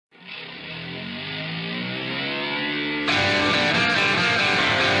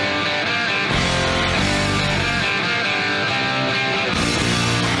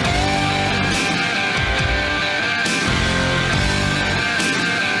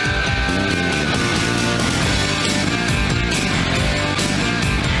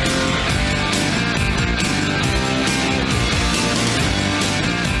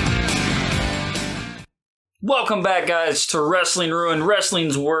Welcome back, guys, to Wrestling Ruin,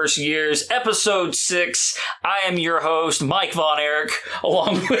 Wrestling's Worst Years, Episode 6. I am your host, Mike Von Erich,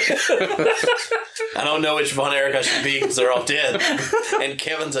 along with... I don't know which Von Erich I should be because they're all dead. And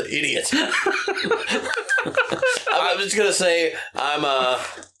Kevin's an idiot. I'm just going to say I'm,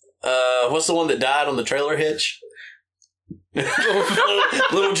 what's the one that died on the trailer hitch?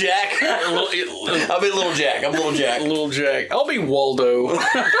 Little Jack. I'll be Little Jack. I'm Little Jack. Little Jack. I'll be Waldo.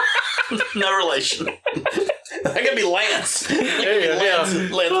 No relation. I could be Lance. Yeah.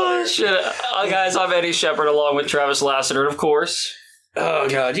 Lance Shit. Guys, I'm Eddie Shepard along with Travis Lassiter, of course. Oh,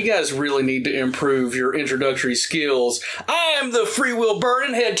 God, you guys really need to improve your introductory skills. I am the free will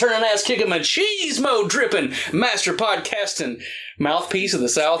burning, head turning, ass kicking, machismo dripping, master podcasting, mouthpiece of the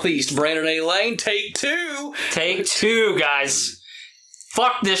Southeast, Brandon A. Lane. Take two. Take two, guys.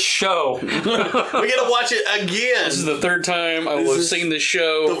 Fuck this show. We gotta watch it again. This is the third time I will have seen this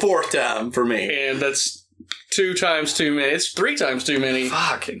show. The fourth time for me. And that's 2 times too many. It's 3 times too many.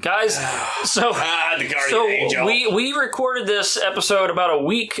 Fuck, guys. So the Guardian Angel. we recorded this episode about a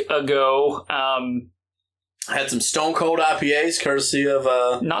week ago. Had some Stone Cold IPAs, courtesy of...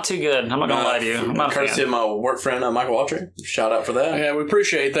 not too good. I'm not going to lie to you. I'm not courtesy of my work friend, Michael Waltrip. Shout out for that. Yeah, we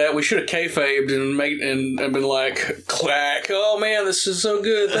appreciate that. We should have kayfabed and been like, clack. Oh, man, this is so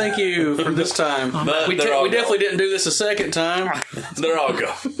good. Thank you for this time. But we definitely didn't do this a second time. They're all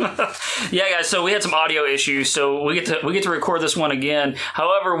go. Yeah, guys, so we had some audio issues, so we get to record this one again.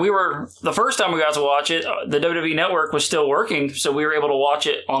 However, the first time we got to watch it, the WWE Network was still working, so we were able to watch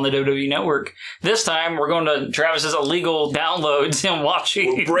it on the WWE Network. This time, we're going to Travis's illegal downloads and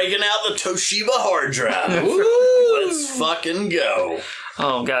watching. We're breaking out the Toshiba hard drive. Let's fucking go.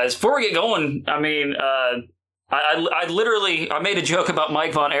 Oh, guys, before we get going, I mean, I made a joke about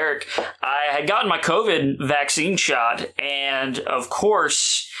Mike Von Erich. I had gotten my COVID vaccine shot, and of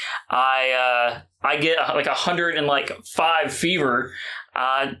course, I get like 105 fever.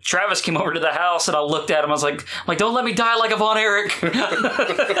 Travis came over to the house and I looked at him. I was like, don't let me die like a Von Erich.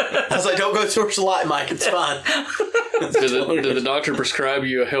 I was like, don't go towards the light, Mike. It's fine. Did the doctor prescribe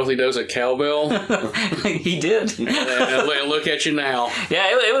you a healthy dose of cowbell? He did. And look at you now. Yeah,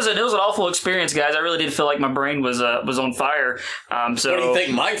 it was an awful experience, guys. I really did feel like my brain was on fire. So what do you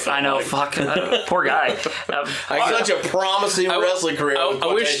think Mike felt I know, like? Poor guy. Such a promising wrestling career.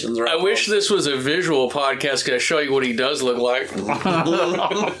 I wish this was a visual podcast. Could I show you what he does look like?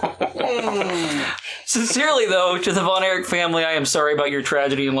 Sincerely, though, to the Von Erich family, I am sorry about your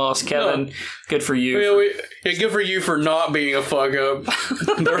tragedy and loss, Kevin. No. Good for you. Good for you for not being a fuck up.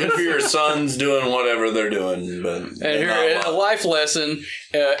 Good for your sons doing whatever they're doing. But and here, a life lesson: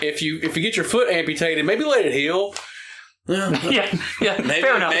 if you get your foot amputated, maybe let it heal. Yeah,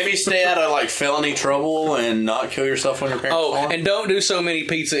 fair enough. Maybe stay out of felony trouble and not kill yourself when your parents fall. And don't do so many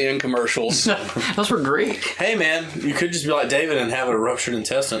Pizza Inn commercials. Those were great. Hey man, you could just be like David and have a ruptured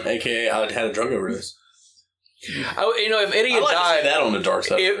intestine, aka I had a drug overdose. If Eddie had died, that on the dark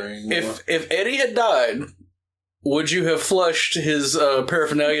side. If Eddie had died, would you have flushed his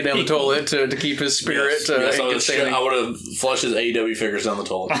paraphernalia down the toilet to keep his spirit? Yes, I would have flushed his AEW figures down the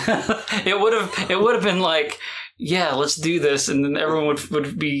toilet. It would have been like, yeah, let's do this, and then everyone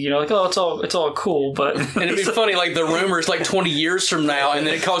would be, oh, it's all cool, but and it'd be funny, like the rumors, 20 years from now, and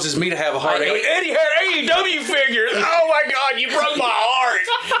then it causes me to have a heart attack. Eddie had AEW figures. Oh my God, you broke my heart.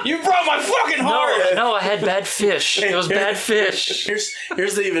 You broke my fucking heart. No, I had bad fish. It was bad fish.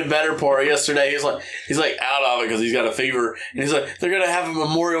 Here's the even better part. Yesterday, he's out of it because he's got a fever, and he's like, they're gonna have a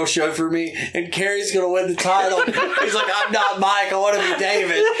memorial show for me, and Kerry's gonna win the title. He's like, I'm not Mike. I want to be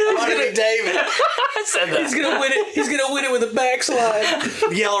David. I said that. He's gonna win it. He's gonna win it with a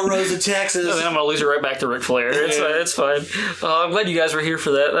backslide. Yellow Rose of Texas. And then I'm gonna lose it right back to Ric Flair. It's fine. I'm glad you guys were here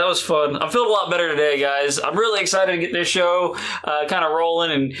for that. That was fun. I'm feeling a lot better today, guys. I'm really excited to get this show kind of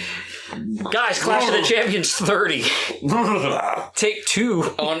rolling. And guys, Clash of the Champions 30. Take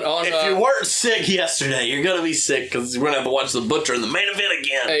 2. If you weren't sick yesterday, you're gonna be sick because we're gonna have to watch the Butcher in the main event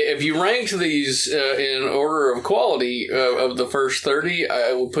again. Hey, if you ranked these in order of quality of the first 30,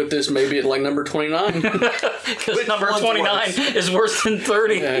 I would put this maybe at number 29. Because number 29 is worse than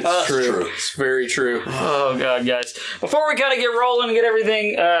 30. That's true. It's very true. Oh, God, guys. Before we kind of get rolling and get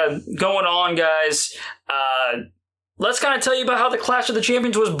everything going on, guys, let's kind of tell you about how the Clash of the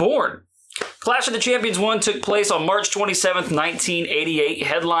Champions was born. Clash of the Champions 1 took place on March 27th, 1988,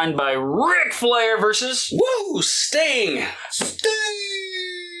 headlined by Ric Flair versus... Woo! Sting!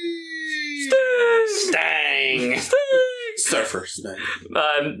 Surfer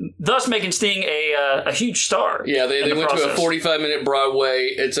Sting. Thus making Sting a huge star. Yeah, they went to a 45-minute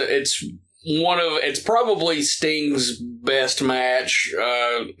Broadway. It's it's probably Sting's best match.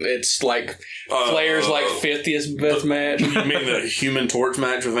 It's like Flair's like 50th best match. You mean the Human Torch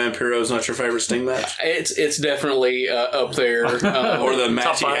match with Vampiro is not your favorite Sting match? It's definitely up there. Or the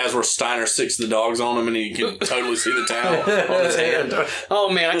match he five. has where Steiner sicks the dogs on him and he can totally see the towel on his hand. Oh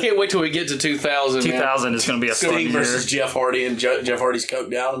man, I can't wait till we get to 2000. 2000 is going to be a fun Sting year. versus Jeff Hardy and Jeff Hardy's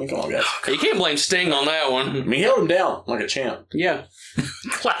coked down. I mean, come on, guys. You can't blame Sting on that one. I mean, he held him down like a champ Yeah.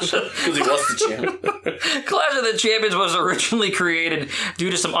 Clash of, because he was the champ. Clash of the Champions was originally created due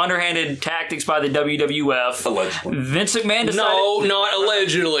to some underhanded tactics by the WWF. Allegedly. Vince McMahon decided... No, not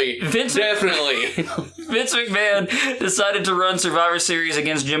allegedly. Vince- Definitely. Vince McMahon decided to run Survivor Series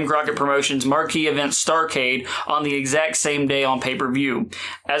against Jim Crockett Promotions' marquee event Starrcade on the exact same day on pay-per-view.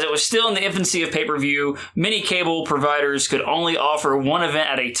 As it was still in the infancy of pay-per-view, many cable providers could only offer one event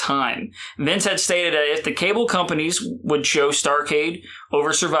at a time. Vince had stated that if the cable companies would show Starrcade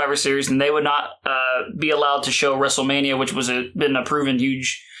over Survivor Series, then they would not be allowed to show WrestleMania, which was been a proven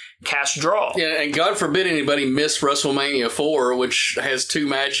huge cash draw. Yeah, and God forbid anybody miss WrestleMania 4, which has 2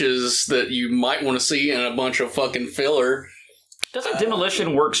 matches that you might want to see and a bunch of fucking filler. Doesn't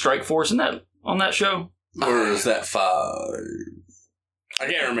Demolition work Strike Force on that show? Or is that 5? I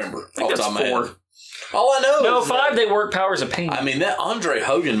can't remember. I think off the that's top of my head. 4. All I know No, is 5 they work Powers of Pain. I mean, that Andre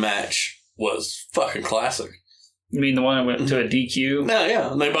Hogan match was fucking classic. You mean the one that went to a DQ? No,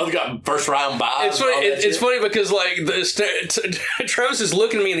 yeah. And they both got first round buys. It's funny, it's funny because, like, Travis is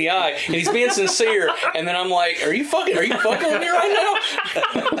looking me in the eye, and he's being sincere, and then I'm like, are you fucking with me right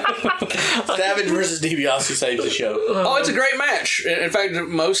now? Savage versus DiBiase saves the show. Oh, it's a great match. In fact,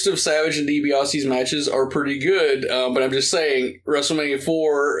 most of Savage and DiBiase's matches are pretty good, but I'm just saying, WrestleMania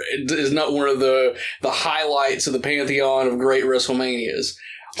 4 is not one of the highlights of the pantheon of great WrestleManias.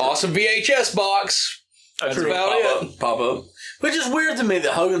 Awesome VHS box. That's about it. Pop up. Which is weird to me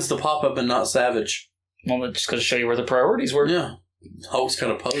that Hogan's the pop up and not Savage. Well, that's just going to show you where the priorities were. Yeah. Hulk's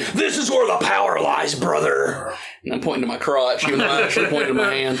kind of posed. This is where the power lies, brother. And I'm pointing to my crotch, even though I actually pointed to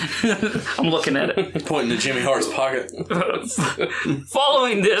my hand. I'm looking at it. Pointing to Jimmy Hart's pocket.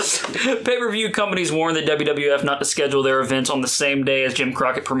 Following this, pay-per-view companies warned the WWF not to schedule their events on the same day as Jim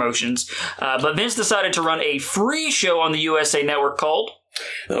Crockett Promotions. But Vince decided to run a free show on the USA Network called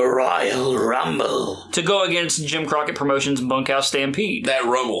The Royal Rumble. to go against Jim Crockett Promotions' Bunkhouse Stampede. That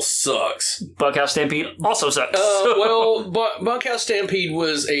Rumble sucks. Bunkhouse Stampede also sucks. Well, Bunkhouse Stampede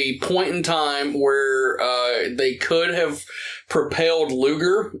was a point in time where they could have propelled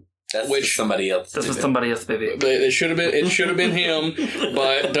Luger. That's Which- somebody else. This was somebody else, baby. It should have been him,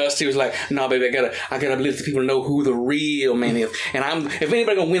 but Dusty was like, "No, baby, I gotta let the people know who the real man is. And if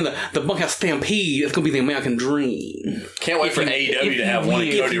anybody gonna win the Bunkhouse Stampede, it's gonna be the American Dream." Can't wait for AEW to have one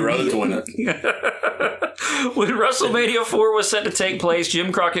and Cody Rhodes win it. When WrestleMania 4 was set to take place,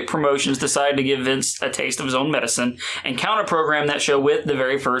 Jim Crockett Promotions decided to give Vince a taste of his own medicine and counter-program that show with the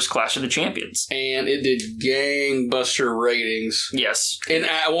very first Clash of the Champions. And it did gangbuster ratings. Yes. And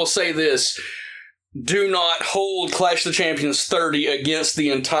I will say this. Do not hold Clash of the Champions 30 against the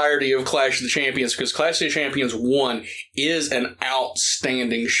entirety of Clash of the Champions, because Clash of the Champions 1 is an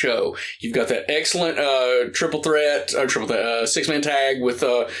outstanding show. You've got that excellent triple threat, six-man tag with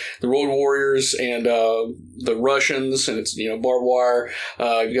the Road Warriors and the Russians, and it's barbed wire.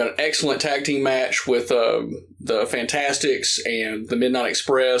 You've got an excellent tag team match with the Fantastics and the Midnight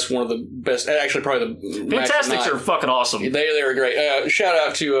Express, one of the best, actually probably the Fantastics are fucking awesome. They were great. Shout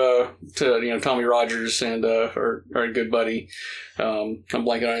out to Tommy Rogers and our good buddy. I'm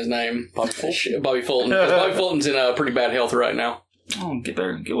blanking on his name. Bobby Fulton. Bobby Fulton's in pretty bad health right now. Oh, get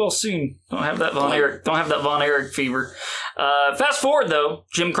there. Get well soon. Don't have that Von Erich fever. Fast forward, though.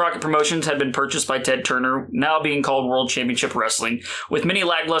 Jim Crockett Promotions had been purchased by Ted Turner, now being called World Championship Wrestling. With many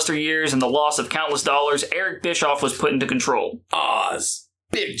lackluster years and the loss of countless dollars, Eric Bischoff was put into control. Oz.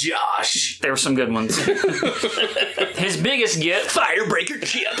 Big Josh. There were some good ones. His biggest get... Firebreaker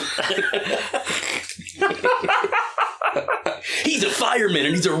Chip. He's a fireman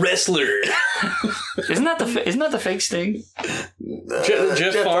and he's a wrestler. Isn't that the fake Sting?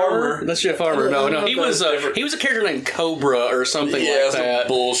 Jeff Farmer? That's Jeff Farmer. No, he was a character named Cobra or something like that. Some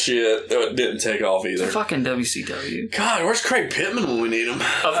bullshit that didn't take off either. Fucking WCW. God, where's Craig Pittman when we need him?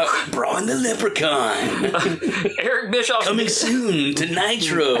 Braun the Leprechaun. Eric Bischoff Coming soon to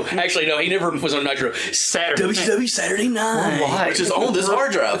Nitro. Actually, no, he never was on Nitro. Saturday. WCW Saturday Night. Why? Which is on this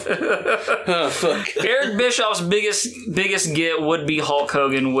hard drive. Oh, fuck. Eric Bischoff's biggest get would be Hulk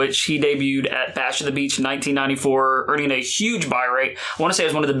Hogan, which he debuted at Bash of the Beach in 1994, earning a huge buy rate. I want to say it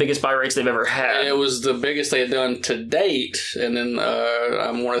was one of the biggest buy rates they've ever had. It was the biggest they had done to date, and then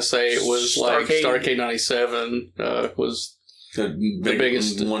I want to say it was like Starrcade. Starrcade 97 was The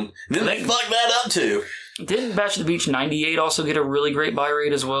biggest one. Then they fucked that up too. Didn't Bash at the Beach 98 also get a really great buy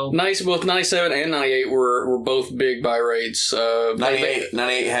rate as well? Both 97 and 98 were both big buy rates. 98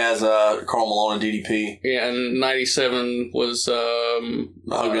 has Karl Malone and DDP. Yeah, and 97 was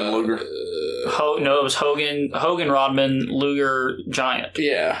Hogan, Luger. It was Hogan, Rodman, Luger, Giant.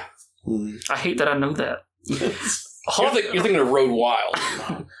 Yeah. I hate that I know that. You're thinking of Road Wild.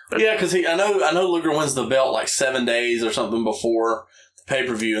 Yeah, because I know Luger wins the belt like 7 days or something before the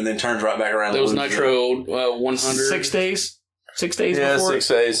pay-per-view and then turns right back around. That was Nitro 100. 6 days? 6 days yeah, before? 6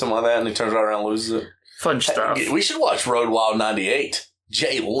 days, something like that, and he turns right around and loses it. Fun stuff. We should watch Road Wild 98.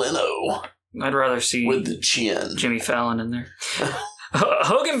 Jay Leno. I'd rather see with the chin. Jimmy Fallon in there.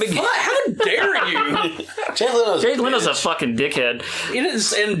 Hogan began. What? How dare you? Jay Leno's a fucking dickhead. It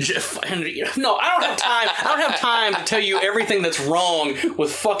is, and no, I don't have time. I don't have time to tell you everything that's wrong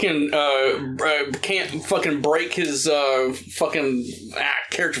with fucking can't fucking break his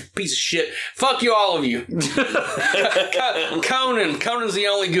character piece of shit. Fuck you, all of you. Conan's the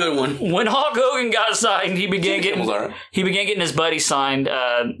only good one. When Hulk Hogan got signed, he began getting his buddy signed.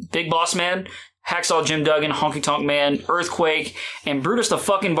 Big Boss Man, Hacksaw Jim Duggan, Honky Tonk Man, Earthquake, and Brutus the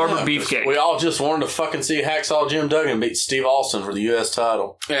fucking Barber Beefcake. We all just wanted to fucking see Hacksaw Jim Duggan beat Steve Austin for the U.S.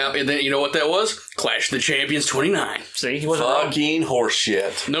 title. Yeah, and then you know what that was? Clash of the Champions 29. See, he wasn't fucking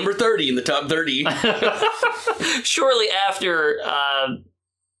horseshit. Number 30 in the top 30. Shortly after, I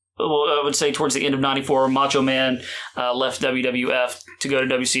would say towards the end of 94, Macho Man left WWF to go to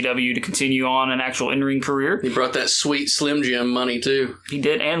WCW to continue on an actual in-ring career. He brought that sweet Slim Jim money, too. He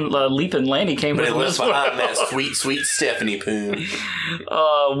did, and Leapin' Lanny came with him as well. Behind that sweet, sweet Stephanie Poon.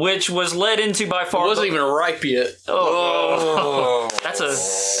 Which was led into by far... It wasn't even ripe yet. Oh.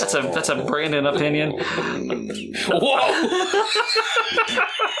 That's a Brandon opinion. Whoa!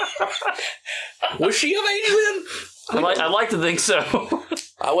 Was she of age then? I'd like to think so.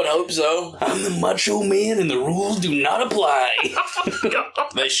 I would hope so. I'm the Macho Man and the rules do not apply.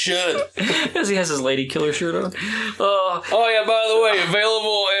 They should. Because he has his Lady Killer shirt on. Oh yeah, by the way,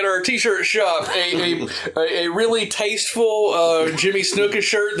 available at our t-shirt shop, a really tasteful Jimmy Snuka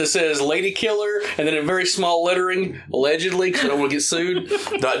shirt that says Lady Killer, and then in very small lettering, allegedly, because I don't want to get sued.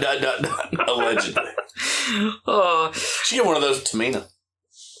 Allegedly. Should get one of those to Tamina.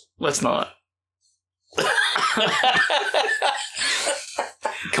 Let's not.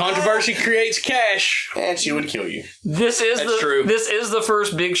 Controversy creates cash, and she would kill you. This is the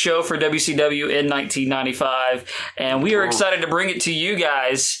first big show for WCW in 1995, and we are excited to bring it to you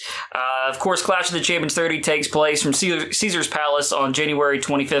guys. Of course, Clash of the Champions 30 takes place from Caesar's Palace on January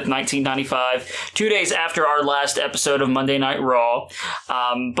 25th, 1995, 2 days after our last episode of Monday Night Raw.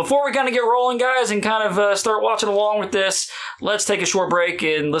 Before we kind of get rolling, guys, and kind of start watching along with this, let's take a short break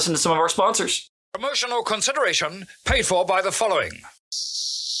and listen to some of our sponsors. Promotional consideration paid for by the following.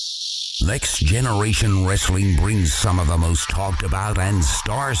 Next Generation Wrestling brings some of the most talked about and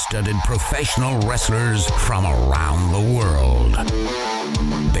star-studded professional wrestlers from around the world.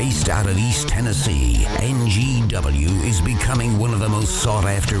 Based out of East Tennessee, NGW is becoming one of the most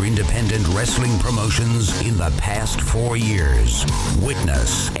sought-after independent wrestling promotions in the past 4 years.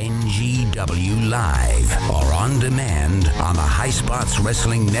 Witness NGW Live or on demand on the High Spots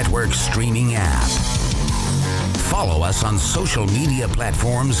Wrestling Network streaming app. Follow us on social media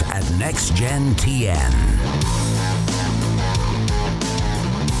platforms at NextGenTN.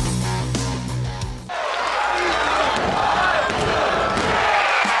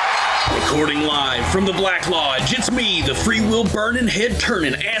 Recording live from the Black Lodge, it's me, the free will burning, head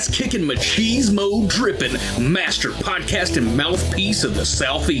turning, ass kicking, machismo dripping, master podcast and mouthpiece of the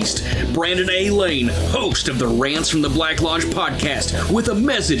Southeast, Brandon A. Lane, host of the Rants from the Black Lodge podcast, with a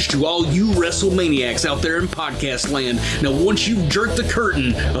message to all you WrestleManiacs out there in podcast land. Now, once you've jerked the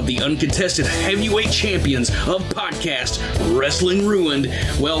curtain of the uncontested heavyweight champions of podcast, Wrestling Ruined,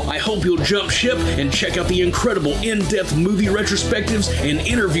 well, I hope you'll jump ship and check out the incredible in-depth movie retrospectives and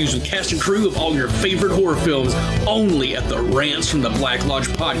interviews with cast and crew of all your favorite horror films only at the Rants from the Black Lodge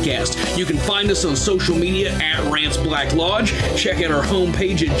podcast. You can find us on social media at Rants Black Lodge. Check out our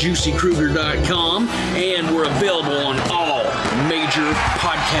homepage at JuicyKruger.com, and we're available on all major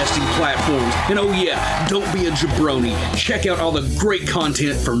podcasting platforms. And oh yeah, don't be a jabroni. Check out all the great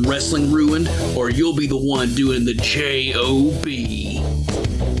content from Wrestling Ruined, or you'll be the one doing the J.O.B.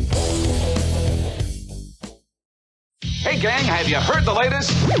 Hey, gang, have you heard the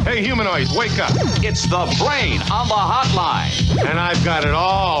latest? Hey, humanoids, wake up. It's the Brain on the hotline. And I've got it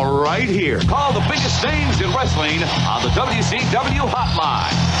all right here. Call the biggest names in wrestling on the WCW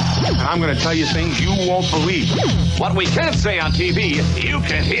hotline. And I'm going to tell you things you won't believe. What we can't say on TV, you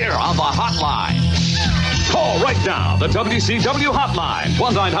can hear on the hotline. Call right now. The WCW hotline.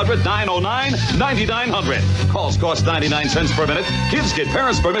 1-900-909-9900. Calls cost 99 cents per minute. Kids get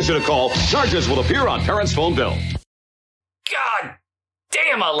parents' permission to call. Charges will appear on parents' phone bill. God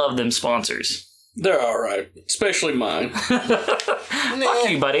damn, I love them sponsors. They're all right, especially mine. Fuck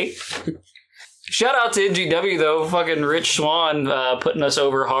you, buddy. Shout out to NGW, though. Fucking Rich Swan putting us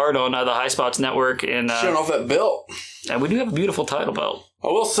over hard on the High Spots Network. And showing off that belt. And we do have a beautiful title belt. I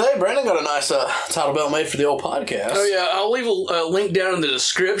will say, Brandon got a nice title belt made for the old podcast. Oh, yeah. I'll leave a link down in the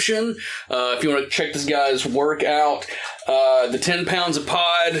description if you want to check this guy's work out. The 10 pounds of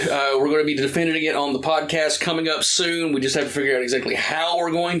pod, we're going to be defending it on the podcast coming up soon. We just have to figure out exactly how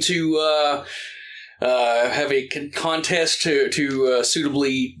we're going to have a contest to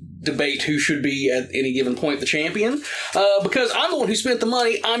suitably debate who should be at any given point the champion. Because I'm the one who spent the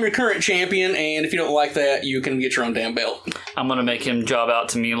money. I'm your current champion, and if you don't like that, you can get your own damn belt. I'm going to make him job out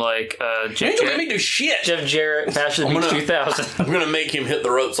to me like Jeff Jarrett. Let me do shit. Jeff Jarrett, Bash of the Beach 2000. I'm going to make him hit the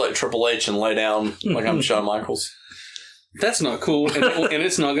ropes like Triple H and lay down like I'm Shawn Michaels. That's not cool, and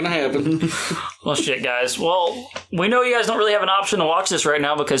it's not going to happen. Well, shit, guys. Well, we know you guys don't really have an option to watch this right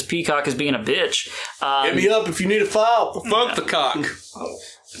now because Peacock is being a bitch. Hit me up if you need a file. Fuck the cock.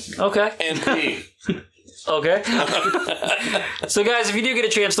 Okay. And pee. Okay. So, guys, if you do get a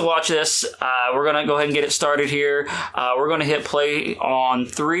chance to watch this, we're going to go ahead and get it started here. We're going to hit play on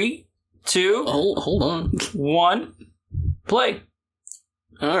 3, 2, hold on. 1, play.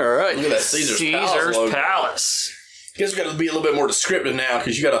 All right. Look at that Caesar's Palace. You guys got to be a little bit more descriptive now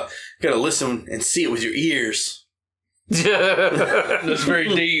because you got to listen and see it with your ears. That's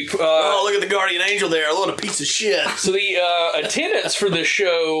very deep. Oh, look at the guardian angel there. What a piece of shit. So the attendance for this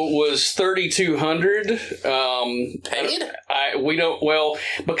show was 3,200. Paid? We don't. Well,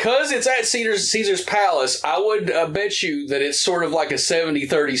 because it's at Caesar's Palace, I would bet you that it's sort of like a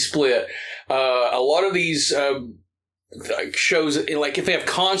 70-30 split. A lot of these like shows, like if they have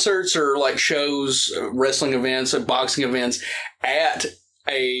concerts or like shows, wrestling events, boxing events at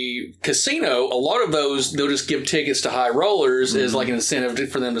a casino, a lot of those they'll just give tickets to high rollers as like an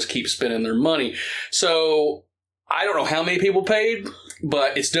incentive for them to keep spending their money. So I don't know how many people paid,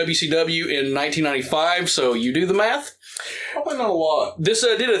 but it's WCW in 1995, so you do the math. Probably not a lot. This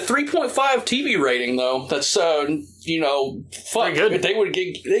did a 3.5 TV rating, though. That's, fuck. Pretty good.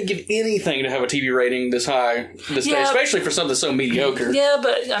 They'd give anything to have a TV rating this high this day, especially for something so mediocre. Yeah,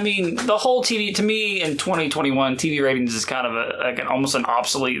 but, I mean, the whole TV, to me, in 2021, TV ratings is kind of almost an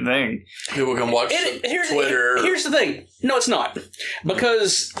obsolete thing. People can watch Twitter. Here's the thing. No, it's not.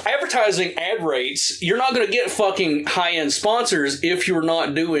 Because advertising ad rates, you're not going to get fucking high-end sponsors if you're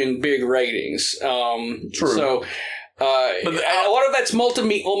not doing big ratings. True. So... but a lot of that's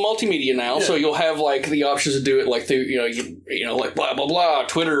multimedia now, so you'll have like the options to do it like through like blah blah blah,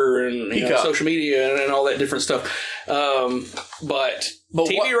 Twitter and social media and all that different stuff. But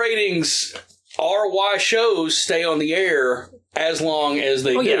TV ratings are why shows stay on the air as long as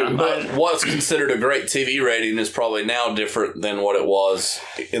they do. Yeah, but what's considered a great TV rating is probably now different than what it was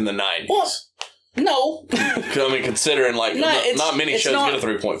in the 90s. Well, no. I mean, considering like not many shows get a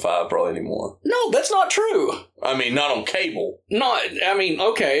 3.5 probably anymore. No, that's not true. I mean, not on cable.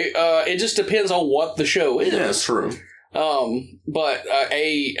 Okay. It just depends on what the show is. Yeah, that's true. But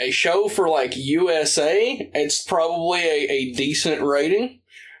a show for like USA, it's probably a decent rating.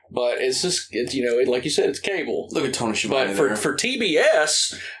 But it's just, like you said, it's cable. Look at Tony Schiavone. But for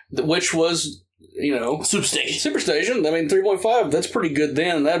TBS, which was, Superstation, I mean, 3.5, that's pretty good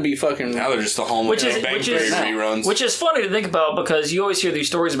then. That'd be fucking... Now they're just the home of reruns. Which is funny to think about because you always hear these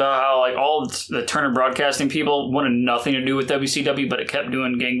stories about how like all the Turner Broadcasting people wanted nothing to do with WCW, but it kept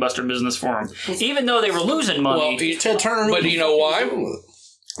doing gangbuster business for them. Even though they were losing money. Well, Ted Turner... But do you know why?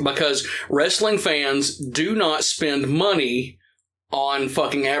 Because wrestling fans do not spend money on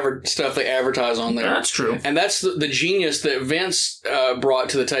fucking stuff they advertise on there. That's true. And that's the genius that Vince brought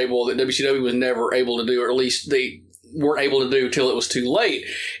to the table that WCW was never able to do, or at least they weren't able to do till it was too late,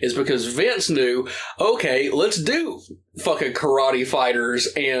 is because Vince knew, okay, let's do fucking karate fighters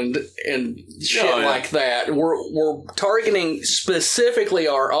and shit like that. We're targeting specifically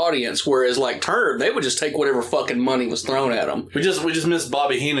our audience, whereas like Turner, they would just take whatever fucking money was thrown at them. We just missed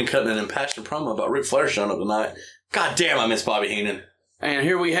Bobby Heenan cutting an impassioned promo about Ric Flair showing up tonight. God damn, I miss Bobby Heenan. And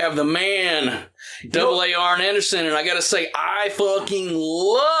here we have the man, Double A. Arn Anderson, and I gotta say, I fucking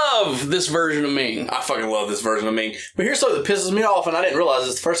love this version of me. I fucking love this version of me. But here's something that pisses me off, and I didn't realize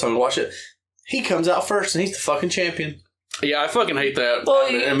this the first time I watched it. He comes out first, and he's the fucking champion. Yeah, I fucking hate that. Well,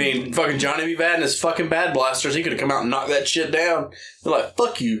 I mean, fucking Johnny B. Bad and his fucking Bad Blasters, he could have come out and knocked that shit down. They're like,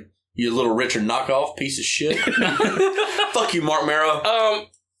 fuck you, you little Richard knockoff piece of shit. Fuck you, Mark Marrow.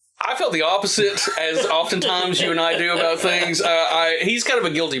 I felt the opposite, as oftentimes you and I do about things. He's kind of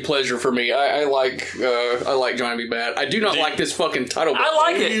a guilty pleasure for me. I like Johnny B. Bad. I do not like this fucking title. I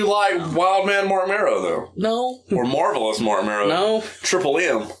like Do it. you like Wild Man Mark Mero, though? No. Or Marvelous Mark Mero? No. Triple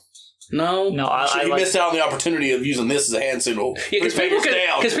M. No. No, I You like missed out on the opportunity of using this as a hand signal. Yeah, 'cause people could-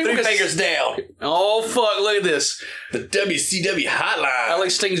 down. 'cause people Three could- fingers down. Oh, fuck, look at this. The WCW hotline. I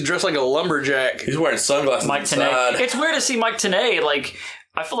like Sting's dressed like a lumberjack. He's wearing sunglasses Mike inside. Tenay. It's weird to see Mike Tenay. Like,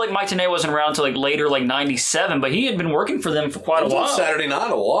 I feel like Mike Tenay wasn't around until like later, like 97, but he had been working for them for quite He a was on while. Saturday Night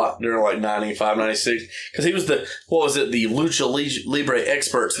a lot during like 95, 96. Because he was the Lucha Libre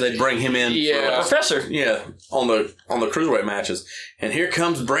experts. They'd bring him in. Yeah. Professor. On the cruiserweight matches. And here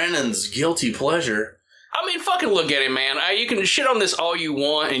comes Brandon's guilty pleasure. I mean, fucking look at him, man. You can shit on this all you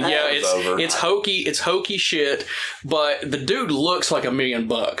want, and yeah, it's hokey shit, but the dude looks like $1 million.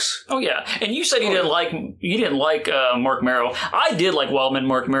 Oh yeah, and you said you didn't like Mark Mero. I did like Wildman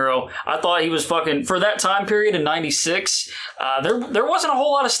Mark Mero. I thought he was fucking for that time period in '96. There wasn't a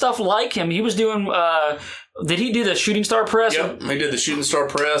whole lot of stuff like him. He was doing. Did he do the shooting star press? Yep, he did the shooting star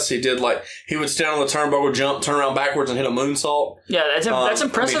press. He would stand on the turnbuckle, jump, turn around backwards, and hit a moonsault. Yeah, that's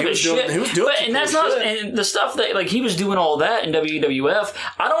impressive he as was shit. doing but, some and that's cool not shit. and the stuff that like he was doing all that in WWF.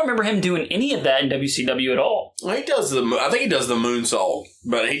 I don't remember him doing any of that in WCW at all. Well, I think he does the moonsault,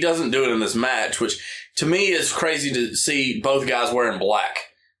 but he doesn't do it in this match, which to me is crazy to see both guys wearing black.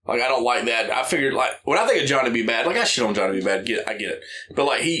 Like, I don't like that. I figured, like, when I think of Johnny B. Bad, like, I shit on Johnny B. Bad. I get it. But,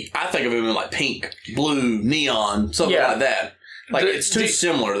 like, I think of him in, like, pink, blue, neon, something like that. Like, it's too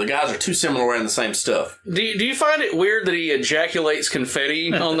similar. The guys are too similar wearing the same stuff. Do you find it weird that he ejaculates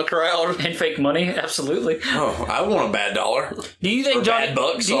confetti on the crowd? And fake money, absolutely. Oh, I want a bad dollar. Do you think bad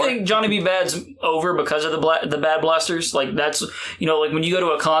bucks, sorry. Johnny B. Bad's over because of the Bad Blasters? Like that's like when you go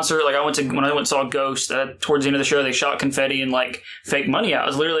to a concert, like when I went and saw Ghost towards the end of the show, they shot confetti and like fake money out.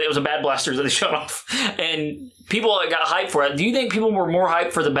 It was a Bad Blasters that they shot off, and people got hyped for it. Do you think people were more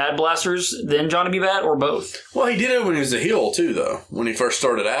hyped for the Bad Blasters than Johnny B. Bad, or both? Well, he did it when he was a heel too, though. When he first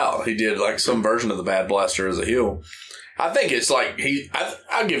started out, he did like some version of the Bad Blaster as a heel. I think it's like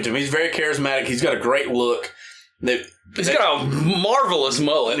I'll give it to him. He's very charismatic. He's got a great look. He's got a marvelous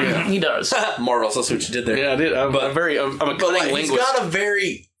mullet. Yeah. He does. Marvelous. That's what you did there. Yeah, I did. I'm a cunning linguist. He's got a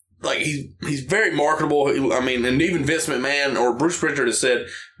very he's very marketable. I mean, and even Vince McMahon or Bruce Pritchard has said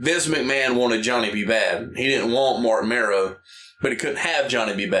Vince McMahon wanted Johnny B. Bad. He didn't want Mark Mero, but he couldn't have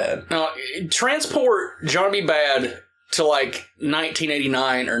Johnny B. Bad. Now, transport Johnny B. Bad to like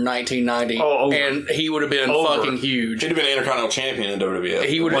 1989 or 1990, and he would have been fucking huge. He'd have been Intercontinental Champion in WWF.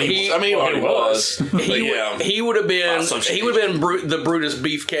 He would. He was. He would have been. He would have been the Brutus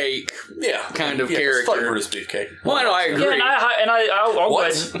Beefcake. Kind of character. Fuck Brutus Beefcake. Well, I know. I agree. Yeah, and I'll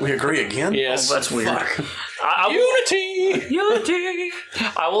what? We agree again? Yes. Oh, that's weird. Unity.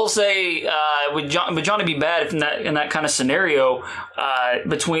 I will say with Johnny B. Bad in that kind of scenario,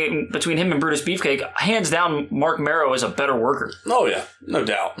 between him and Brutus Beefcake, hands down, Mark Mero is a better worker. Oh yeah, no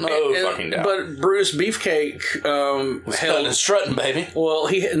doubt, fucking doubt. But Brutus Beefcake held and strutting, baby. Well,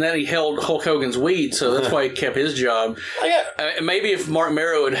 he held Hulk Hogan's weed, so that's why he kept his job. Maybe if Mark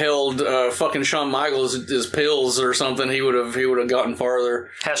Mero had held fucking Shawn Michaels his pills or something, he would have gotten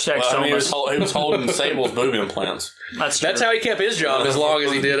farther. He was holding Sable's boob implants. That's true. That's how he kept his job as long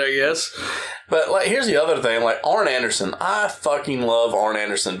as he did, I guess. But like, here's the other thing: like Arn Anderson, I fucking love Arn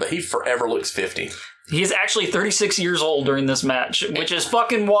Anderson, but he forever looks 50. He is actually 36 years old during this match, which is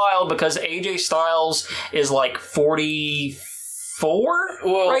fucking wild because AJ Styles is like 44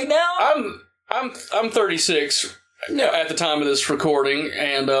 right now. I'm 36 at the time of this recording,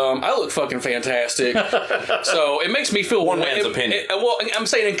 and I look fucking fantastic. So it makes me feel one man's opinion. Well, I'm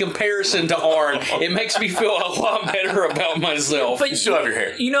saying in comparison to Arn, it makes me feel a lot better about myself. But you still have your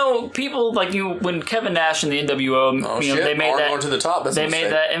hair. People like you when Kevin Nash and the NWO, they made Arn going to the top. They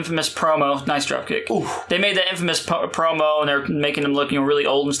made that infamous promo. Nice drop kick. Oof. They made that infamous promo, and they're making him look really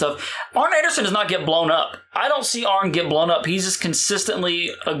old and stuff. Arn Anderson does not get blown up. I don't see Arn get blown up. He's just consistently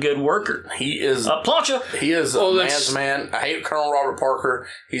a good worker. He is plancha. He is a man's man. I hate Colonel Robert Parker.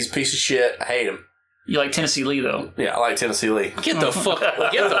 He's a piece of shit. I hate him. You like Tennessee Lee though? Yeah, I like Tennessee Lee. Get the fuck out.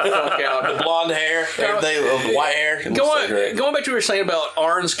 The blonde hair, everything, the white hair. Going back to what you were saying about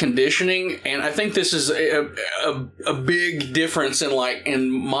Arn's conditioning, and I think this is a big difference in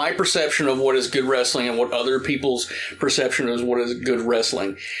my perception of what is good wrestling and what other people's perception is what is good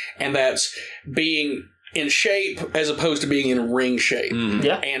wrestling, and that's being in shape as opposed to being in ring shape.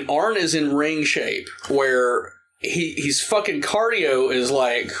 Yeah. And Arn is in ring shape where He's fucking cardio is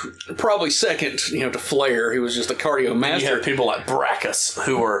like probably second, to Flair. He was just a cardio master. You have people like Brackus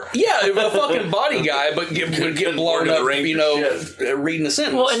who were a fucking body guy, but would get blown up, reading a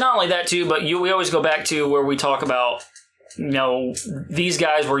sentence. Well, and not only that too, but we always go back to where we talk about, these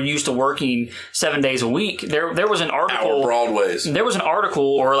guys were used to working 7 days a week. There was an article. Our Broadways. There was an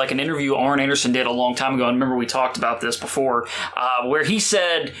article or like an interview Arn Anderson did a long time ago. I remember we talked about this before, where he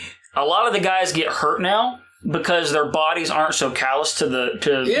said a lot of the guys get hurt now because their bodies aren't so callous to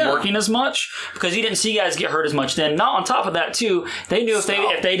working as much, because he didn't see guys get hurt as much then. Not on top of that too, they knew if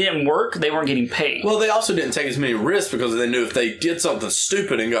they didn't work, they weren't getting paid. Well, they also didn't take as many risks because they knew if they did something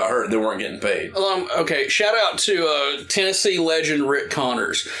stupid and got hurt, they weren't getting paid. Okay, shout out to Tennessee legend Rick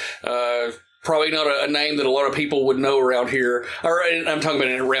Connors. Probably not a name that a lot of people would know around here. Or I'm talking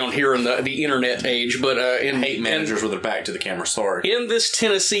about around here in the internet age, but hate managers with their back to the camera. Sorry. In this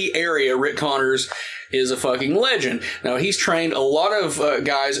Tennessee area, Rick Connors is a fucking legend. Now, he's trained a lot of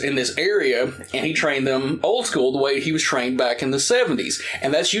guys in this area, and he trained them old school, the way he was trained back in the 70s.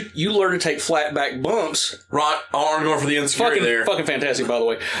 And that's you learn to take flat back bumps. Right, Arn going for the insecurity there. Fucking fantastic, by the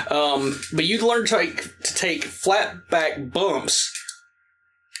way. But you learn to take flat back bumps.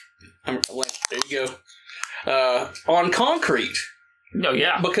 There you go. On concrete. No,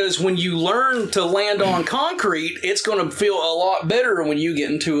 yeah. Because when you learn to land on concrete, it's going to feel a lot better when you get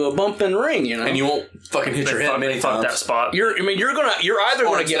into a bumping ring, And you won't fucking hit your head many times. That spot. You're either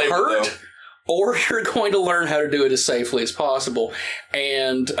going to get hurt, or you're going to learn how to do it as safely as possible.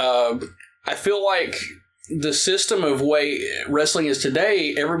 And I feel like the system of way wrestling is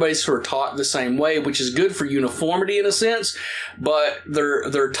today, everybody's sort of taught the same way, which is good for uniformity in a sense, but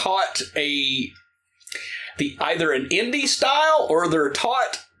they're taught either an indie style or they're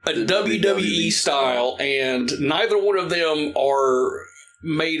taught a WWE style, and neither one of them are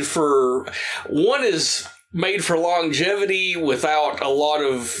made for. One is made for longevity without a lot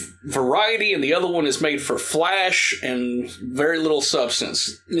of variety, and the other one is made for flash and very little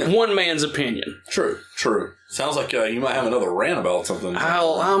substance. Yeah. One man's opinion. True. Sounds like you might have another rant about something.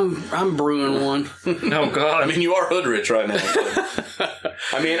 I'm brewing one. Oh, God. I mean, you are hood rich right now. So.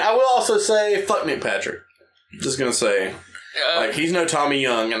 I mean, I will also say, fuck Nick Patrick. Just gonna say, he's no Tommy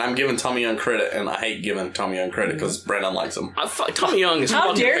Young, and I'm giving Tommy Young credit, and I hate giving Tommy Young credit because Brandon likes him. Tommy Young is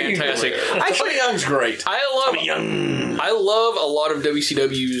fucking fantastic. Tommy Young's great. Tommy Young. I love a lot of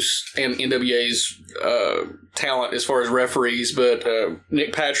WCW's and NWA's talent as far as referees, but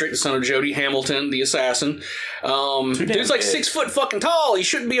Nick Patrick, the son of Jody Hamilton, the assassin, dude's like 6 foot fucking tall. He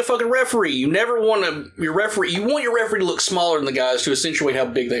shouldn't be a fucking referee. You never want your referee to look smaller than the guys to accentuate how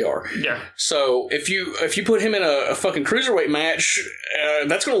big they are. Yeah. So if you put him in a fucking cruiserweight match,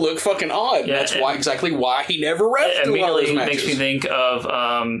 that's going to look fucking odd. Yeah, that's exactly why he never refed a lot of those matches. Makes me think of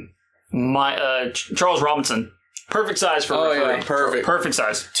Charles Robinson. Perfect size for referee. Yeah, perfect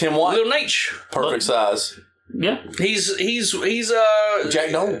size. Tim White. Little Nate. Perfect size. Yeah. He's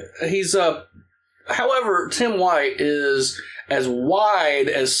Jack Nolan. He's however, Tim White is as wide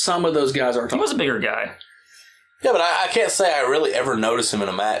as some of those guys are. He was a bigger guy. Yeah, but I can't say I really ever notice him in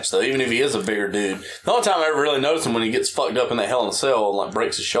a match, though, even if he is a bigger dude. The only time I ever really notice him when he gets fucked up in that Hell in a Cell and, like,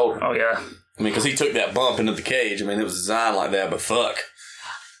 breaks his shoulder. Oh, yeah. I mean, because he took that bump into the cage. I mean, it was designed like that, but fuck.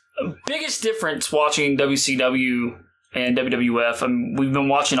 Biggest difference watching WCW and WWF, we've been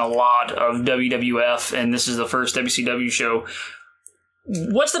watching a lot of WWF, and this is the first WCW show.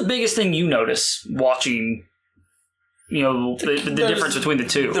 What's the biggest thing you notice watching, the difference between the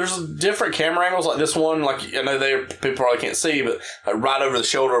two? There's different camera angles, like this one, like, I know people probably can't see, but right over the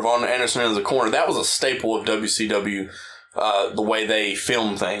shoulder of Arn Anderson in the corner, that was a staple of WCW. The way they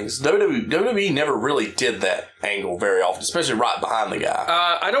film things. WWE never really did that angle very often, especially right behind the guy.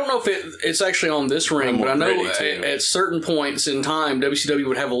 I don't know if it's actually on this ring, but I know at certain points in time, WCW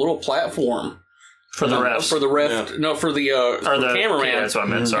would have a little platform for the refs. For the ref, yeah. No, for the cameraman. Yeah, that's what I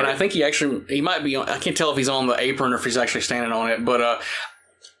meant. Sorry. And I think he might be on. I can't tell if he's on the apron or if he's actually standing on it, but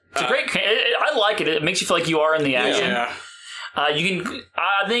it's a great. I like it. It makes you feel like you are in the action. Yeah. I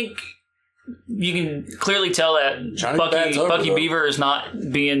think. You can clearly tell that Bucky Beaver is not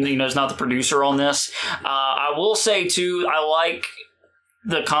is not the producer on this. I will say too, I like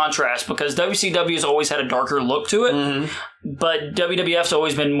the contrast because WCW has always had a darker look to it, but WWF's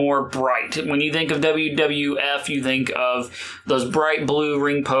always been more bright. When you think of WWF, you think of those bright blue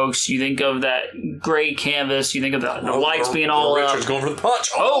ring posts. You think of that gray canvas. You think of the lights being all up. Richard's going for the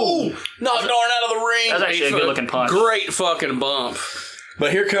punch. Oh, knocked Arn out of the ring. That's actually a good looking punch. Great fucking bump.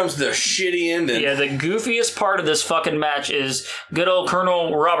 But here comes the shitty ending. Yeah, the goofiest part of this fucking match is good old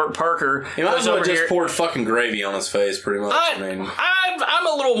Colonel Robert Parker. He might goes as well over just here. poured fucking gravy on his face, pretty much. I'm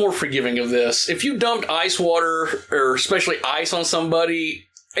a little more forgiving of this. If you dumped ice water, or especially ice on somebody,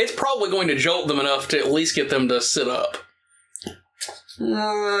 it's probably going to jolt them enough to at least get them to sit up.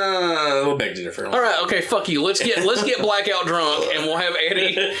 We'll beg to differ. All right, okay, fuck you. Let's get blackout drunk, and we'll have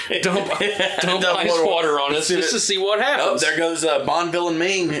Eddie dump ice water on us just to see what Oh, happens. there goes Bonneville and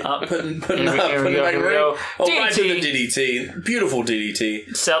Ming putting Here we go, back in here we ring. go. Oh, right to DDT. the DDT. Beautiful DDT.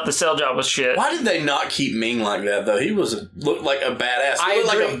 The cell job was shit. Why did they not keep Ming like that, though? He looked like a badass. He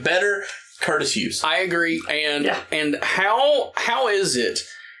looked like a better Curtis Hughes. I agree. And how is it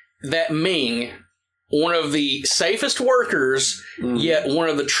that Ming, one of the safest workers, yet one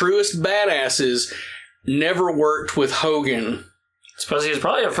of the truest badasses, never worked with Hogan? Suppose he was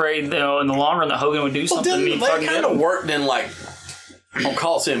probably afraid, in the long run, that Hogan would do something. They kind of worked in, like, on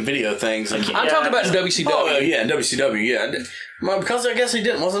Coliseum video things. I'm talking about in WCW. Oh, yeah, in WCW, yeah. Well, because I guess he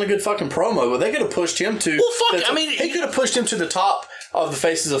wasn't a good fucking promo, but they could have pushed him to... Well, fuck, he could have pushed him to the top of the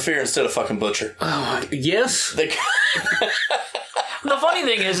Faces of Fear instead of fucking Butcher. Yes. The funny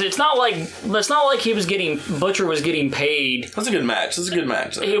thing is, it's not like Butcher was getting paid. That's a good match.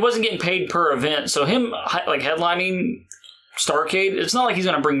 He wasn't getting paid per event, so him like headlining Starrcade, it's not like he's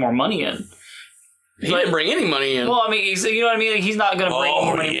going to bring more money in. He didn't bring any money in. Well, I mean, you know what I mean? He's not going to bring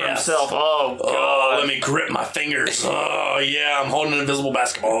more money for himself. Oh, God. Oh, let me grip my fingers. Oh, yeah, I'm holding an invisible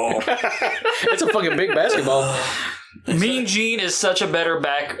basketball. It's a fucking big basketball. Mean Gene is such a better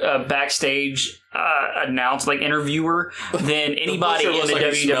backstage interviewer than anybody in the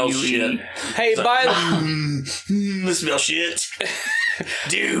WWE. Hey, by This smells shit.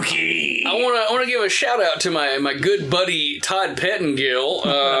 Dookie. I want to give a shout out to my good buddy Todd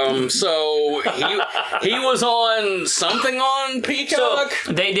Pettengill. So he was on something on Peacock.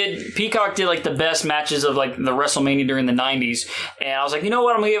 So Peacock did like the best matches of like the WrestleMania during the 90s, and I was like, you know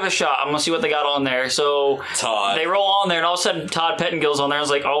what, I'm gonna give it a shot. I'm gonna see what they got on there. So Todd. They roll on there, and all of a sudden Todd Pettengill's on there. I was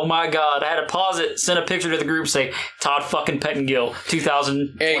like, oh my God. I had to pause it, send a picture to the group, say Todd fucking Pettengill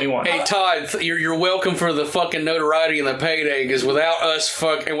 2021. Hey Todd, you're welcome for the fucking notoriety and the payday, because without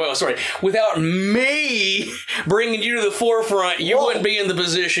without me bringing you to the forefront, you wouldn't be in the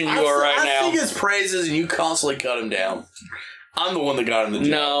position you are right now. I think his praises, and you constantly cut him down. I'm the one that got him the job.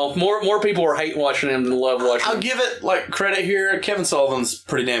 No, more people are hate watching him than love watching him. I'll give it credit here. Kevin Sullivan's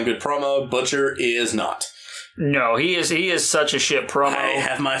pretty damn good promo. Butcher is not. No, he is such a shit promo. I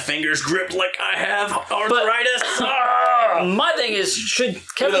have my fingers gripped like I have arthritis. My thing is, should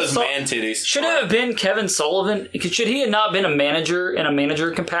Kevin those man titties. Should it have been Kevin Sullivan? Should he have not been a manager in a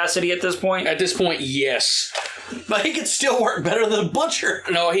manager capacity at this point? At this point, yes. But he could still work better than Butcher.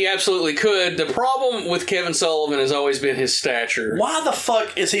 No, he absolutely could. The problem with Kevin Sullivan has always been his stature. Why the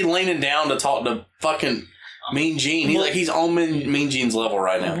fuck is he leaning down to talk to fucking Mean Gene? He's on Mean Gene's level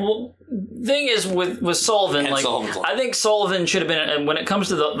right now. Well, thing is with Sullivan, I think Sullivan should have been, when it comes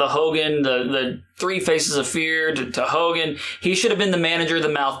to the Hogan, the three faces of fear to Hogan, he should have been the manager, the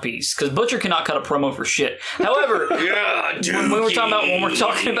mouthpiece, because Butcher cannot cut a promo for shit. However, when we're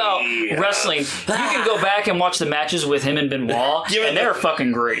talking about wrestling, you can go back and watch the matches with him and Benoit, and they're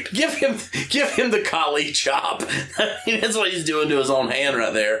fucking great. Give him the Kali chop. I mean, that's what he's doing to his own hand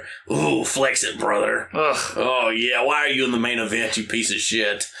right there. Ooh, flex it, brother. Ugh. Oh yeah, why are you in the main event, you piece of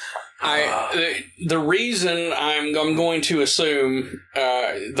shit? The reason I'm going to assume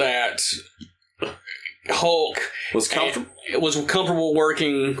that Hulk was comfortable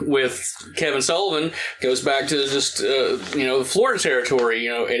working with Kevin Sullivan goes back to just the Florida territory,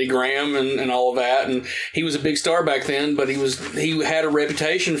 Eddie Graham and all of that, and he was a big star back then, but he had a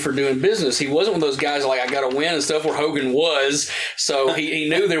reputation for doing business. He wasn't one of those guys like, I gotta win and stuff, where Hogan was, so he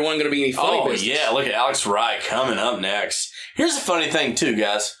knew there wasn't going to be any funny business. Yeah, look at Alex Wright coming up next. Here's the funny thing too,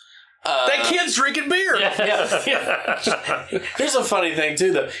 guys. That kid's drinking beer. Yeah. Here's a funny thing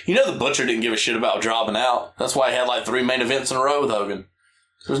too, though. The Butcher didn't give a shit about dropping out. That's why he had 3 main events in a row with Hogan.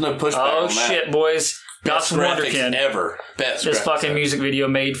 There's no pushback on that. Oh shit, boys! Best graphics ever. Best. This fucking music video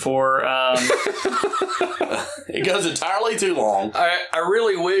made for. It goes entirely too long. I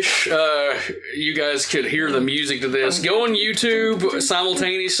really wish you guys could hear the music to this. Go on YouTube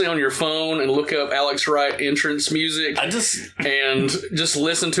simultaneously on your phone and look up Alex Wright entrance music. And just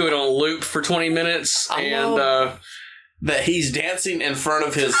listen to it on loop for 20 minutes. That he's dancing in front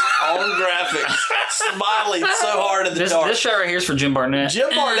of his own graphics, smiling so hard at the dark. This shot right here is for Jim Barnett. Jim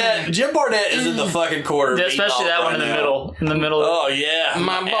Barnett is in the fucking corner. Especially that one in the middle. In the middle. Oh, yeah.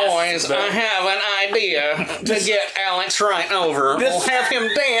 My boys, I have an idea to get Alex Wright over. We'll have him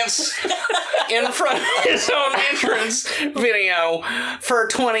dance dance in front of his own entrance video for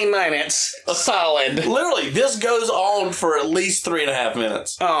 20 minutes. Solid. Literally, this goes on for at least 3.5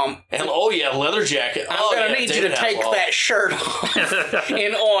 minutes. And leather jacket. I'm gonna need you to take that shirt off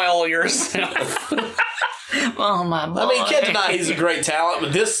and oil yourself. Oh my God. I mean, Kid Tonight, he's a great talent,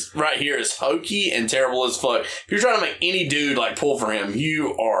 but this right here is hokey and terrible as fuck. If you're trying to make any dude like pull for him,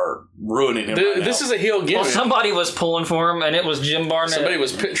 you are ruining him. Dude, this is a heel gimmick. Well, somebody was pulling for him, and it was Jim Barnett. Somebody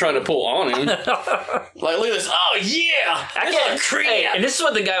was trying to pull on him. Like, look at this. Oh, yeah. Hey, and this is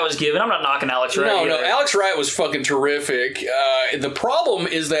what the guy was giving. I'm not knocking Alex Wright. No, Alex Wright was fucking terrific. The problem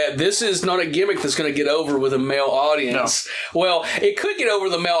is that this is not a gimmick that's going to get over with a male audience. No. Well, it could get over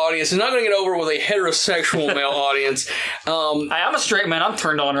with a male audience. It's not going to get over with a heterosexual male audience. I'm a straight man. I'm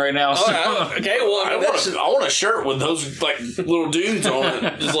turned on right now. So. Okay, well, I want a shirt with those like little dudes on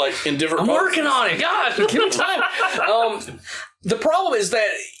it, just like in different. I'm working on it. God, give me time. The problem is that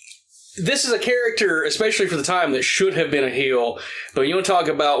this is a character, especially for the time, that should have been a heel. But you want to talk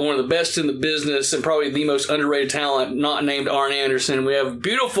about one of the best in the business and probably the most underrated talent, not named Arn Anderson. We have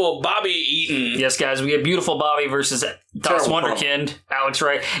beautiful Bobby Eaton. Yes, guys, we have beautiful Bobby versus Das Wunderkind, Alex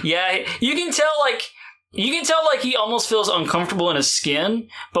Wright. Yeah, you can tell he almost feels uncomfortable in his skin,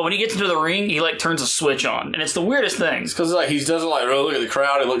 but when he gets into the ring, he like turns a switch on, and it's the weirdest things. Because like he doesn't like really look at the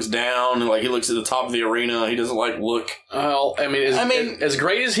crowd. He looks down, and like he looks at the top of the arena. He doesn't like look. Well, I mean, as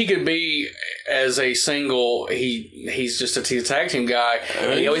great as he could be as a single, he's just a tag team guy.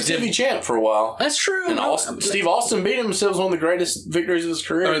 He always did be champ for a while. That's true. And Steve Austin beat him. It was one of the greatest victories of his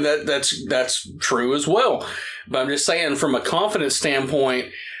career. I mean, that's true as well. But I'm just saying, from a confidence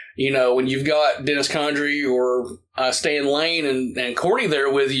standpoint. You know, when you've got Dennis Condrey or Stan Lane and Corny there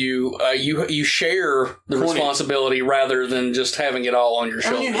with you, you share the responsibility rather than just having it all on your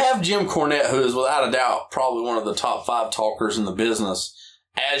shoulders. You have Jim Cornette, who is without a doubt probably one of the top 5 talkers in the business,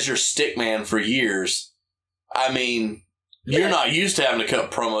 as your stick man for years. I mean, you're not used to having to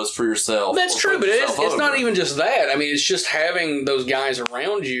cut promos for yourself. That's true, but it's not even just that. I mean, it's just having those guys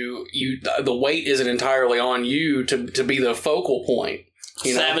around you. The weight isn't entirely on you to be the focal point.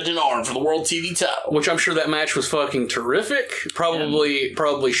 You know? Savage and Arn for the World TV title, which I'm sure that match was fucking terrific.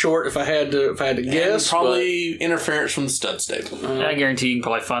 Probably short if I had to guess. Probably interference from the stud stable. I guarantee you can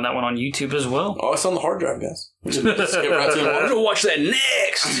probably find that one on YouTube as well. Oh, it's on the hard drive, guys. Skip right to I'm gonna watch that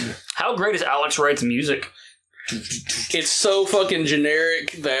next. How great is Alex Wright's music? It's so fucking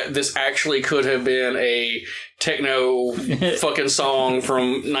generic that this actually could have been a techno fucking song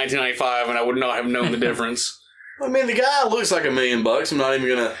from 1995, and I would not have known the difference. I mean, the guy looks like $1 million. I'm not even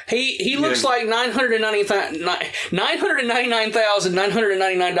gonna. He looks like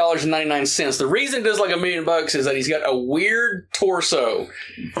 $999,999.99. The reason it does like $1 million is that he's got a weird torso.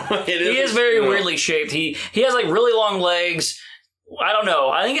 He is very weirdly shaped. He has like really long legs. I don't know.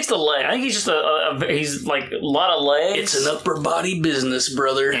 I think it's the leg. I think he's just he's like a lot of legs. It's an upper body business,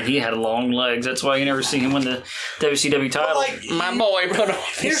 brother. And he had long legs. That's why you never see him win the WCW title. Like, my boy put on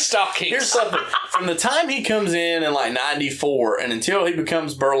his stockings. Here's something. From the time he comes in like 94 and until he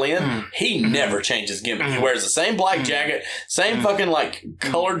becomes Berlin, he never changes gimmick. He wears the same black jacket, same fucking like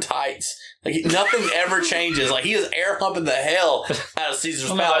colored tights. Like, nothing ever changes. Like, he is air humping the hell out of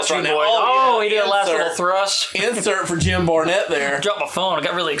Caesar's Palace right now. Oh, he did a last little thrust. Insert for Jim Barnett there. I dropped my phone. I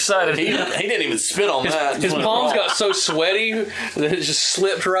got really excited. He didn't even spit on that. His palms got so sweaty that it just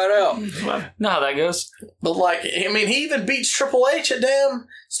slipped right out. Know how that goes. But, like, I mean, he even beats Triple H at damn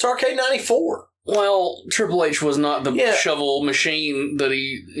Starrcade 94. Well, Triple H was not the shovel machine that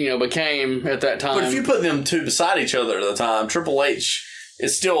he, became at that time. But if you put them two beside each other at the time, Triple H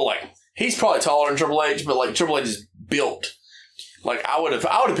is still, like... He's probably taller than Triple H, but like Triple H is built. Like I would have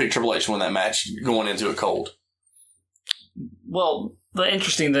picked Triple H to win that match going into it cold. Well, the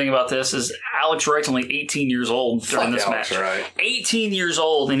interesting thing about this is Alex Wright's only 18 years old during this match. Right. 18 years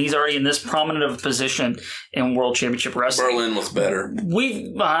old, and he's already in this prominent of a position in World Championship Wrestling. Berlin was better.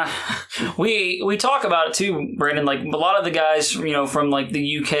 We talk about it too, Brandon. Like a lot of the guys, from like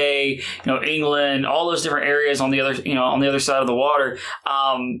the UK, England, all those different areas on the other side of the water.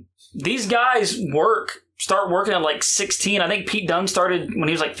 These guys start working at like 16. I think Pete Dunne started when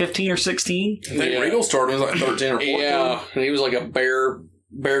he was like 15 or 16. I think Regal started when he was like 13 or 14. Yeah, and he was like a bare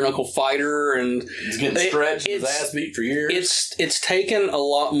knuckle fighter, and he's getting stretched, his ass beat for years. It's taken a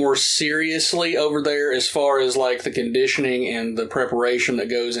lot more seriously over there as far as like the conditioning and the preparation that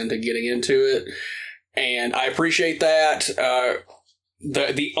goes into getting into it, and I appreciate that.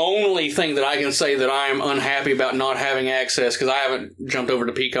 the only thing that I can say that I am unhappy about not having access, because I haven't jumped over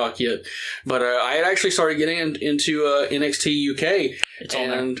to Peacock yet, but I had actually started getting into NXT UK,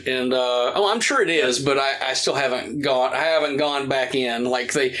 and I'm sure it is, but I still haven't gone back in.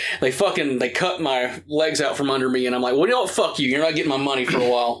 Like they cut my legs out from under me, and I'm like, well, you know what, fuck you, you're not getting my money for a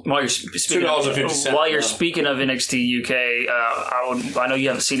while. While you're speaking of NXT UK, I know you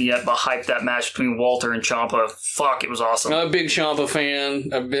haven't seen it yet, but hype that match between Walter and Ciampa. Fuck, it was awesome. I'm a big Ciampa fan.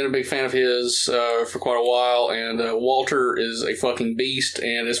 I've been a big fan of his for quite a while, and Walter is a fucking beast.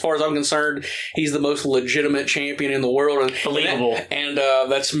 And as far as I'm concerned, he's the most legitimate champion in the world. Believable. And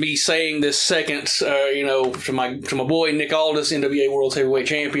that's me saying this second, to my boy Nick Aldis, NWA World Heavyweight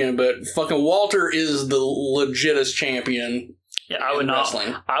Champion. But fucking Walter is the legitest champion. Yeah, I would not.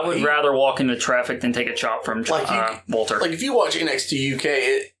 Wrestling. I would rather walk into traffic than take a chop from Walter. Like if you watch NXT UK,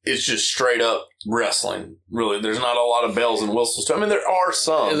 it's just straight up wrestling. Really, there's not a lot of bells and whistles. I mean, there are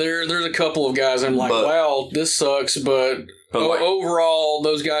some. There's a couple of guys I'm like, wow, this sucks, but overall,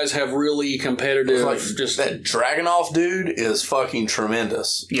 those guys have really competitive. Just that Dragunov dude is fucking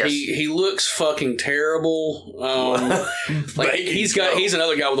tremendous. Yes. He looks fucking terrible. He's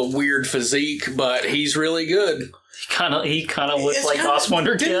another guy with a weird physique, but he's really good. He kind of looks like Boss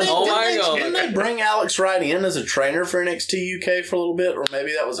Wonder Kid. Oh my god! Didn't they bring Alex Wright in as a trainer for NXT UK for a little bit, or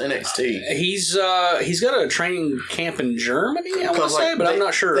maybe that was NXT? He's got a training camp in Germany, I want to say, but I'm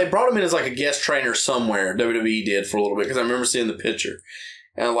not sure. They brought him in as like a guest trainer somewhere. WWE did for a little bit because I remember seeing the picture,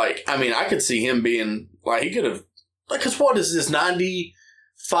 and I could see him being like he could have because what is this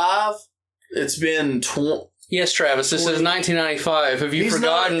 95? It's been 20. Yes, Travis, this is 1995. Have you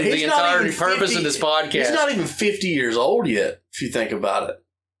forgotten the entire purpose of this podcast? He's not even 50 years old yet, if you think about it.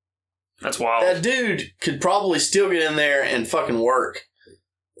 That's wild. That dude could probably still get in there and fucking work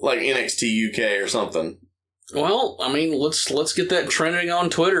like NXT UK or something. Well, I mean, let's get that trending on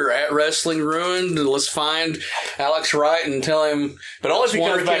Twitter at Wrestling Ruined. Let's find Alex Wright and tell him. But only if he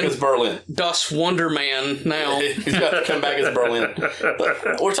comes back as Berlin. Das Wonderman now. He's got to come back as Berlin.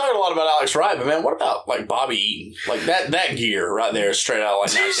 But we're talking a lot about Alex Wright, but man, what about like Bobby Eaton? Like that gear right there is straight out of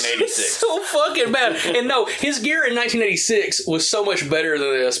like 1986. So fucking bad. And no, his gear in 1986 was so much better than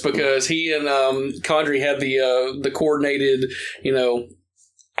this because he and Condrey had the coordinated,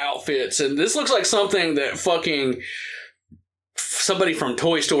 outfits, and this looks like something that fucking somebody from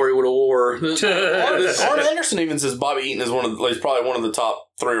Toy Story would have wore. Arn Anderson even says Bobby Eaton is he's probably one of the top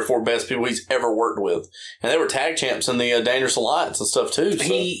 3 or 4 best people he's ever worked with, and they were tag champs in the Dangerous Alliance and stuff too.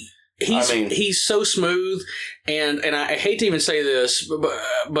 So. He's so smooth, and I hate to even say this,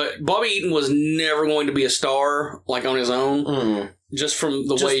 but Bobby Eaton was never going to be a star like on his own, just from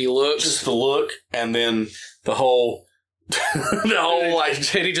the way he looks, just the look, and then the whole.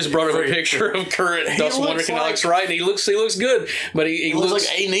 He just brought up a picture of current Das Wonder Kid Alex Wright, and he looks good, but he looks like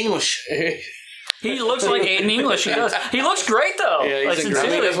Aiden English. He looks like Aiden English. He does. He looks great though. Yeah,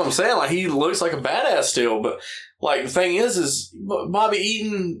 that's what I'm saying. Like he looks like a badass still, but like the thing is Bobby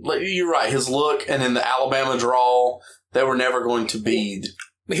Eaton. Like you're right, his look and then the Alabama drawl, they were never going to be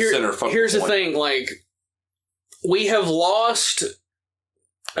center focus. Here's the thing: like we have lost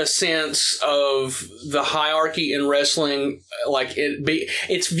a sense of the hierarchy in wrestling, like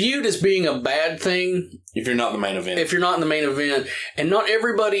it's viewed as being a bad thing if you're not in the main event. If you're not in the main event, and not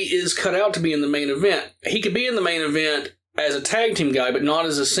everybody is cut out to be in the main event. He could be in the main event as a tag team guy, but not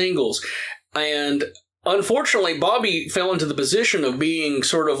as a singles. And unfortunately, Bobby fell into the position of being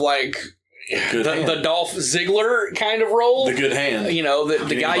sort of like the Dolph Ziggler kind of role. The good hand.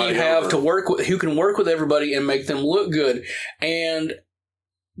 The guy you have to work with, who can work with everybody and make them look good. And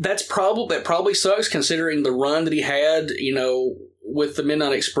that probably sucks considering the run that he had, with the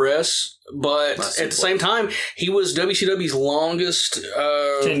Midnight Express. But at the same time, he was WCW's longest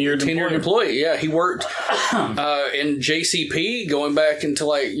tenured employee. Yeah, he worked in JCP going back into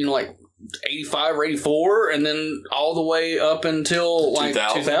like 85 or 84, and then all the way up until like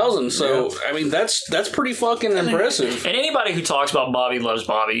 2000. So, yeah. I mean, that's pretty fucking impressive. And anybody who talks about Bobby loves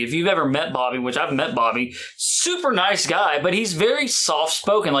Bobby. If you've ever met Bobby, which I've met Bobby, super nice guy, but he's very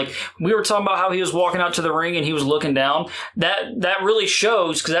soft-spoken. Like, we were talking about how he was walking out to the ring and he was looking down. That really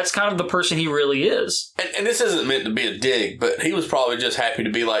shows, because that's kind of the person he really is. And this isn't meant to be a dig, but he was probably just happy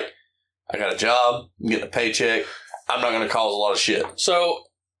to be like, I got a job, I'm getting a paycheck, I'm not going to cause a lot of shit. So,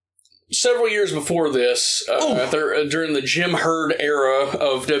 several years before this, during the Jim Herd era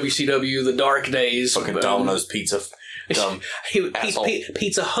of WCW, the dark days. Fucking Domino's Pizza. Dumb asshole.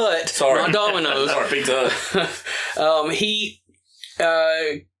 Pizza Hut. Sorry. Not Domino's. Sorry, Pizza Hut.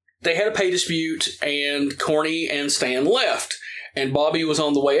 They had a pay dispute, and Corny and Stan left. And Bobby was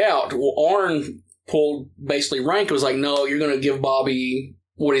on the way out. Well, Arn pulled basically rank. It was like, no, you're going to give Bobby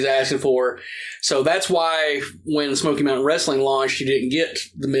what he's asking for. So that's why when Smoky Mountain Wrestling launched, you didn't get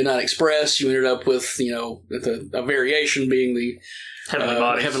the Midnight Express. You ended up with, a variation being the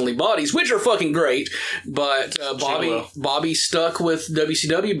Heavenly Bodies, which are fucking great. But Bobby stuck with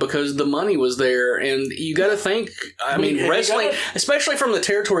WCW because the money was there. And you got to think, wrestling, especially from the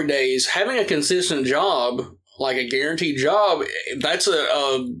territory days, having a consistent job, like a guaranteed job, that's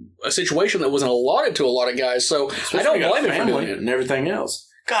a situation that wasn't allotted to a lot of guys. So I don't blame him for doing it. And everything else.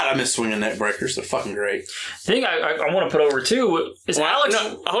 God, I miss swinging neck breakers. They're fucking great. The thing I want to put over too is Alex.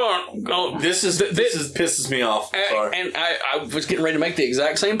 No, hold on. Oh, this pisses me off. Sorry. And I was getting ready to make the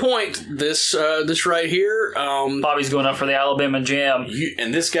exact same point. This right here. Bobby's going up for the Alabama Jam.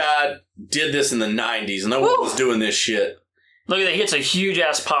 And this guy did this in the 90s. No one was doing this shit. Look at that. He gets a huge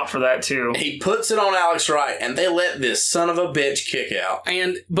ass pop for that, too. He puts it on Alex Wright, and they let this son of a bitch kick out.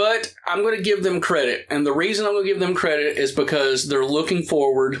 But I'm going to give them credit. And the reason I'm going to give them credit is because they're looking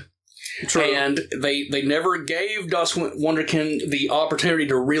forward. True. And they never gave Das Wunderkind the opportunity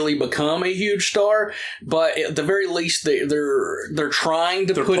to really become a huge star, but at the very least they're trying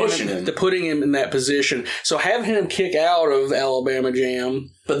to putting him in that position. So having him kick out of the Alabama Jam,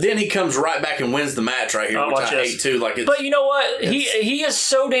 but then he comes right back and wins the match right here, which I hate too. But you know what? He is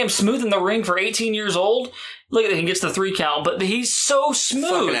so damn smooth in the ring for 18 years old. Look at that, he gets the 3 count, but he's so smooth.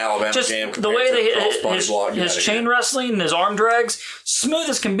 Fucking Alabama just Jam the way that his chain wrestling and his arm drags, smooth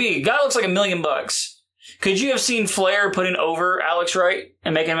as can be. Guy looks like $1 million. Could you have seen Flair putting over Alex Wright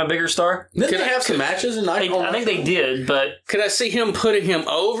and making him a bigger star? Didn't they have some matches? I think they did, but could I see him putting him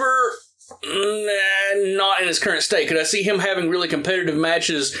over? Not in his current state. Could I see him having really competitive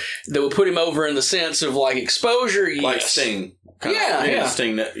matches that would put him over in the sense of like exposure? Yes. Like Sting. Yeah.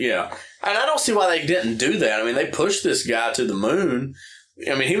 Sting, yeah. And I don't see why they didn't do that. I mean, they pushed this guy to the moon.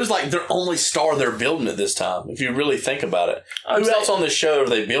 I mean, he was like their only star they're building at this time, if you really think about it. Who else on this show are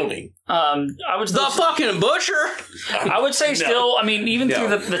they building? The fucking Butcher! I would say still, I mean, even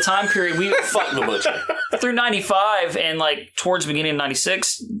through the time period, fuck the Butcher. Through 95 and like towards the beginning of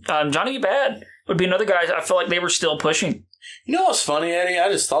 96, Johnny Bad would be another guy I feel like they were still pushing. You know what's funny, Eddie? I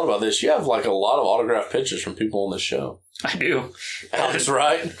just thought about this. You have like a lot of autographed pictures from people on this show. I do. Alex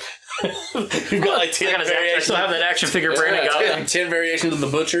Wright. You've got like 10 variations. I still have that action figure Brandon got. 10 variations of the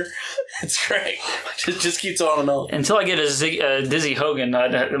Butcher. It's great. Just keeps on and on. Until I get a Dizzy Hogan,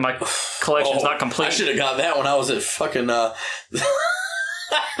 my collection's not complete. I should have got that when I was at fucking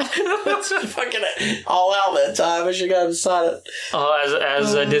fucking all out that time. I should have got him to sign it.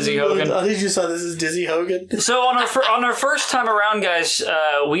 As Dizzy Hogan. I think you saw this is Dizzy Hogan. So on our first time around, guys,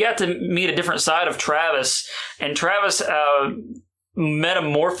 we got to meet a different side of Travis, and Travis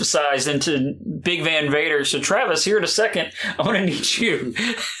metamorphosized into Big Van Vader. So Travis, here in a second, I'm going to need you.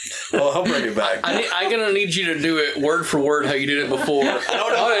 Well, I'll bring it back. I'm going to need you to do it word for word how you did it before. Not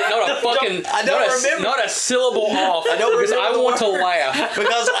a syllable off. I don't because I want to laugh.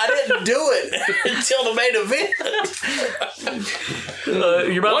 Because I didn't do it until the main event.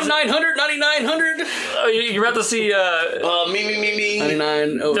 You're about 1-900, 9900. You're about to see me.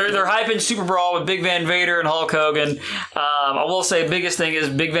 99. Oh. They're hyping Super Brawl with Big Van Vader and Hulk Hogan. I will say, biggest thing is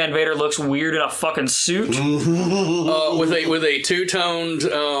Big Van Vader looks weird in a fucking suit. With a two-toned.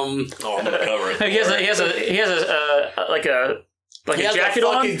 I'm gonna cover it. He has a jacket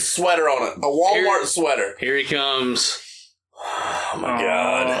on. Fucking sweater on it. A Walmart sweater. Here he comes. Oh my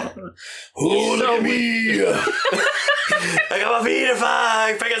god. Oh, look at me. I got my feet if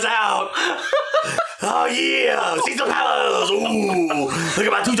I figures out. Oh yeah. Caesar Palace. Ooh. Look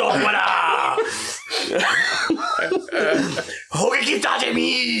at my two-tone sweater. Hogan keep touching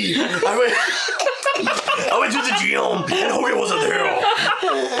me. I went to the gym and Hogan wasn't there.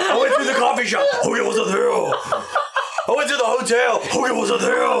 I went to the coffee shop. Hogan wasn't there. I went to the hotel. Hogan wasn't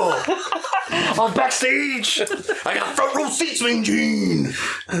there. I was backstage. I got front row seats, Mean Gene.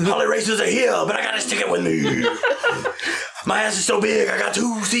 Harley Racers are here, but I got his ticket with me. My ass is so big, I got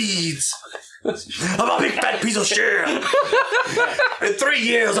 2 seats. I'm a big fat piece of shit. In 3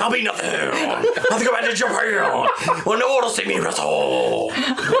 years, I'll be nothing. I have to go back to Japan. Well, no one will see me wrestle.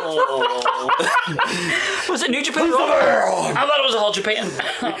 Was it New Japan? I thought it was All Japan.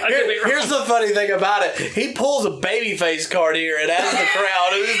 Here's the funny thing about it. He pulls a babyface card here and asks the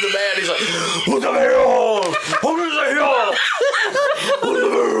crowd, who's the man? He's like, who's the hero? Who's the hero? Who's the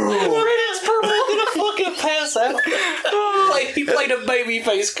hero? I'm gonna fucking pass out. He played a the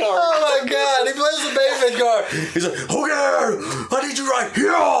babyface card. Oh my god, he plays the babyface card. He's like, okay, I need you right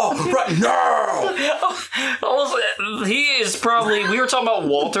here, right now. He is probably, we were talking about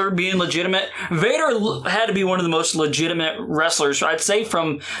Walter being legitimate. Vader had to be one of the most legitimate wrestlers, I'd say,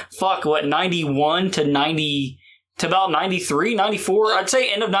 from 91 to 90 to about 93, 94. I'd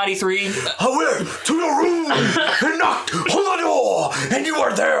say end of 93. I went to your room and knocked on the door, and you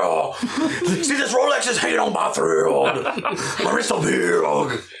were there. See, this Rolex is hanging on my thread. My wrist so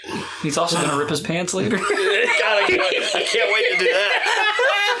big. He's also going to rip his pants later. God, I can't wait to do that.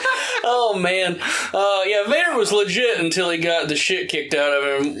 Oh, man. Yeah, Vader was legit until he got the shit kicked out of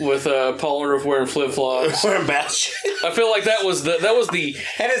him with Paul Orndorff wearing flip-flops. Wearing bad shit. I feel like that was the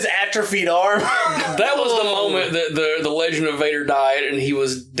And his atrophied arm. That was the moment that the legend of Vader died and he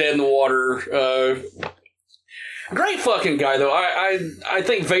was dead in the water. Great fucking guy, though. I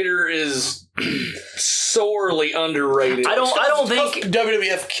think Vader is sorely underrated. I don't think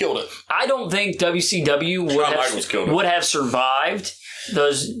WWF killed it. I don't think WCW would have survived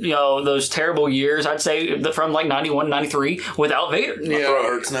those terrible years. I'd say from like 91, 93 without Vader. My throat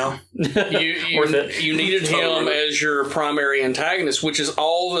hurts now. You needed him as your primary antagonist, which is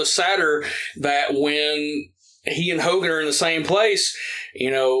all the sadder that when he and Hogan are in the same place,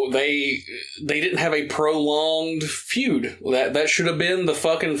 they didn't have a prolonged feud. That should have been the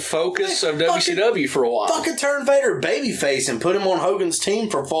fucking focus of WCW for a while. Fucking turn Vader babyface and put him on Hogan's team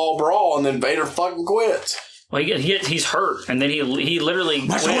for Fall Brawl, and then Vader fucking quits. Well, he's hurt, and then he literally.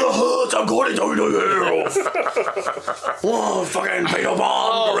 My shoulder hurts. I'm going to WWF. Oh, fucking Vader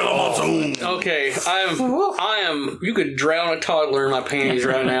Bomb, Gorilla Monsoon. Okay, I am. You could drown a toddler in my panties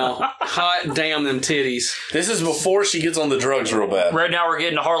right now. Hot damn them titties. This is before she gets on the drugs real bad. Right now, we're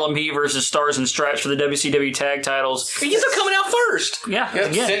getting Harlem Heat versus Stars and Stripes for the WCW tag titles. These are coming out first. Yeah,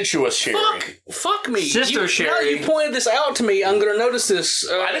 again. Sensuous Sherry. Fuck me, Sister Sherry. Now you pointed this out to me. I'm going to notice this.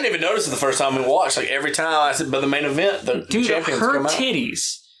 I didn't even notice it the first time we watched. Like every time I said, by the main event, the dude, champions her come out.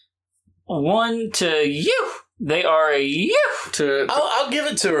 titties. One to you. They are a you. I'll give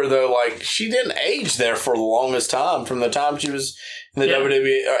it to her though. Like she didn't age there for the longest time. From the time she was in the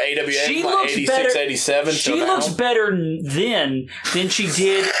WWE or AWA, she like looks 86, better, 87. She looks better then than she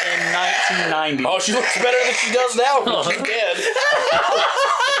did in 1990. Oh, she looks better than she does now. She's dead.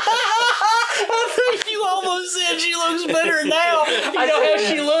 I think you almost said she looks better now. I know how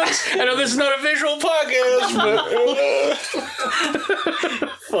she looks. I know this is not a visual podcast, but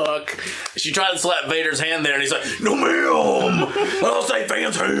fuck. She tried to slap Vader's hand there, and he's like, "No, ma'am. I'll say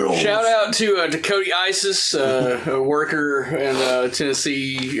fans hands." Shout out to Cody Isis, a worker in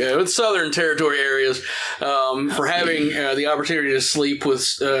Tennessee, Southern Territory areas, for having the opportunity to sleep with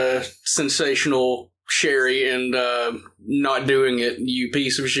sensational Sherry and not doing it. You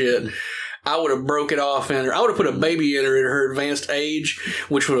piece of shit. I would have broke it off in her. I would have put a baby in her at her advanced age,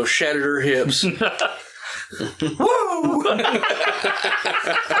 which would have shattered her hips. Woo!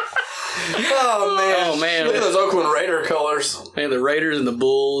 Oh man! Look at those Oakland Raider colors. Man, the Raiders and the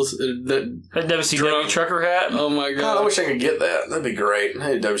Bulls. That WCW trucker hat. Oh my god! I wish I could get that. That'd be great.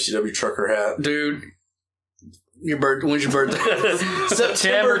 Hey, WCW trucker hat, dude. When's your birthday?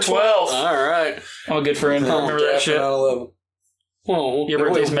 September 12th. All right. I'm a good friend. I remember that shit. 9/11. Well, your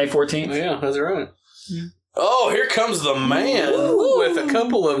birthday's May 14th? Yeah, that's right. Yeah. Oh, here comes the man. Woo, with a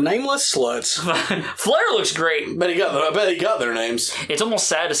couple of nameless sluts. Flair looks great. I bet he got their names. It's almost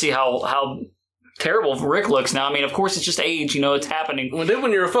sad to see how terrible Rick looks now. I mean, of course, it's just age. It's happening. Well, then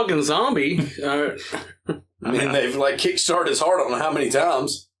when you're a fucking zombie. I mean, they've kickstarted his heart I don't know how many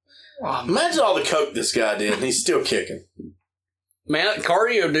times. Imagine all the coke this guy did, and he's still kicking. Man,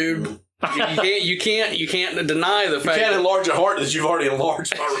 cardio, dude. You can't deny the fact. You can't enlarge a heart that you've already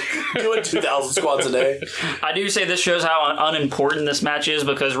enlarged by doing 2,000 squats a day. I do say this shows how unimportant this match is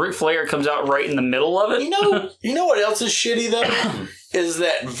because Ric Flair comes out right in the middle of it. You know what else is shitty though? Is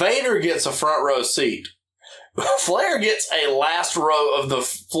that Vader gets a front row seat. Flair gets a last row of the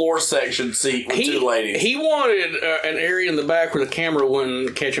floor section seat with two ladies. He wanted an area in the back where the camera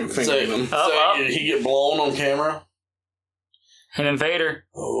wouldn't catch him fingering them. So did he get blown on camera? Him and Vader.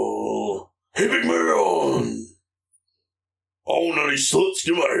 Oh, hey, big man. Oh, none of these sluts,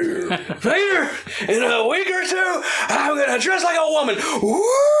 get out of here. Vader, in a week or two, I'm going to dress like a woman.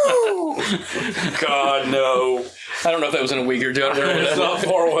 Woo! God, no. I don't know if that was in a week or two. It's not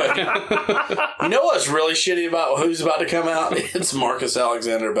far away. You know what's really shitty about who's about to come out? It's Marcus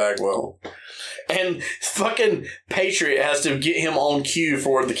Alexander Bagwell. And fucking Patriot has to get him on cue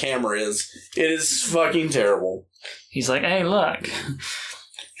for where the camera is. It is fucking terrible. He's like, hey, look.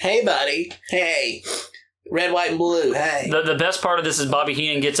 Hey, buddy. Hey. Red, white, and blue. Hey. The best part of this is Bobby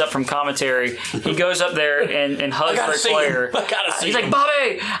Heenan gets up from commentary. He goes up there and hugs Ric Flair. I gotta see He's him. like,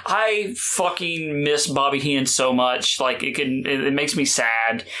 Bobby! I fucking miss Bobby Heenan so much. Like, it makes me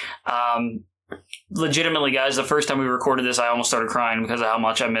sad. Legitimately, guys, the first time we recorded this, I almost started crying because of how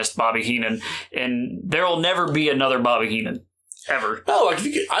much I missed Bobby Heenan. And there will never be another Bobby Heenan. Ever. No, like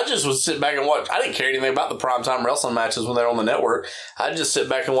I just would sit back and watch. I didn't care anything about the primetime wrestling matches when they were on the network. I'd just sit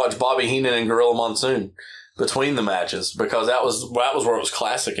back and watch Bobby Heenan and Gorilla Monsoon between the matches because that was where it was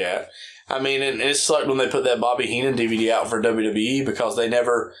classic at. I mean, and it sucked when they put that Bobby Heenan DVD out for WWE because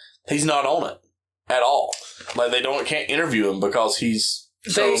he's not on it at all. Like they can't interview him because he's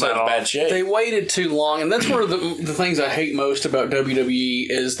so bad shape. They waited too long, and that's one of the things I hate most about WWE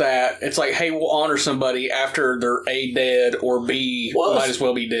is that it's like, hey, we'll honor somebody after they're A, dead, or B, might as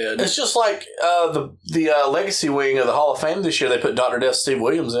well be dead. It's just like the legacy wing of the Hall of Fame this year. They put Dr. Death Steve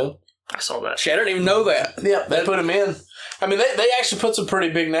Williams in. I saw that. Shit, I didn't even know that. Yeah, they put him in. I mean, they actually put some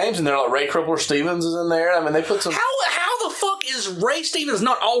pretty big names in there. Like Ray Crippler Stevens is in there. I mean, they put some. How the fuck is Ray Stevens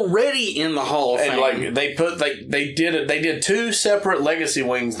not already in the Hall of Fame? And like they did two separate legacy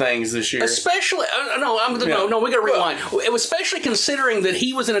wing things this year. Especially we gotta rewind. It was especially considering that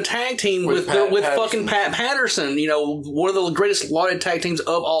he was in a tag team with fucking Pat Patterson. You know, one of the greatest lauded tag teams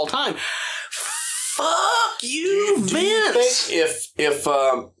of all time. Fuck you, Vince. Do you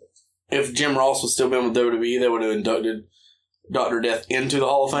think if Jim Ross was still been with WWE, they would have inducted Dr. Death into the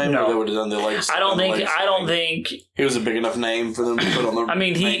Hall of Fame, or they would have done the legacy? I don't think he was a big enough name for them to put on the. I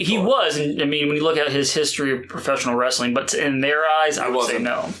mean, he was. And I mean, when you look at his history of professional wrestling, but in their eyes, I would say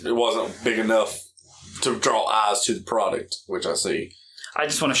no. It wasn't big enough to draw eyes to the product, which I see. I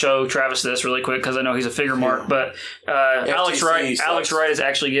just want to show Travis this really quick because I know he's a figure mark, but Alex Wright is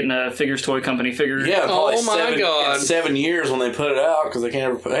actually getting a figures toy company figure. Yeah, probably oh my God. 7 years when they put it out because they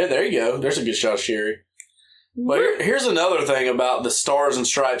can't ever put. Hey, there you go. There's a good shot of Sherry. But here's another thing about the Stars and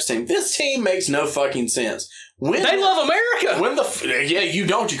Stripes team. This team makes no fucking sense. They love America. Yeah, you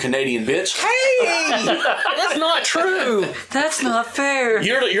don't, you Canadian bitch. Hey, that's not true. That's not fair.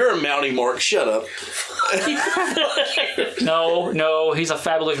 You're a Mountie Mark. Shut up. No, he's a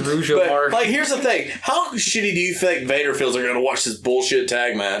fabulous Rougeau Mark. Like, here's the thing. How shitty do you think Vader feels they're going to watch this bullshit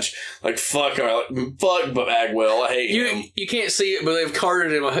tag match? Like, fuck Bagwell. I hate him. You can't see it, but they've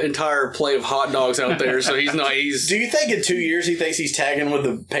carted him an entire plate of hot dogs out there, so he's not. Do you think in 2 years he thinks he's tagging with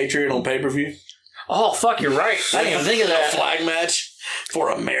the Patriot on pay-per-view? Oh, fuck, you're right. I didn't even think of that. A flag match for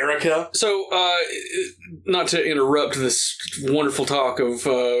America. So, not to interrupt this wonderful talk of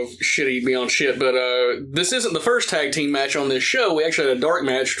shitty beyond shit, but this isn't the first tag team match on this show. We actually had a dark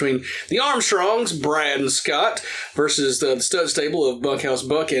match between the Armstrongs, Brad and Scott, versus the stud stable of Bunkhouse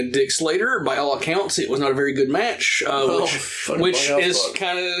Buck and Dick Slater. By all accounts, it was not a very good match, which is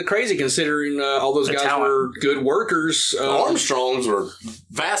kind of crazy considering all those guys were good workers. The Armstrongs were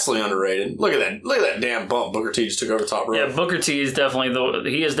vastly underrated. Look at that damn bump Booker T just took over the top rope. Yeah, Booker T is definitely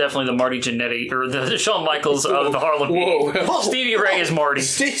the Marty Jannetty, or the Shawn Michaels of the Harlem Heat. Stevie Ray is Marty.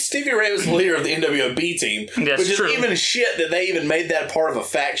 Stevie Ray was the leader of the NWO team. That's which true. is even shit that they even made that part of a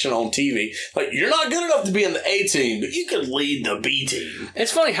faction on TV. Like, you're not good enough to be in the A team, but you could lead the B team.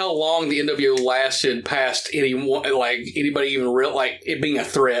 It's funny how long the NWO lasted past anybody even real it being a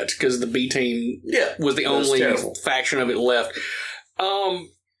threat, because the B team was the only faction of it left.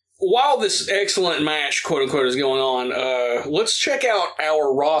 While this excellent match, quote unquote, is going on, let's check out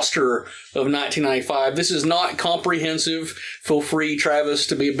our roster of 1995. This is not comprehensive. Feel free, Travis,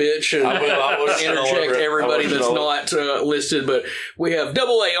 to be a bitch and interject everybody that's not listed. But we have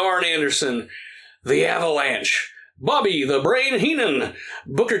Double A Arn Anderson, The Avalanche, Bobby the Brain Heenan,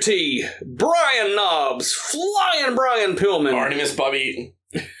 Booker T, Brian Knobbs, Flying Brian Pillman, Artemis Bobby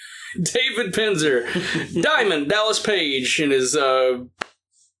Eaton, David Penzer, Diamond Dallas Page in his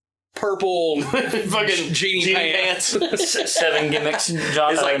purple fucking genie pants. 7 gimmicks.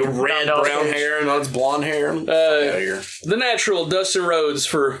 John, it's like red brown hair and it's blonde hair. The Natural, Dustin Rhodes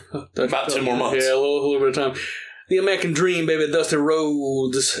for about 10 more months. Yeah, a little bit of time. The American Dream, baby, Dustin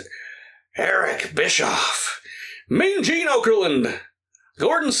Rhodes, Eric Bischoff, Mean Gene Okerlund,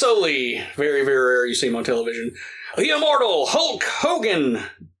 Gordon Soley, very, very rare you see him on television. The Immortal Hulk Hogan,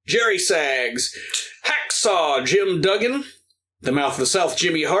 Jerry Saggs, Hacksaw Jim Duggan, The Mouth of the South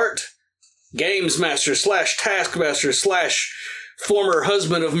Jimmy Hart, Gamesmaster / Taskmaster / former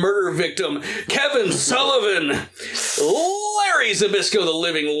husband of murder victim Kevin Sullivan, Larry Zbyszko the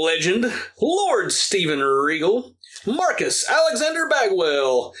Living Legend, Lord Steven Regal, Marcus Alexander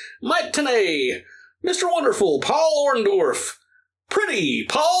Bagwell, Mike Tenay, Mr. Wonderful Paul Orndorff, Pretty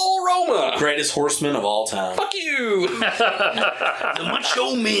Paul Roma, greatest horseman of all time. Fuck you. The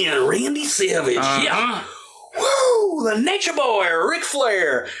Macho Man Randy Savage. Yeah. Woo! The Nature Boy, Ric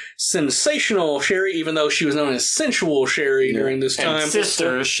Flair. Sensational Sherry, even though she was known as Sensual Sherry during this time.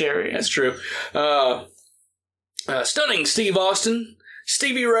 Sister Sherry. That's true. Stunning Steve Austin.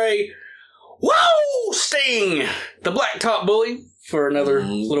 Stevie Ray. Whoa! Sting! The Blacktop Bully for another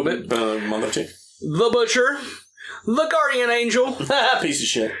little bit. Month or two. The Butcher. The Guardian Angel. Piece of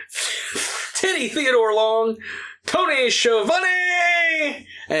shit. Teddy Theodore Long. Tony Schiavone.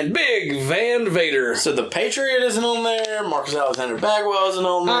 And Big Van Vader. So the Patriot isn't on there. Marcus Alexander Bagwell isn't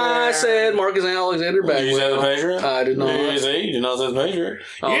on there. I said Marcus Alexander Bagwell. Did you say the Patriot? I did not. You did not say the Patriot.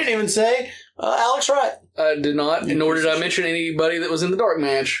 Oh. You didn't even say Alex Wright. I did not, nor did I mention anybody that was in the dark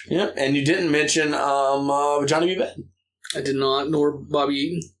match. Yeah, and you didn't mention Johnny B. Bad. I did not, nor Bobby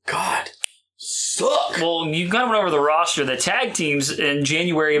Eaton. God. Suck. Well, you got went over the roster. The tag teams in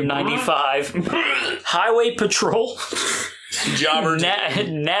January of '95: Highway Patrol, Jobber.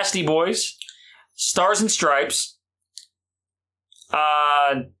 Nasty Boys, Stars and Stripes,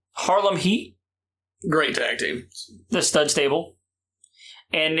 Harlem Heat, Great tag team. the Stud Stable,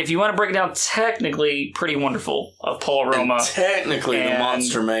 and if you want to break it down technically, Pretty Wonderful of Paul Roma. And technically, the and-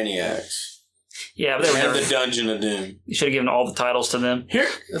 Monster Maniacs. Yeah, but they And were the Dungeon of Doom. you should have given all the titles to them. Here's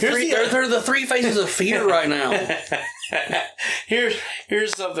They're the three faces of fear right now.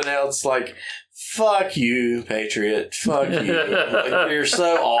 Here's something else. Like, fuck you, Patriot. Fuck you. Like, you're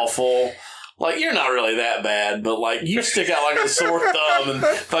so awful. Like, you're not really that bad, but like, you stick out like a sore thumb in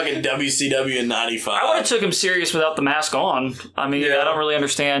fucking WCW in '95. I would have took him serious without the mask on. I mean, I don't really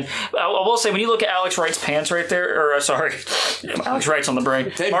understand. I will say, when you look at Alex Wright's pants right there, or sorry, Alex Wright's on the brain.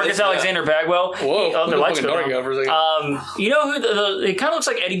 Hey, Marcus listen, Alexander Bagwell. Whoa, The lights fucking go dark down. out for a second. You know who it kind of looks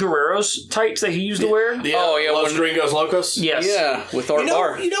like Eddie Guerrero's tights that he used to wear? Oh, yeah, Los when- Gringos Locos. Yes. Yeah, with Art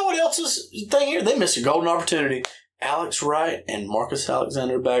Barr. You know what else is the thing here? They missed a golden opportunity. Alex Wright and Marcus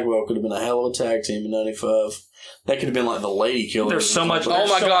Alexander Bagwell could have been a hell of a tag team in '95. They could have been like the Lady Killers. There's so much- Oh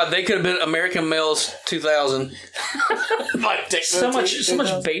my God, they could have been American Males 2000. like So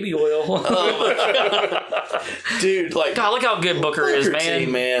much baby oil. dude. Like, God, look how good Booker is, Booker T,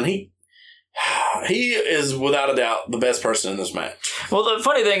 man. he is without a doubt the best person in this match. Well, the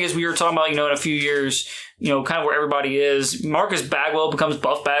funny thing is, we were talking about, in a few years, kind of where everybody is. Marcus Bagwell becomes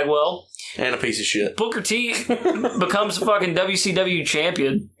Buff Bagwell. And a piece of shit. Booker T becomes a fucking WCW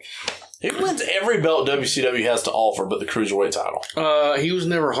champion. He wins every belt WCW has to offer but the Cruiserweight title. He was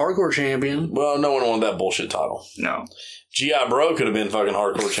never hardcore champion. Well, no one wanted that bullshit title. No. G.I. Bro could have been fucking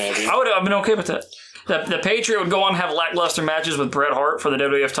hardcore champion. I would have been okay with that. The Patriot would go on and have lackluster matches with Bret Hart for the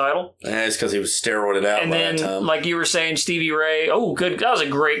WWF title. And it's because he was steroided out And by then, that time. like you were saying, Stevie Ray. Oh, good. That was a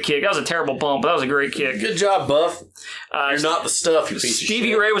great kick. That was a terrible bump, but that was a great kick. Good job, Buff. You're not the stuff, you piece of shit.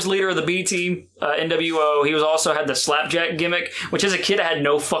 Stevie Ray was leader of the B team, NWO. He was also had the slapjack gimmick, which as a kid I had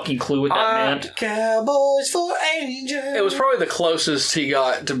no fucking clue what that meant. Cowboys for Angels. It was probably the closest he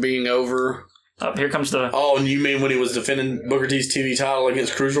got to being over. Here comes the. Oh, and you mean when he was defending Booker T's TV title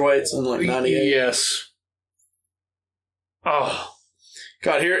against Cruiserweights in like '98? Yes. Oh.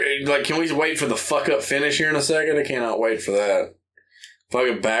 God, here, like, can we wait for the fuck up finish here in a second? I cannot wait for that.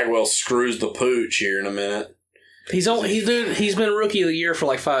 Fucking Bagwell screws the pooch here in a minute. He's been Rookie of the Year for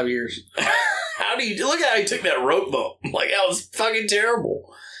like 5 years. How do you look at how he took that rope bump? Like, that was fucking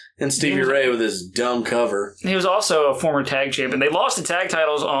terrible. And Stevie Ray with his dumb cover. He was also a former tag champion. They lost the tag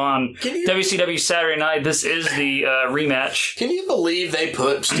titles on WCW Saturday Night. This is the rematch. Can you believe they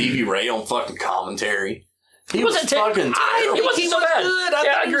put Stevie Ray on fucking commentary? He was wasn't fucking terrible. He wasn't so bad. Good.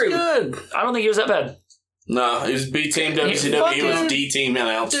 I think agree. he was good. I don't think he was that bad. No, he was B Team WCW. He was fucking- D Team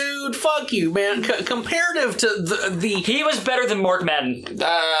announcer. Dude, fuck you, man. Comparative to the He was better than Mark Madden.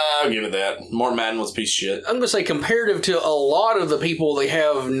 I'll give it that. Mark Madden was a piece of shit. I'm going to say comparative to a lot of the people they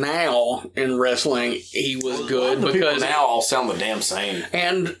have now in wrestling, he was good The people because now all sound the damn same.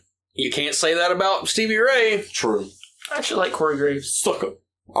 and you can't say that about Stevie Ray. True. I actually like Corey Graves. Suck up.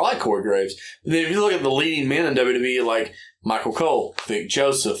 I like Corey Graves. But then if you look at the leading men in WWE, like Michael Cole, Vic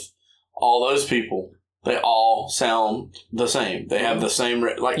Joseph, all those people, they all sound the same. They have the same,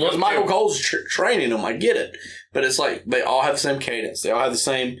 like, because Michael Cole's training them, I get it. But it's like, they all have the same cadence. They all have the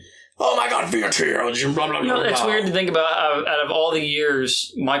same, oh my God, Vince here, blah, blah, blah, blah. It's weird to think about. Out of all the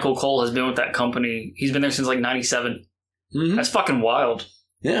years Michael Cole has been with that company, he's been there since like '97. Mhm. That's fucking wild.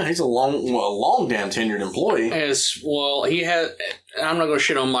 Yeah, he's a long damn tenured employee. As well, he had. I'm not going to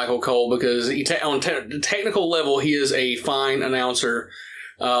shit on Michael Cole because on technical level, he is a fine announcer.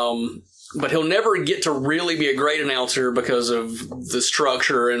 But he'll never get to really be a great announcer because of the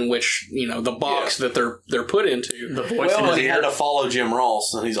structure in which, the box that they're put into. The voice in Well, his he ear. had to follow Jim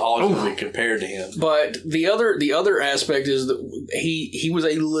Ross, and he's always going to be compared to him. But the other aspect is that he was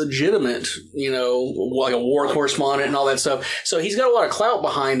a legitimate, like a war correspondent and all that stuff. So he's got a lot of clout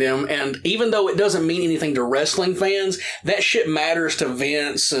behind him, and even though it doesn't mean anything to wrestling fans, that shit matters to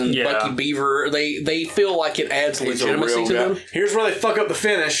Vince and Yeah. Bucky Beaver. They feel like it adds He's a legitimacy real to guy. them. Here's where they fuck up the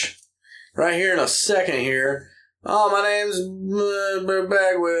finish. Right here in a second here. Oh, my name's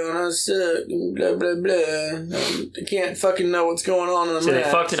Bagwell, and I suck. Blah, blah, blah. I can't fucking know what's going on in the So match. they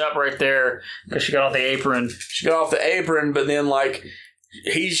fucked it up right there because she got off the apron. She got off the apron, but then, like,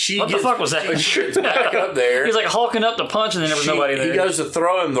 she What the gets fuck was that? back up there. He's like hulking up to punch, and then there was nobody there. He goes to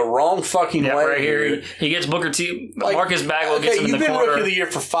throw him the wrong fucking yeah, way. right here. He gets Booker T. Like, Marcus Bagwell gets him in you've the been corner. Rookie of the Year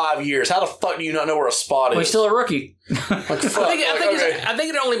for 5 years. How the fuck do you not know where a spot Well, is? he's still a rookie. Like, fuck. I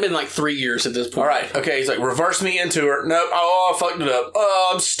think it only been like 3 years at this point. All right. Okay. He's like, reverse me into her. Nope. Oh, I fucked it up.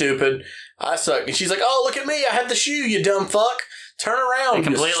 Oh, I'm stupid. I suck. And she's like, oh, look at me. I had the shoe, you dumb fuck. Turn around.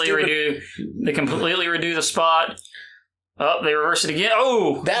 They completely redo the spot. Oh, they reverse it again.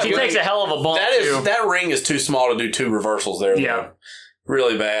 Oh, he takes a hell of a bump. That ring is too small to do two reversals there. Yeah. Though.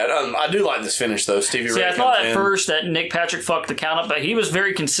 Really bad. I do like this finish, though. Stevie Ray I thought comes at in. first that Nick Patrick fucked the count up, but he was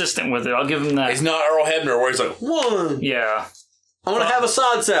very consistent with it. I'll give him that. He's not Earl Hebner, where he's like, 1. Yeah. I'm going to have a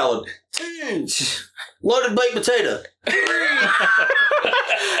side salad. 2. Loaded baked potato.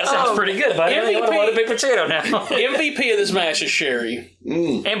 That sounds pretty good, buddy. I want to want a big potato now. MVP of this match is Sherry.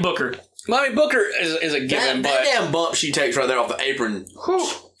 And Booker. I mean, Booker is a given, That but damn bump she takes right there off the apron.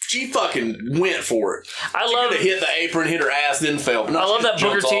 She fucking went for it. I She love could have hit the apron, hit her ass, then fell. No, I she love that just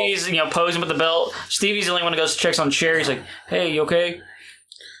Booker jumps off. T's, posing with the belt. Stevie's the only one who goes checks on Sherry. He's like, "Hey, you okay?"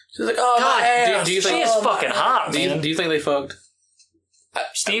 She's like, oh, God, my ass. do you She think- is fucking hot, man. do you think they fucked?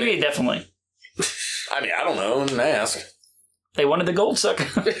 Stevie definitely. I mean, I don't know. I didn't ask. They wanted the gold sucker.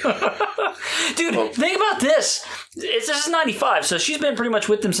 Dude, think about this. This is 95, so she's been pretty much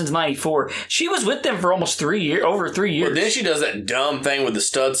with them since 94. She was with them for almost 3 years, over 3 years. But then she does that dumb thing with the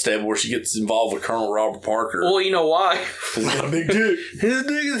stud stable where she gets involved with Colonel Robert Parker. Well, you know why? He's got a big dick. His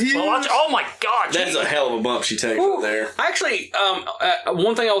dick is huge. Well, oh my God. That's a hell of a bump she takes right there. Actually,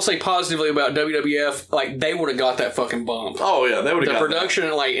 one thing I will say positively about WWF, like, they would have got that fucking bump. Oh, yeah. They would have The got production,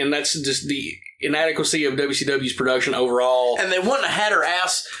 and that's just the inadequacy of WCW's production overall. And they wouldn't have had her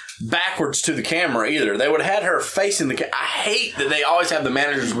ass backwards to the camera either. They would have had her facing the camera. I hate that they always have the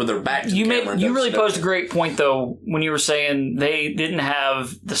managers with their back to the camera. You really posed a great point, though, when you were saying they didn't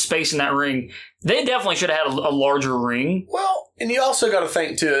have the space in that ring. They definitely should have had a larger ring. Well, and you also got to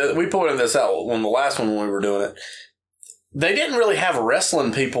think, too, we pointed this out on the last one when we were doing it. They didn't really have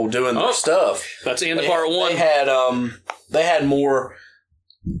wrestling people doing their stuff. That's the end of part one. They had more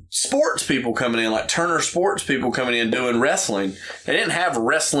sports people coming in, like Turner Sports people coming in doing wrestling. They didn't have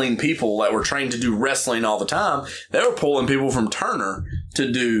wrestling people that were trained to do wrestling all the time. They were pulling people from Turner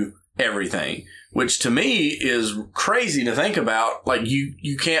to do everything, which to me is crazy to think about. Like,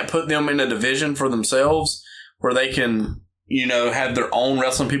 you can't put them in a division for themselves where they can, have their own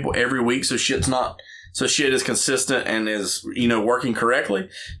wrestling people every week so shit is consistent and is, working correctly.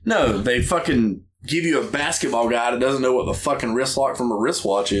 No, they fucking give you a basketball guy that doesn't know what the fucking wrist lock from a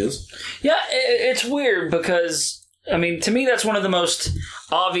wristwatch is. Yeah, it's weird because, I mean, to me, that's one of the most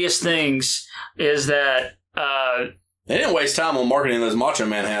obvious things is that... They didn't waste time on marketing those Macho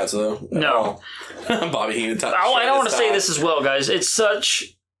Man hats, though. No. Bobby Heenan. I don't want to say this as well, guys. It's such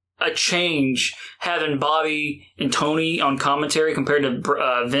a change having Bobby and Tony on commentary compared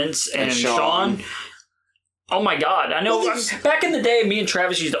to Vince and Sean. Oh, my God. I know back in the day, me and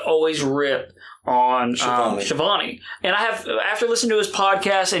Travis used to always rip on Shivani. And I have, after listening to his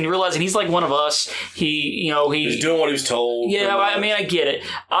podcast and realizing he's like one of us, he's doing what he was told. Yeah, I mean, I get it.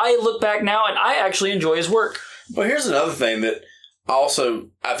 I look back now and I actually enjoy his work. But here's another thing that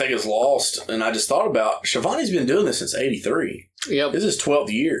I think is lost, and I just thought about. Shivani's been doing this since 83. Yep. This is his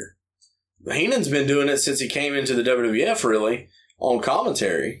 12th year. Heenan's been doing it since he came into the WWF, really, on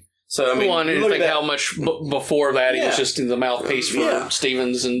commentary. So, I mean, Well, and think how much before that he was just the mouthpiece for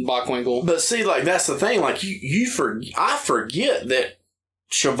Stevens and Bockwinkel. But see, like, that's the thing. Like, I forget that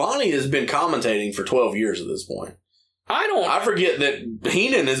Shivani has been commentating for 12 years at this point. I forget that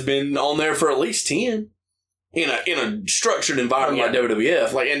Heenan has been on there for at least 10. in a structured environment like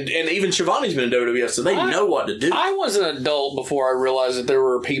WWF. Like, and even Shivani's been in WWF, so they know what to do. I was an adult before I realized that there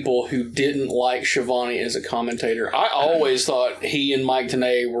were people who didn't like Shivani as a commentator. I always thought he and Mike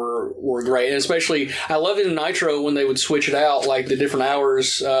Tenay were great, and especially I loved it in Nitro when they would switch it out, like the different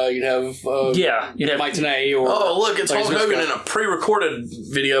hours. You'd have Mike Tenay or look, it's Hulk Hogan in a pre-recorded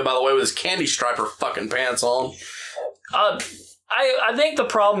video, by the way, with his candy striper fucking pants on. I think the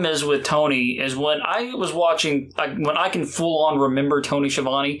problem is with Tony is when I was watching, when I can full on remember Tony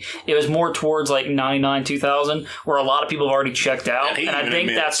Schiavone, it was more towards like 99, 2000, where a lot of people have already checked out. And I think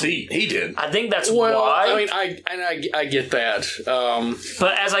that's he did. I think that's why. I mean, I get that.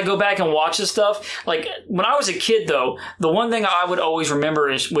 But as I go back and watch this stuff, like when I was a kid, though, the one thing I would always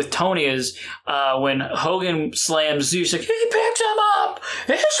remember is with Tony is when Hogan slams Zeus, like he picks him up,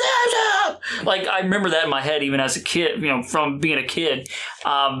 he slams him up. Like I remember that in my head even as a kid, from being a kid.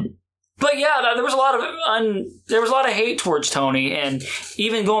 But yeah, there was a lot of hate towards Tony, and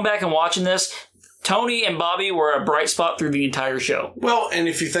even going back and watching this, Tony and Bobby were a bright spot through the entire show. Well, and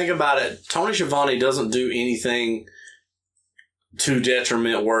if you think about it, Tony Schiavone doesn't do anything to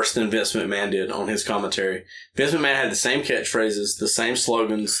detriment worse than Vince McMahon did on his commentary. Vince McMahon had the same catchphrases, the same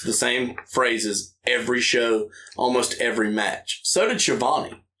slogans, the same phrases every show, almost every match. So did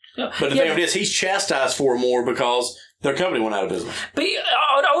Schiavone. But the thing of it is, he's chastised for it more because their company went out of business. But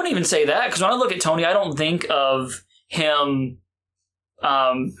I wouldn't even say that, because when I look at Tony, I don't think of him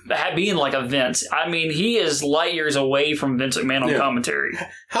being like a Vince. I mean, he is light years away from Vince McMahon on commentary.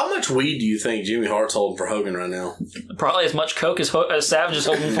 How much weed do you think Jimmy Hart's holding for Hogan right now? Probably as much coke as Savage is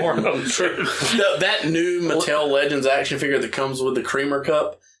holding for him. True. That new Mattel Legends action figure that comes with the creamer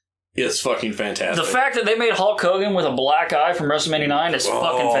cup is fucking fantastic. The fact that they made Hulk Hogan with a black eye from WrestleMania 9 is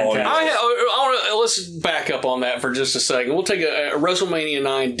fucking fantastic. Let's back up on that for just a second. We'll take a WrestleMania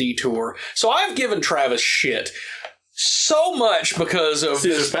 9 detour. So I've given Travis shit so much because of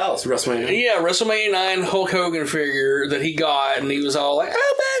Caesar's Palace, WrestleMania. Yeah, WrestleMania 9 Hulk Hogan figure that he got, and he was all like, "Oh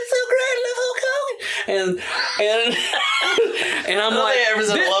man, it's so great, I love Hulk Hogan." And I'm like, ever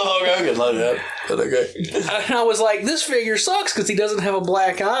said love Hulk Hogan like that. Okay. And I was like, this figure sucks because he doesn't have a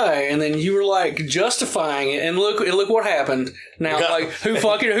black eye. And then you were like justifying it, and look what happened. Now, like, who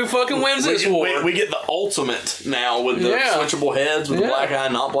fucking wins this war? We get the ultimate now with the switchable heads with the black eye,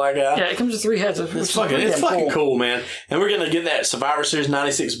 not black eye. Yeah, it comes with 3 heads. It's fucking cool, man. And we're gonna get that Survivor Series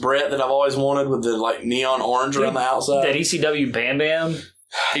 '96 Brett that I've always wanted with the like neon orange around the outside. That ECW Bam Bam.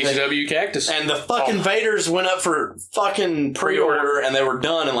 ECW Cactus. And the fucking Vaders went up for fucking pre-order and they were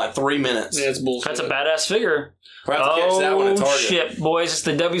done in like 3 minutes. Yeah, it's bullshit. That's a badass figure. We'll have to catch that one at Target. Shit, boys. It's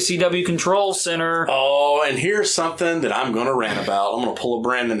the WCW Control Center. Oh, and here's something that I'm going to rant about. I'm going to pull a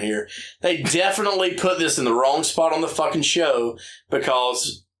Brandon here. They definitely put this in the wrong spot on the fucking show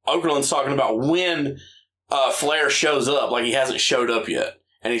because Okerlund's talking about when Flair shows up, like he hasn't showed up yet.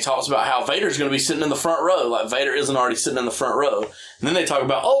 And he talks about how Vader's going to be sitting in the front row, like Vader isn't already sitting in the front row. And then they talk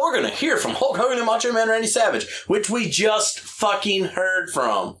about, we're going to hear from Hulk Hogan and Macho Man Randy Savage, which we just fucking heard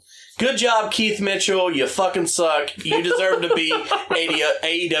from. Good job, Keith Mitchell. You fucking suck. You deserve to be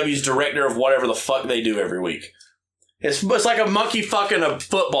AEW's director of whatever the fuck they do every week. It's like a monkey fucking a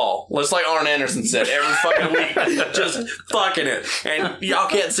football. It's like Arn Anderson said, every fucking week. Just fucking it. And y'all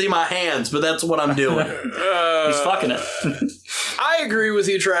can't see my hands, but that's what I'm doing. He's fucking it. I agree with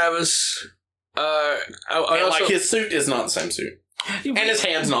you, Travis. Like his suit is not the same suit. And his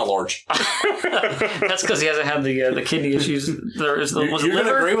hand's not large. That's because he hasn't had the kidney issues. Was it liver? You're going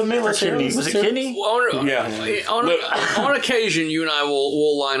to agree with me? Or kidney? Was it kidney? On occasion, you and I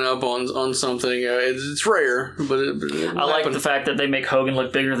will line up on something. It's rare, but I like the fact that they make Hogan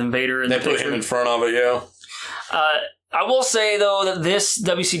look bigger than Vader. They put him in front of it, yeah. I will say, though, that this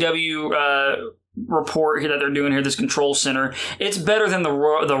WCW report here that they're doing here, this Control Center, it's better than the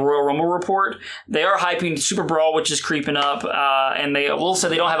Royal Rumble report. They are hyping Super Brawl, which is creeping up, and they will say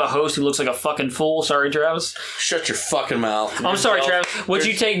they don't have a host who looks like a fucking fool. Sorry, Travis. Shut your fucking mouth. I'm sorry, Travis. Would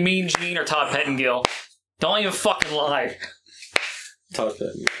you take Mean Gene or Todd Pettengill? Don't even fucking lie. Todd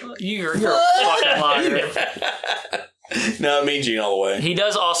Pettengill. You're a fucking liar. No, Mean Gene all the way. He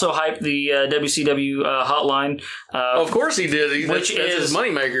does also hype the WCW hotline. Of course he did. That's his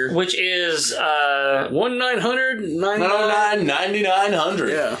moneymaker. Which is 1-900-99-9900.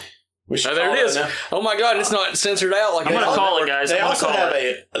 Yeah. There it is. Oh my God, it's not censored out like I'm going to call it, guys. They also have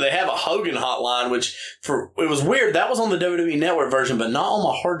a Hogan hotline, which it was weird. That was on the WWE Network version, but not on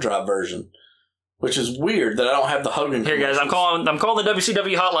my hard drive version. Which is weird that I don't have the Hogan. Here, guys, I'm calling the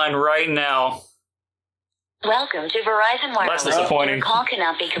WCW hotline right now. Welcome to Verizon Wireless. That's disappointing. Your call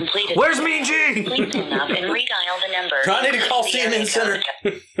cannot be completed. Where's Mean Gene? Please hang up and redial the number. I need to call CNN Center.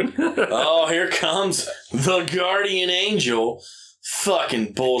 Oh, here comes the Guardian Angel.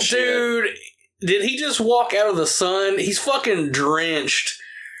 Fucking bullshit. Dude, did he just walk out of the sun? He's fucking drenched.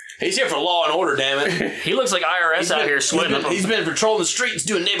 He's here for law and order, damn it. He looks like IRS out here sweating. He's been patrolling the streets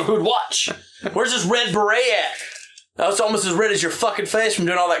doing neighborhood watch. Where's this red beret at? That's almost as red as your fucking face from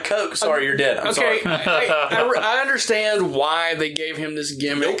doing all that coke. Sorry, you're dead. I'm sorry. I understand why they gave him this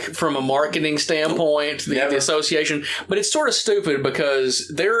gimmick from a marketing standpoint, the association, but it's sort of stupid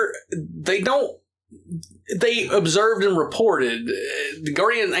because they observed and reported the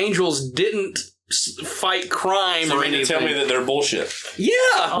Guardian Angels didn't fight crime So or you mean to anything. tell me that they're bullshit?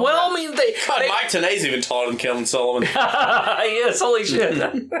 Yeah, well, I mean, God, Mike Tenay's even taller than Kevin Sullivan. Yes, holy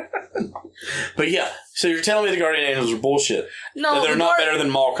shit. But yeah, so you're telling me the Guardian Angels are bullshit? No, that they're not better than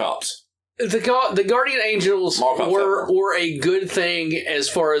mall cops? The Guardian Angels were a good thing as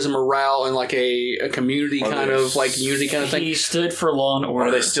far as morale and like a community unity kind of thing. He stood for law and order.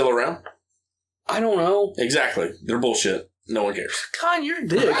 Are they still around? I don't know. Exactly. They're bullshit. No one cares. Con, you're a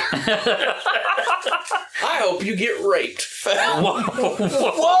dick. I hope you get raped. Whoa!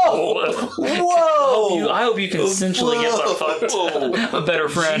 I hope you can essentially get a better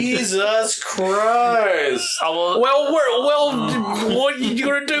friend. Jesus Christ! Well, what are you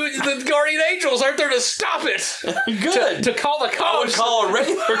going to do? The Guardian Angels aren't there to stop it. Good. To call the cops. I would call a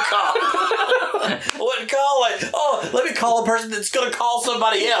regular cop. I wouldn't call let me call a person that's going to call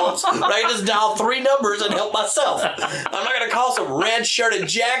somebody else. But I can just dial 3 numbers and help myself. I'm not going to call some red-shirted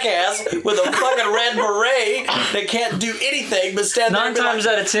jackass with a fucking red beret that can't do anything but stand there 9 times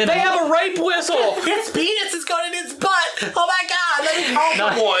out of 10. They have a rape whistle. His penis is going in his butt. Oh my God, let me call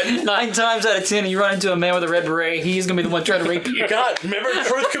someone. 9 times out of 10, you run into a man with a red beret, he's going to be the one trying to rape you. God, remember the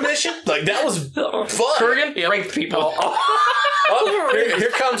Truth Commission? Like, that was fun. Kurgan? Rape people. Oh, here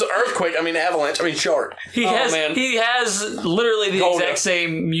comes avalanche, shark. He has literally the exact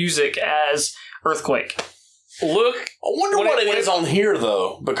same music as Earthquake. Look, I wonder what it is on here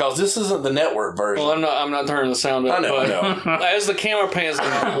though, because this isn't the network version. Well, I'm not turning the sound up. I know. As the camera pans,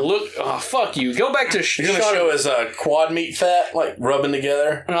 look. Oh, fuck you. Go back to. You're gonna show his quad meat fat like rubbing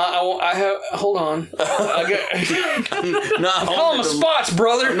together. I have. Hold on. Call him spots,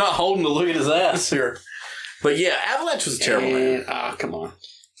 brother. I'm not holding to look at his ass here. But yeah, Avalanche was a terrible man. Come on.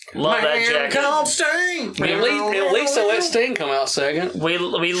 Love that jacket. Called Sting. At least they let Sting come out second.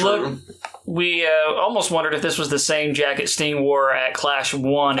 We almost wondered if this was the same jacket Sting wore at Clash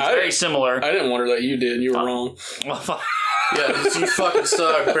 1. It's very similar. I didn't wonder that you did. You were wrong. Yeah, you fucking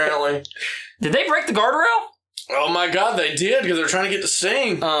suck, apparently. Did they break the guardrail? Oh my God, they did, because they're trying to get to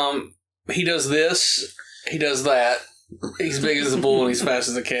Sting. He does this. He does that. He's big as a bull and he's fast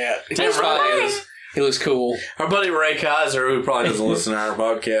as a cat. He looks cool. Our buddy Ray Kaiser, who probably doesn't listen to our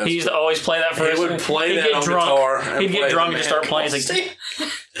podcast. He used to always play that for us. He would play that on guitar. He'd get drunk and just start playing. He's like,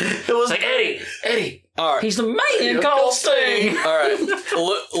 it was like, Eddie. All right. He's the man called Sting. All right.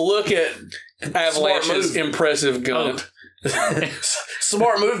 Look at Avalanche's impressive gun.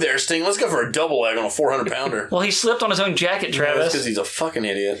 Smart move there, Sting. Let's go for a double leg on a 400-pounder. Well, he slipped on his own jacket, Travis. That's because he's a fucking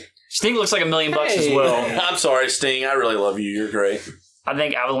idiot. Sting looks like $1 million as well. I'm sorry, Sting. I really love you. You're great. I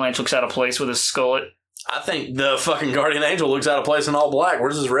think Avalanche looks out of place with his skullet. I think the fucking Guardian Angel looks out of place in all black.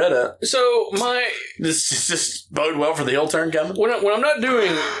 Where's his red at? So this just bode well for the heel turn coming. When I'm not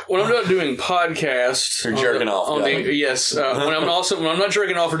doing podcasts, you're jerking off. Yes. When I'm not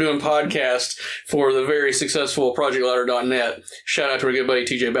jerking off or doing podcasts for the very successful ProjectLadder.net. Shout out to our good buddy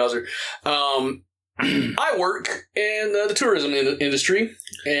TJ Bowser. I work in the tourism industry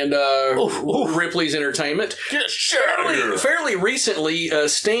and Ripley's Entertainment. Fairly recently,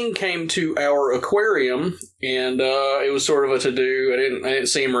 Sting came to our aquarium, and it was sort of a to-do. I didn't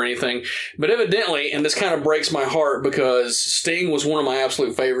see him or anything, but evidently, and this kind of breaks my heart because Sting was one of my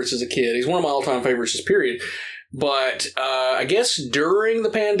absolute favorites as a kid. He's one of my all-time favorites, just period. But I guess during the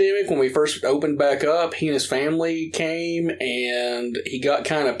pandemic, when we first opened back up, he and his family came, and he got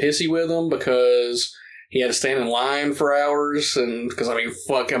kind of pissy with them because he had to stand in line for hours, and because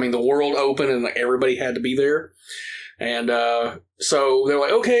the world opened and everybody had to be there. And so they're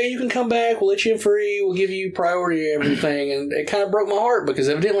like, okay, you can come back. We'll let you in free. We'll give you priority and everything. And it kind of broke my heart because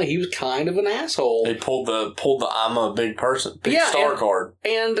evidently he was kind of an asshole. They pulled the I'm a big person, star card.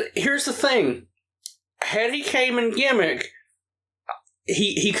 And here's the thing. Had he came in gimmick,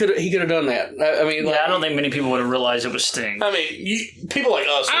 he could have done that. I mean, I don't think many people would have realized it was Sting. I mean, people like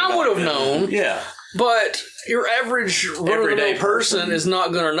us. I would have known. Yeah. But your average run-of-the-mill person is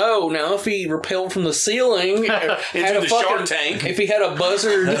not going to know. Now, if he repelled from the ceiling, into the Shark Tank, if he had a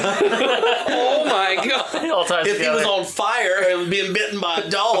buzzard, oh my god! If he was on fire and being bitten by a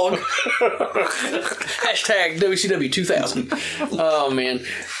dog, hashtag WCW 2000. Oh man.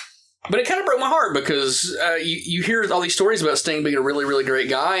 But it kind of broke my heart because you hear all these stories about Sting being a really, really great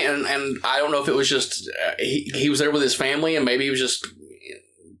guy, and I don't know if it was just he was there with his family and maybe he was just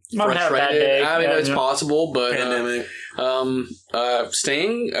frustrated. I mean, it's possible, but pandemic.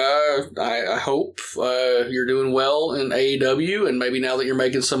 Sting, I hope you're doing well in AEW, and maybe now that you're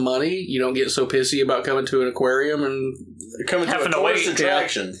making some money, you don't get so pissy about coming to an aquarium and coming to a tourist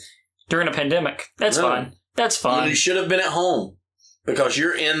attraction during a pandemic. That's fine. That's fine. You should have been at home because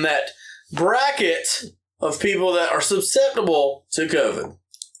you're in that bracket of people that are susceptible to COVID.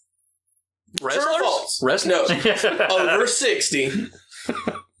 Wrestlers? No, over 60.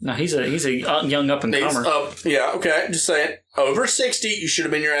 No, he's a young up and comer. Yeah, okay, just saying. Over 60, you should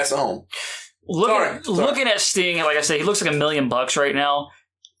have been your ass at home. Looking at Sting, like I said, he looks like $1 million right now.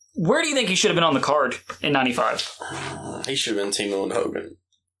 Where do you think he should have been on the card in '95? He should have been teaming with Hogan,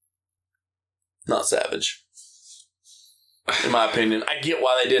 not Savage. In my opinion, I get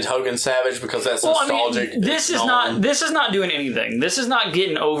why they did Hogan Savage because that's nostalgic. I mean, this is not doing anything. This is not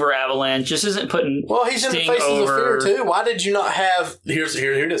getting over Avalanche. This isn't putting. Well, he's Sting in the Faces over. of Fear too. Why did you not have? Here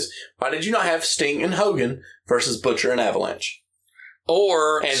it is. Why did you not have Sting and Hogan versus Butcher and Avalanche?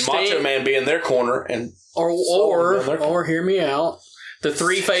 Or Macho Man be in their corner and or hear me out. The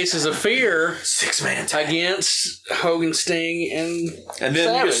Three Faces of Fear 6-man tag against Hogan, Sting, and then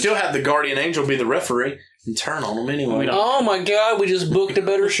Savage. you could still have the Guardian Angel be the referee and turn on them anyway. Oh my god, we just booked a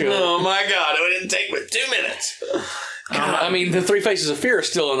better show. Oh my god, it didn't take but 2 minutes. I mean, the Three Faces of Fear are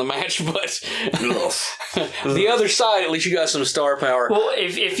still in the match, but the other side, at least you got some star power. Well,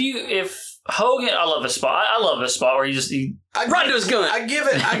 if Hogan, I love this spot. I love this spot where he right to his gun. I give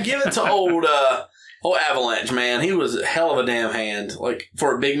it to old Avalanche, man. He was a hell of a damn hand. Like,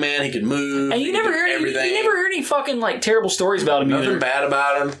 for a big man, he could move. And you never heard everything. You never heard any fucking like terrible stories about him. Nothing either. bad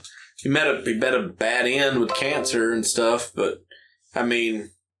about him. He met a bad end with cancer and stuff, but I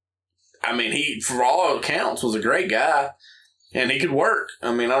mean, he, for all accounts, was a great guy. And he could work.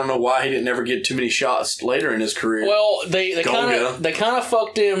 I mean, I don't know why he didn't ever get too many shots later in his career. Well, they kind of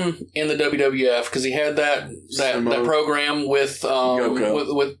fucked him in the WWF because he had that program with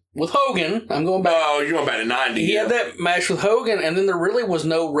Hogan. I'm going back. Oh, you're going back to 90. He had that match with Hogan, and then there really was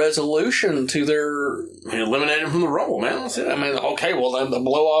no resolution to their. He eliminated him from the Rumble, man. That's it. I mean, okay, well, then the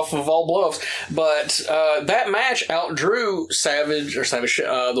blow off of all blow-offs. But that match outdrew Savage,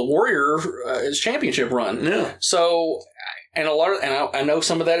 the Warrior, his championship run. Yeah. So. And I know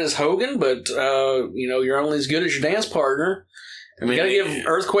some of that is Hogan, but you're only as good as your dance partner. I mean, you gotta give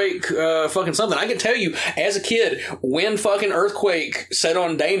Earthquake fucking something. I can tell you, as a kid, when fucking Earthquake set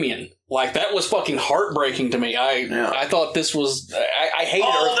on Damien, like that was fucking heartbreaking to me. I thought this was I hated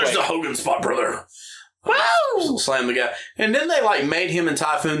Earthquake. Oh, there's the Hogan spot, brother. Wow! Slam the guy. And then they made him and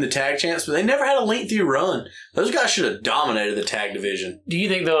Typhoon the tag champs, but they never had a lengthy run. Those guys should have dominated the tag division. Do you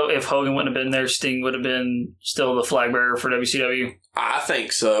think, though, if Hogan wouldn't have been there, Sting would have been still the flag bearer for WCW? I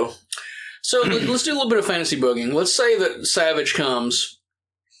think so. So let's do a little bit of fantasy booking. Let's say that Savage comes,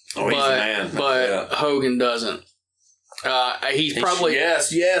 he's the man. But Hogan doesn't. He's probably I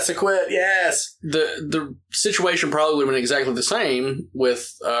quit. Yes. The situation probably would have been exactly the same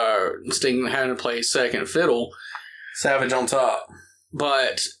with Sting having to play second fiddle, Savage on top.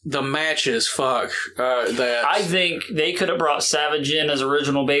 But the matches, that I think they could have brought Savage in as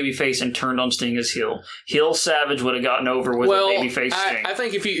original babyface and turned on Sting as heel. Heel Savage would have gotten over with a babyface Sting. I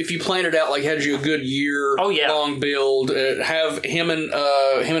think if you planned it out, like had you a good year, long build, have him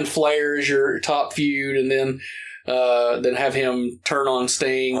and Flair as your top feud, and then have him turn on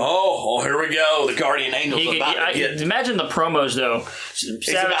Sting. Oh, here we go. The Guardian Angel's Imagine the promos, though.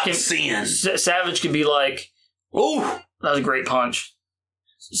 Savage could be like, "Ooh, that was a great punch."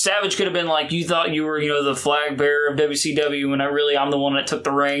 Savage could have been like, "You thought you were, the flag bearer of WCW, when I'm the one that took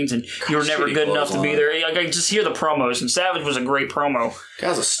the reins, and you were never good enough to be there." I can just hear the promos, and Savage was a great promo.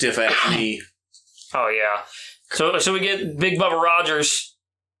 Guy's a stiff ass knee. Oh yeah. So we get Big Bubba Rogers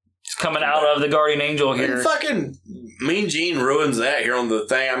coming out of the Guardian Angel here. And fucking Mean Gene ruins that here on the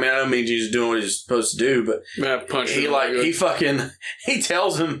thing. I mean, I know Mean Gene's doing what he's supposed to do, but he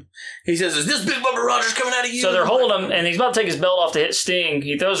tells him, he says, "Is this Big Bubba Rogers coming out of you?" So they're holding him, and he's about to take his belt off to hit Sting.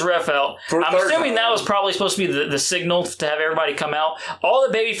 He throws ref out. I'm assuming that was probably supposed to be the signal to have everybody come out. All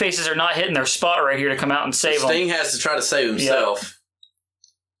the baby faces are not hitting their spot right here to come out and save him. Sting has to try to save himself.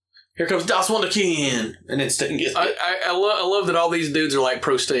 here comes Das Wunderkind, and then Sting gets it. I love that all these dudes are like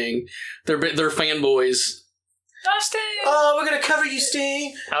pro Sting. They're fanboys. Sting! Oh, we're gonna cover you,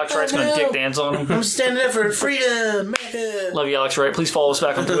 Sting. Alex Wright's gonna dick dance on him. I'm standing up for freedom, America. Love you, Alex Wright. Please follow us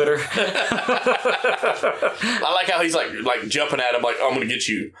back on Twitter. I like how he's like jumping at him, like I'm gonna get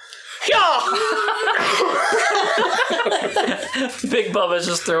you. Big Bubba's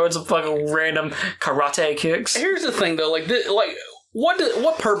just throwing some fucking random karate kicks. Here's the thing, though.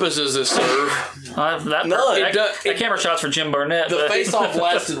 What purpose does this serve? That camera shot's for Jim Barnett. The face-off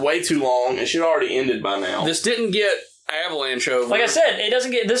lasted way too long. It should have already ended by now. This didn't get Avalanche over. Like I said, it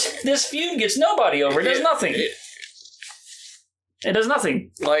doesn't get this feud gets nobody over. It does nothing. It does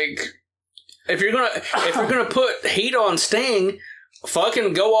nothing. Like if you're gonna put heat on Sting,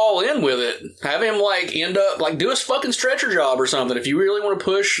 fucking go all in with it. Have him end up do a fucking stretcher job or something. If you really want to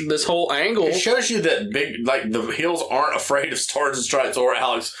push this whole angle, it shows you that the heels aren't afraid of Stars and Stripes or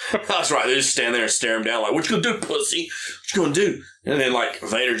Alex. That's right. They just stand there and stare him down like, "What you gonna do, pussy? What you gonna do?" And then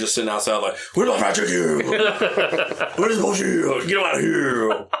Vader just sitting outside like, "We're not fighting you. What is bullshit? Get him out of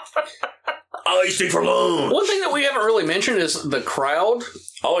here." I'll eat Sting for lunch. One thing that we haven't really mentioned is the crowd.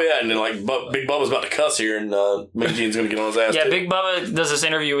 Oh yeah, and then Big Bubba's about to cuss here, and Mean Gene's gonna get on his ass. Yeah, too. Big Bubba does this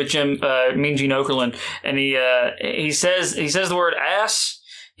interview with Mean Gene Okerlund, and he says the word ass.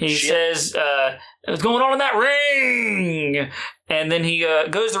 He says, "What's going on in that ring?" And then he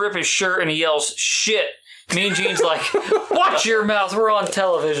goes to rip his shirt and he yells, "Shit!" Mean Gene's like, "Watch your mouth. We're on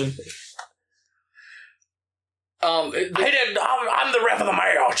television." I'm the ref of the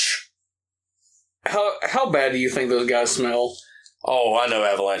match. How bad do you think those guys smell? Oh, I know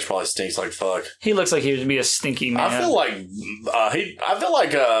Avalanche probably stinks like fuck. He looks like he would be a stinky man. I feel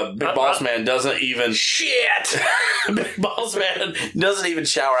like Big Boss Man doesn't even shit. Big Boss Man doesn't even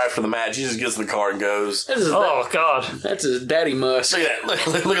shower after the match. He just gets in the car and goes. God, that's his daddy must. Look at that!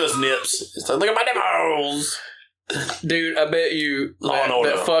 Look at those nips. It's like, look at my nipples, dude. I bet you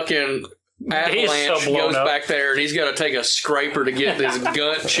that fucking Avalanche goes back there and he's got to take a scraper to get this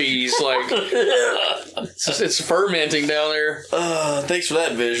gut cheese. It's fermenting down there. Thanks for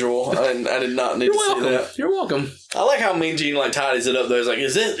that visual. I did not need to see that. You're welcome. I like how Mean Gene tidies it up though. He's like,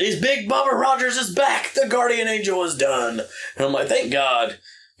 is Big Bubba Rogers is back. The Guardian Angel is done. And I'm like, thank God.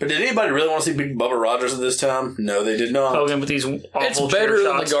 But did anybody really want to see Big Bubba Rogers at this time? No, they did not. Hogan with these awful it's better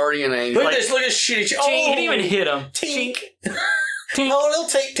than the Guardian Angel. Look at this shitty. Oh, he didn't even hit him. Tink. Oh, little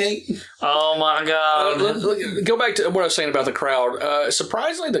tink. Oh my God. Go back to what I was saying about the crowd.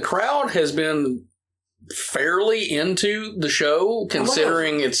 Surprisingly, the crowd has been fairly into the show,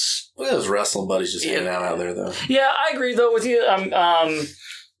 considering it's... Look at those wrestling buddies just hanging out there, though. Yeah, I agree, though, with you.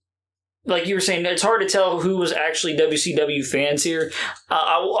 Like you were saying, it's hard to tell who was actually WCW fans here.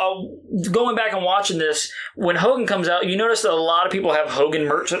 Going back and watching this, when Hogan comes out, you notice that a lot of people have Hogan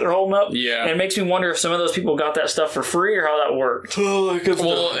merch that they're holding up. Yeah. And it makes me wonder if some of those people got that stuff for free or how that worked. Well,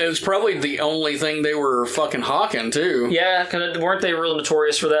 it was probably the only thing they were fucking hawking, too. Yeah, because weren't they real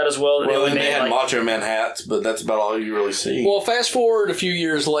notorious for that as well? Well, they had Macho Man hats, but that's about all you really see. Well, fast forward a few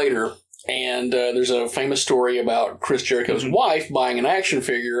years later, and there's a famous story about Chris Jericho's wife buying an action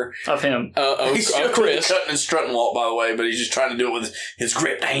figure of him. He's still Chris. Cutting and strutting walk, by the way, but he's just trying to do it with his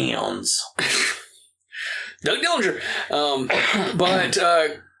gripped hands. Doug Dillinger. But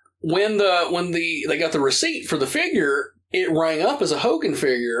when they got the receipt for the figure, it rang up as a Hogan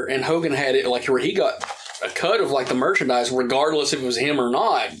figure, and Hogan had it where he got a cut of the merchandise, regardless if it was him or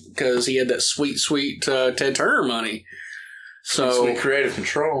not, because he had that sweet Ted Turner money. So some creative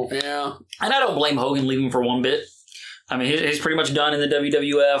control. Yeah. And I don't blame Hogan leaving for one bit. I mean, he's pretty much done in the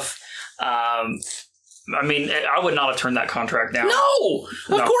WWF. I would not have turned that contract down. No!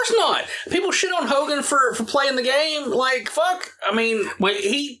 Of course not. People shit on Hogan for playing the game. Fuck. I mean,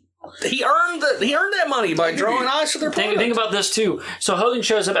 he earned that money by drawing eyes to their product. Think about this, too. So Hogan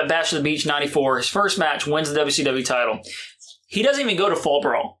shows up at Bash of the Beach 94. His first match, wins the WCW title. He doesn't even go to Fall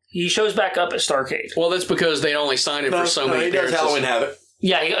Brawl. He shows back up at Starrcade. Well, that's because they only signed him for so many he does Halloween Havoc.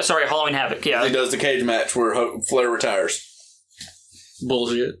 Yeah, Halloween Havoc, yeah. He does the cage match where Flair retires.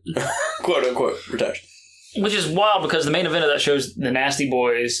 Bullshit. Quote, unquote, retires. Which is wild because the main event of that show is the Nasty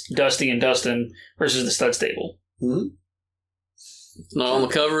Boys, Dusty and Dustin, versus the Stud Stable. Mm-hmm. Not on the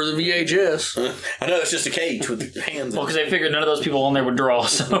cover of the VHS. I know, it's just a cage with hands in it. Well, because they figured none of those people on there would draw,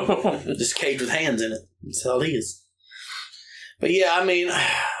 so... Just a cage with hands in it. That's all it is. But yeah, I mean,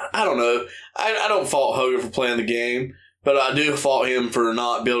 I don't know. I don't fault Hogan for playing the game, but I do fault him for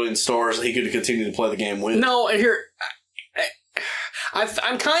not building stars that he could continue to play the game with. No, and here,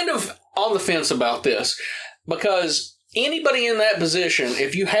 I'm kind of on the fence about this, because anybody in that position,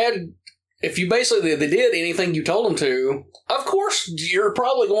 if you had if you basically they did anything you told them to, of course you're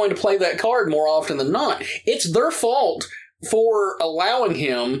probably going to play that card more often than not. It's their fault for allowing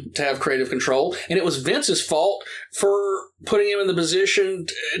him to have creative control, and it was Vince's fault for putting him in the position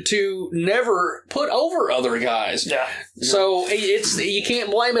to never put over other guys. Yeah. So you can't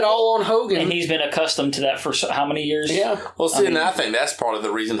blame it all on Hogan. And he's been accustomed to that for how many years? Yeah. Well, see, and I think that's part of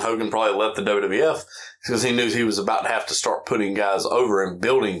the reason Hogan probably left the WWF, because he knew he was about to have to start putting guys over and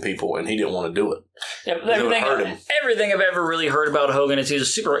building people, and he didn't want to do it. Yeah, It would hurt him. everything I've ever really heard about Hogan is he's a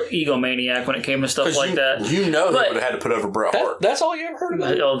super egomaniac when it came to stuff like that. You know But- he would have had to put over Bret Hart. That's all you ever heard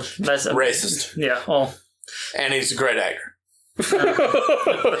about? Oh, that's Racist. Yeah. Well, And he's a great actor. But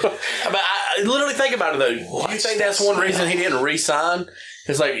I literally think about it, though. Do you think that's one reason he didn't re-sign?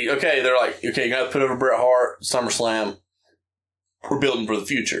 It's like, okay, they're like, okay, you got to put over Bret Hart, SummerSlam. We're building for the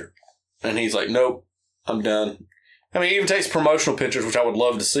future. And he's like, nope, I'm done. I mean, he even takes promotional pictures, which I would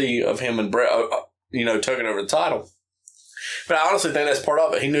love to see, of him and Bret, taking over the title. But I honestly think that's part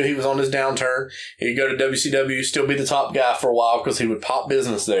of it. He knew he was on his downturn. He'd go to WCW, still be the top guy for a while because he would pop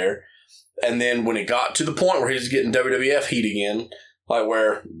business there. And then when it got to the point where he was getting WWF heat again, like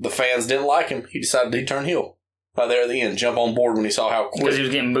where the fans didn't like him, he decided he'd turn heel. Right there at the end, jump on board when he saw how quick. because he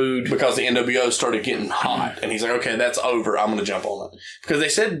was getting booed. Because the NWO started getting hot. And he's like, okay, that's over. I'm going to jump on it. Because they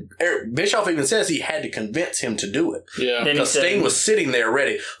said, Eric Bischoff even says he had to convince him to do it. Yeah. Then he Because said, Sting was sitting there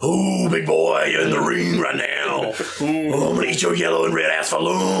ready. Ooh, big boy, you're in the ring right now. Ooh, I'm going to eat your yellow and red ass for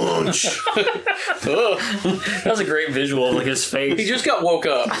lunch. that was a great visual of like his face. He just got woke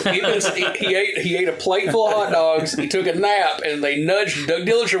up. He ate a plate full of hot dogs. He took a nap, and they nudged. Doug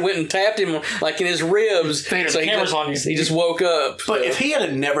Dillinger went and tapped him like in his ribs. The camera's on you. He just woke up. But if he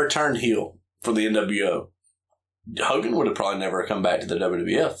had never turned heel for the NWO, Hogan would have probably never come back to the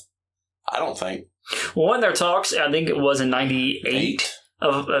WWF. I don't think. Well, one of their talks, I think it was in '98,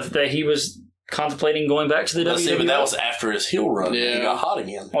 of that he was contemplating going back to the Let's see, WWF. but that was after his heel run. Yeah. He got hot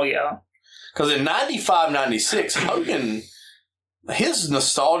again. Oh yeah. Because in 95, 96, Hogan, his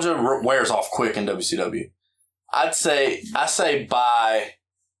nostalgia wears off quick in WCW. I say by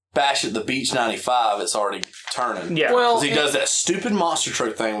Bash at the Beach 95, it's already turning. Yeah. Well, Because he does that stupid monster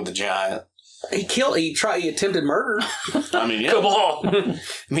truck thing with the Giant. he attempted murder. I mean, yeah. Cabal. I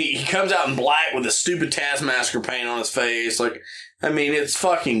mean, he comes out in black with a stupid Taskmaster paint on his face. Like, I mean, it's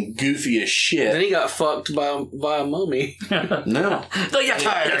fucking goofy as shit. Then he got fucked by a mummy. No.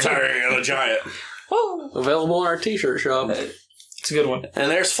 The Giant. Available in our t-shirt shop. It's a good one.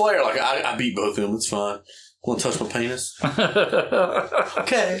 And there's Flair. Like, I beat both of them. It's fine. Want to touch my penis?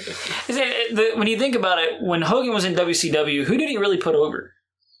 Okay. When you think about it, when Hogan was in WCW, who did he really put over?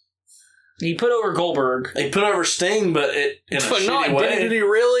 He put over Goldberg. He put over Sting, but in a shitty way. Did he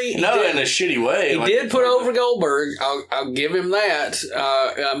really? In a shitty way. He did put over Goldberg. I'll give him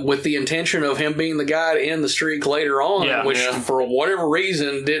that. With the intention of him being the guy to end the streak later on, which for whatever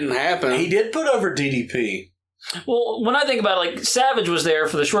reason didn't happen. He did put over DDP. Well, when I think about it, like Savage was there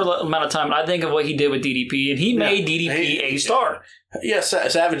for the short amount of time, and I think of what he did with DDP, and he made DDP a star. Yeah,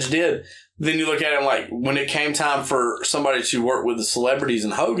 Savage did. Then you look at him like when it came time for somebody to work with the celebrities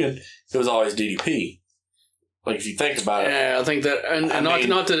and Hogan, it was always DDP. Like if you think about it, yeah, I think that, and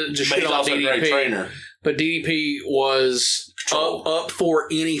not to just shit on a great DDP, trainer. but DDP was up for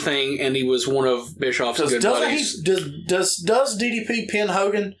anything, and he was one of Bischoff's good buddies. Does DDP pin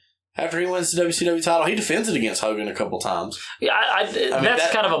Hogan? After he wins the WCW title, he defends it against Hogan a couple times. Yeah,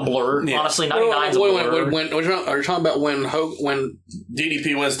 that's kind of a blur. Yeah. Honestly, 99's a blur. Are you talking about when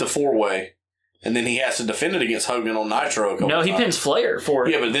DDP wins the 4-way, and then he has to defend it against Hogan on Nitro a couple times? No, he pins Flair for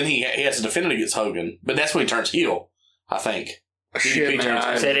it. Yeah, but then he has to defend it against Hogan. But that's when he turns heel, I think. Shit, man.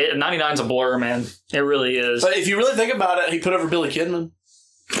 I said 99's a blur, man. It really is. But if you really think about it, he put over Billy Kidman.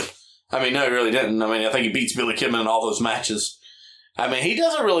 I mean, no, he really didn't. I mean, I think he beats Billy Kidman in all those matches. I mean, he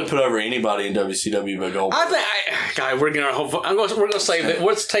doesn't really put over anybody in WCW but Goldberg. We're gonna save it.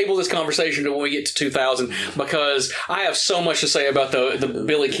 Let's table this conversation until we get to 2000 because I have so much to say about the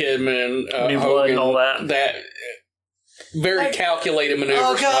Billy Kidman, Hogan, and all that. That very calculated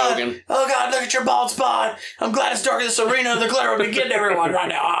maneuvers from Hogan. Oh God! Look at your bald spot. I'm glad it's dark in this arena. The glitter will be getting everyone right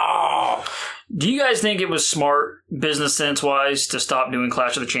now. Oh. Do you guys think it was smart, business sense wise, to stop doing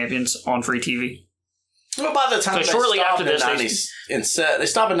Clash of the Champions on free TV? Well, by the time they shortly stopped after this, they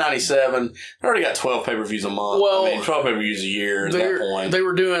stopped in 97. They already got 12 pay-per-views a month. Well, I mean, 12 pay-per-views a year at that point. They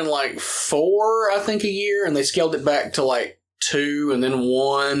were doing like 4, I think, a year, and they scaled it back to like 2 and then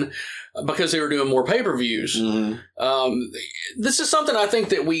 1 because they were doing more pay-per-views. Mm-hmm. This is something I think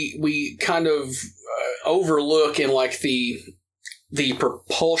that we kind of overlook in like the the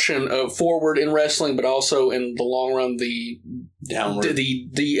propulsion of forward in wrestling, but also in the long run, the Downward.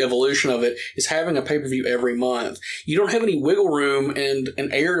 the evolution of it is having a pay-per-view every month. You don't have any wiggle room and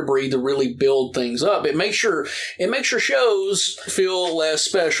air to breathe to really build things up. It makes your shows feel less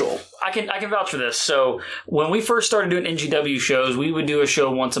special. I can vouch for this. So when we first started doing NGW shows, we would do a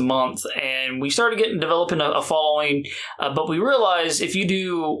show once a month, and we started developing a following. But we realized if you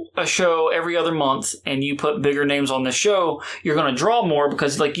do a show every other month and you put bigger names on the show, you're going to draw more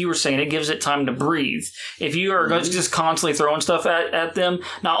because, like you were saying, it gives it time to breathe. If you are just constantly throwing stuff at them,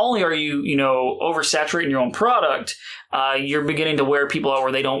 not only are you oversaturating your own product, you're beginning to wear people out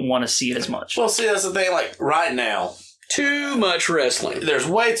where they don't want to see it as much. Well, see, that's the thing. Like right now, Too much wrestling. there's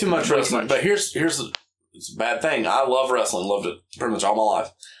way too much Way too wrestling. much. But it's a bad thing. I love wrestling. Loved it pretty much all my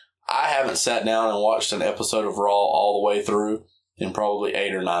life. I haven't sat down and watched an episode of Raw all the way through in probably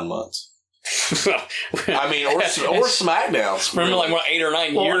 8 or 9 months. I mean, or SmackDown. It's been like 8 or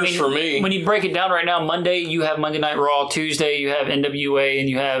 9 years for me. When you break it down right now, Monday you have Monday Night Raw, Tuesday you have NWA and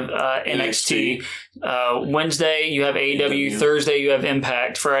you have NXT. Wednesday you have AEW, Thursday you have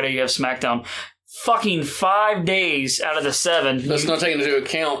Impact, Friday you have SmackDown. Fucking 5 days out of the 7. That's not taking into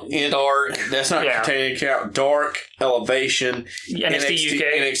account Dark. That's not taking into account Dark, Elevation,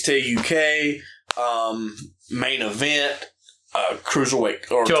 NXT UK, Main Event, Cruiserweight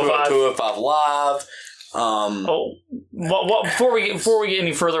or 205 Live. Before we get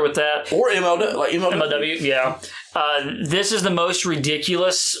any further with that, or MLW, yeah. This is the most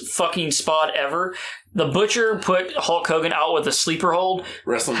ridiculous fucking spot ever. The Butcher put Hulk Hogan out with a sleeper hold.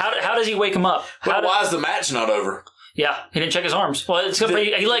 Wrestling. How does he wake him up? But why is the match not over? Yeah, he didn't check his arms. Well,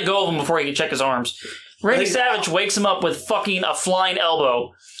 he let go of him before he could check his arms. Randy Savage wakes him up with fucking a flying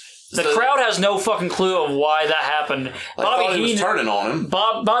elbow. The crowd has no fucking clue of why that happened. He was turning on him.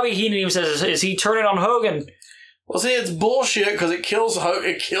 Bobby Heenan even says, "Is he turning on Hogan?" Well, see, it's bullshit because it kills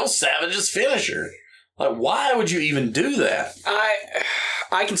Savage's finisher. Like, why would you even do that?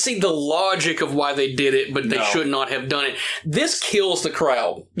 I can see the logic of why they did it, but they should not have done it. This kills the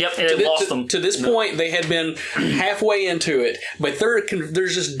crowd. Yep, and it lost them. To this point, they had been halfway into it, but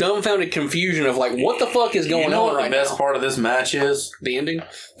there's this dumbfounded confusion of like, what the fuck is going on right now? The best part of this match is? The ending?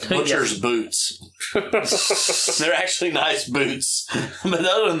 Butcher's boots. They're actually nice boots. But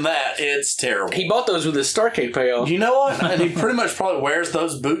other than that, it's terrible. He bought those with his Starcade payoff. You know what? And he pretty much probably wears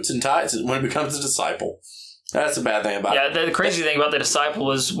those boots and tights when he becomes a disciple. That's the bad thing about it. Yeah, the crazy thing about the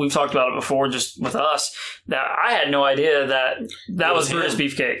disciple is, we've talked about it before just with us, that I had no idea that was Brutus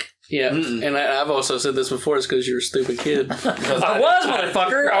Beefcake. Yeah, and I've also said this before, it's because you're a stupid kid. I was,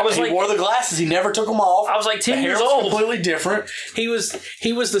 motherfucker. I was he wore the glasses. He never took them off. I was like 10 the years hair was old. Completely different. He was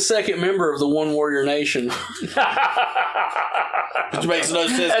the second member of the One Warrior Nation. Which makes no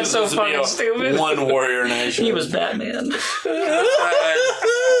sense. That's so fucking stupid. One Warrior Nation. He was Batman.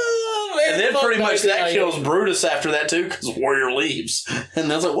 And then pretty much that kills Brutus after that too, because Warrior leaves.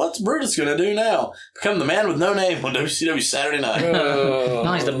 And I was like, what's Brutus going to do now? Become the man with no name on WCW Saturday Night. No,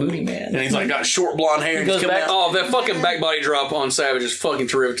 he's the Moody Man. And he's like got short blonde hair. He goes back. Oh, that fucking back body drop on Savage is fucking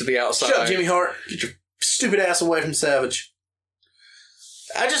terrific to the outside. Shut up, Jimmy Hart. Get your stupid ass away from Savage.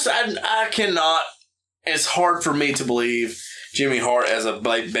 I cannot. It's hard for me to believe Jimmy Hart as a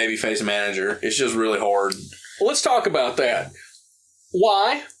babyface manager. It's just really hard. Well, let's talk about that.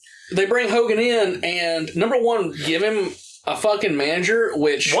 Why? They bring Hogan in and, number one, give him a fucking manager,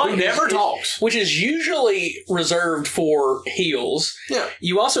 who never talks. Which is usually reserved for heels. Yeah.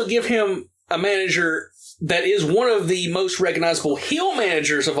 You also give him a manager that is one of the most recognizable heel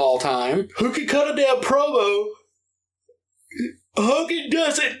managers of all time. Who can cut a damn promo? Hogan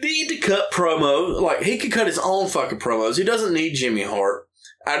doesn't need to cut promo. Like, he can cut his own fucking promos. He doesn't need Jimmy Hart.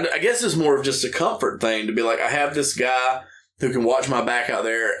 I guess it's more of just a comfort thing to be like, I have this guy who can watch my back out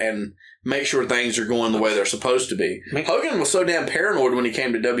there and make sure things are going the way they're supposed to be. Hogan was so damn paranoid when he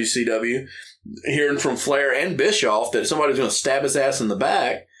came to WCW, hearing from Flair and Bischoff that somebody was going to stab his ass in the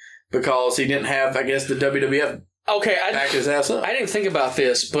back because he didn't have, I guess, the WWF back his ass up. I didn't think about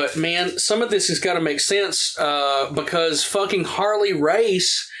this, but man, some of this has got to make sense because fucking Harley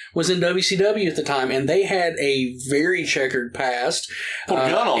Race was in WCW at the time, and they had a very checkered past. Pulled a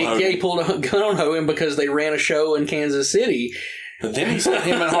gun on Hogan. Yeah, he pulled a gun on Hogan because they ran a show in Kansas City. But then he said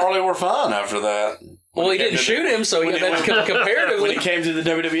him and Harley were fine after that. Well, he didn't shoot him, so he got that comparatively. When he came to the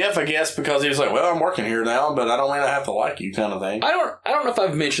WWF, I guess, because he was like, well, I'm working here now, but I don't mean I have to like you kind of thing. I don't know if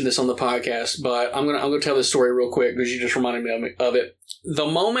I've mentioned this on the podcast, but I'm gonna tell this story real quick because you just reminded me of it. The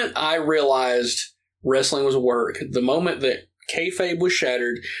moment I realized wrestling was work, the moment that kayfabe was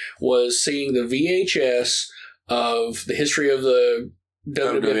shattered, was seeing the VHS of the history of the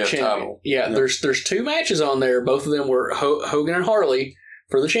WWF champion. title. Yeah, there's 2 matches on there. Both of them were Hogan and Harley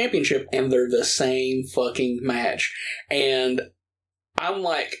for the championship, and they're the same fucking match. And I'm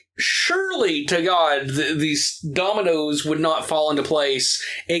like, surely to God, these dominoes would not fall into place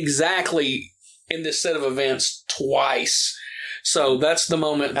exactly in this set of events twice. So that's the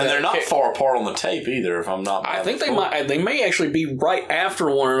moment. And they're not far apart on the tape either, if I'm not. I think they may actually be right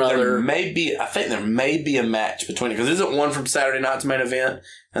after one another. I think there may be a match between it, because isn't one from Saturday night's main event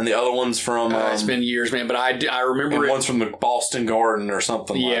and the other one's from. It's been years, man, but I remember one's from the Boston Garden or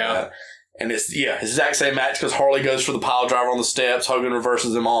something like that. And it's exact same match, because Harley goes for the pile driver on the steps, Hogan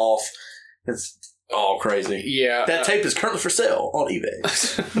reverses him off. It's all crazy. Yeah, that tape is currently for sale on eBay.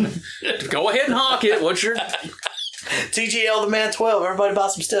 Go ahead and hawk it. What's your TGL the Man 12? Everybody buy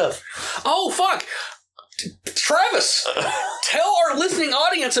some stuff. Oh fuck! Travis, tell our listening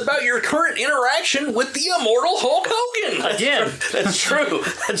audience about your current interaction with the immortal Hulk Hogan. Again, that's true.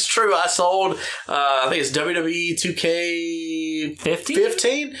 That's true. I sold, I think it's WWE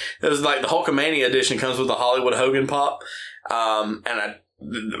 2K15. It was like the Hulkamania edition, comes with the Hollywood Hogan pop. And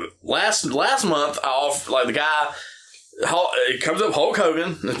last month, I offered, like, the guy, it comes up Hulk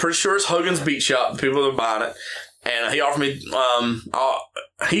Hogan. I'm pretty sure it's Hogan's Beat Shop. People are buying it. And he offered me,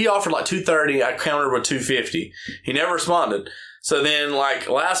 he offered like $230. I countered with $250. He never responded. So then, like,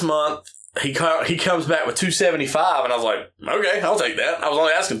 last month, he comes back with $275, and I was like, okay, I'll take that. I was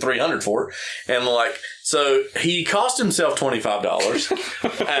only asking $300 for it. And, like, so he cost himself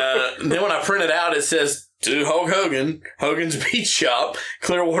 $25. Then when I print it out, it says, to Hulk Hogan, Hogan's Beat Shop,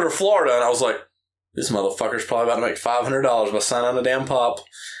 Clearwater, Florida. And I was like, this motherfucker's probably about to make $500 by signing a damn pop.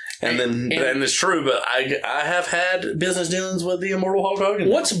 And it's true, but I have had business dealings with the immortal Hulk Hogan.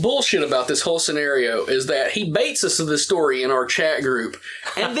 What's bullshit about this whole scenario is that he baits us to this story in our chat group,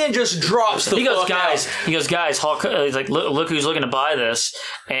 and then just drops the. He goes, guys. Hulk. He's like, look who's looking to buy this,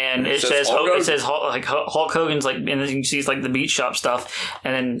 and it says Hulk Hogan's like, and then you see it's like the Beat Shop stuff,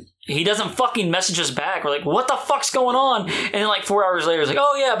 and then he doesn't fucking message us back. We're like, what the fuck's going on? And then like 4 hours later, he's like,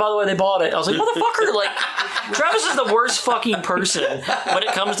 oh yeah, by the way, they bought it. I was like, motherfucker, like, Travis is the worst fucking person when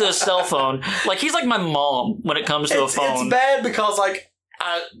it comes to a cell phone. Like, he's like my mom when it comes to a phone. It's bad because, like,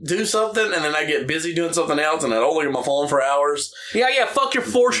 I do something and then I get busy doing something else and I don't look at my phone for hours. Yeah, fuck your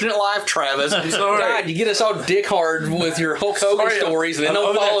fortunate life, Travis. God, you get us all dick hard with your Hulk Hogan stories and then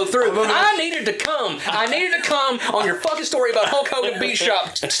don't follow through. I needed to come on your fucking story about Hulk Hogan Beat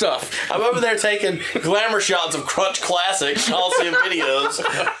Shop stuff. I'm over there taking glamour shots of Crunch Classics, Coliseum videos,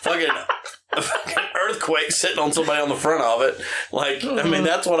 fucking earthquake sitting on somebody on the front of it. Like, I mean,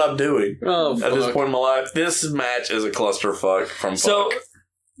 that's what I'm doing at this point in my life. This match is a clusterfuck from fuck.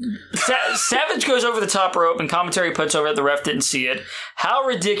 Savage goes over the top rope and commentary puts over that the ref didn't see it. How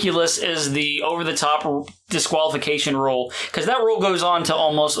ridiculous is the over the top disqualification rule? Because that rule goes on to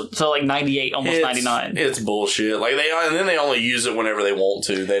like 98, almost 99. It's bullshit. Like they only use it whenever they want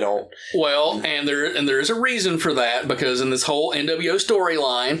to. They don't. Well, and there is a reason for that, because in this whole NWO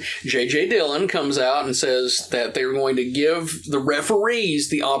storyline, J.J. Dillon comes out and says that they're going to give the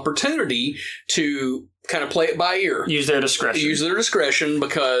referees the opportunity to kind of play it by ear. Use their discretion,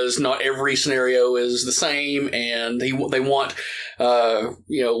 because not every scenario is the same, and they want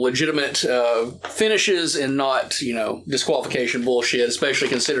legitimate finishes and not disqualification bullshit, especially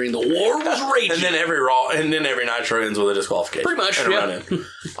considering the war was raging. And then every Raw and then every Nitro ends with a disqualification. Pretty much, yeah.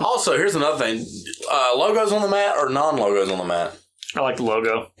 Also, here's another thing: logos on the mat or non-logos on the mat? I like the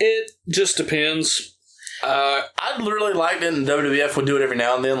logo. It just depends. I'd really like it, and WWF would do it every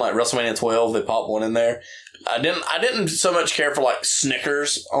now and then, like WrestleMania 12, they pop one in there. I didn't so much care for like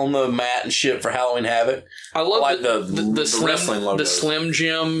Snickers on the mat and shit for Halloween Havoc. I love like the Slim, wrestling logos. The Slim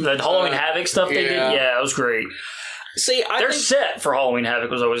Jim, the Halloween Havoc stuff they did. Yeah, it was great. See, their set for Halloween Havoc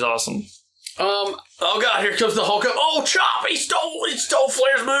was always awesome. Oh god, here comes the Hulk up. Oh, Chop! He stole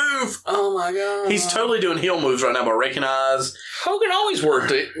Flair's move. Oh my god, he's totally doing heel moves right now by raking eyes. Hogan always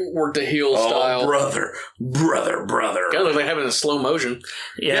worked a heel style. brother. God, look like having a slow motion.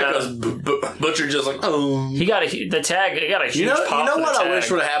 Yeah, because Butcher just like he got the tag. He got a huge pop. You know what I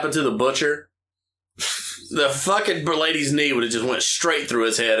wish would have happened to the Butcher? The fucking lady's knee would have just went straight through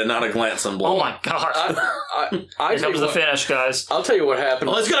his head and not a glancing blow. Oh my god! Here comes the finish, guys. I'll tell you what happened.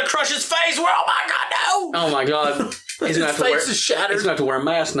 Well, it's gonna crush his face. Oh my god, no! Oh my god! His face is shattered. He's gonna have to wear a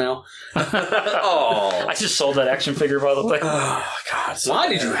mask now. Oh! I just sold that action figure, by the way. Oh god! Why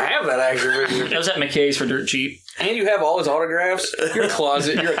did you have that action figure? It was at McKay's for dirt cheap. And you have all his autographs. You're a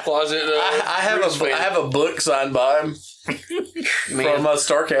closet. I have a book signed by him. Man, from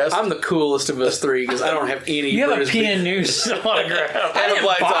Starcast. I'm the coolest of us three because I don't have any. You have a Brutus PN News autograph. I didn't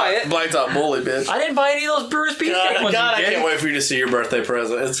buy it. Blacktop Bully, bitch. I didn't buy any of those Brewers Beefsteak ones. God, I you did. can't wait for you to see your birthday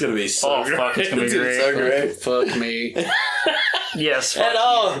present. It's gonna be so great. Fuck, it's gonna be great. so great. Fuck me. Yes.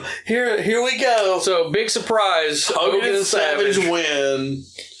 And here we go. So big surprise. Hogan and Savage win.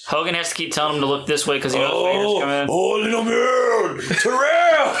 Hogan has to keep telling him to look this way because he knows Vader's coming. Oh, little man,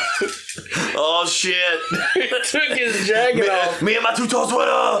 Terrell. Oh shit! He took his jacket off. Me and my two-tone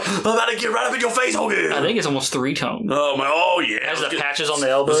sweater. I'm about to get right up in your face, Hogan. I think it's almost 3-tone. Oh my! Oh yeah. Has the patches on the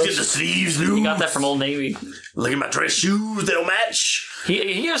elbows. Let's get the sleeves loose. He got that from Old Navy. Look at my dress shoes. They'll match.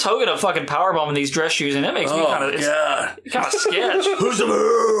 He gives Hogan a fucking powerbomb in these dress shoes, and that makes me kind of sketch. Who's the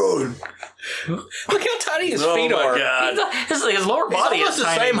man? Look how tiny his feet are. God. His lower body He's almost is the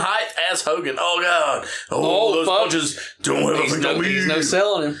tiny. same height as Hogan. Oh god. Oh, those fuck. punches don't have anything on me. He's no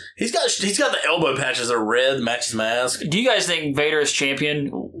selling him. He's got the elbow patches that are red, match his mask. Do you guys think Vader as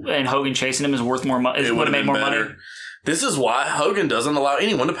champion and Hogan chasing him is worth more money? It would have made more money. This is why Hogan doesn't allow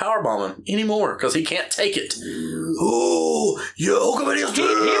anyone to powerbomb him anymore, because he can't take it. Oh, yeah, Hulkamania's He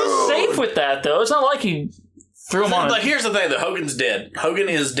was safe with that, though. It's not like he threw him on. Like, here's the thing, though. Hogan's dead. Hogan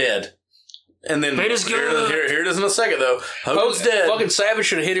is dead. And then Vader's good. Here it is in a second, though. Hogan's dead. Fucking Savage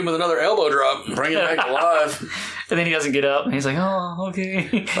should have hit him with another elbow drop. Bring him back alive. And then he doesn't get up. And he's like, oh,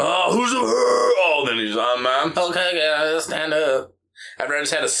 okay. Oh, who's the her? Oh, then he's on, man. Okay, guys, stand up. After I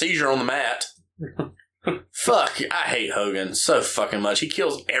just had a seizure on the mat. Fuck, I hate Hogan so fucking much. He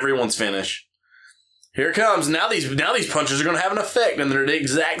kills everyone's finish. Here it comes. Now these punches are going to have an effect, and they're the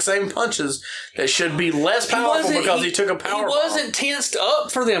exact same punches that should be less powerful because he took a power. He wasn't tensed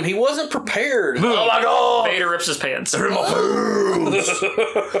up for them. He wasn't prepared. Oh my god! Vader rips his pants. They're in my pants.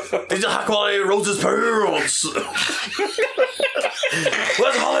 These are high quality Rose's pants.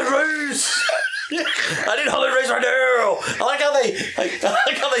 Where's Holly Race? I need Harley Race right now. I like how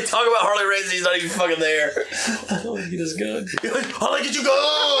they talk about Harley Race and he's not even fucking there. He does good. Harley, get you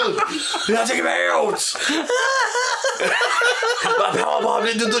good. You gotta take him out. My powerbomb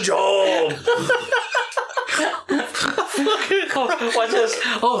didn't do the job. Watch this.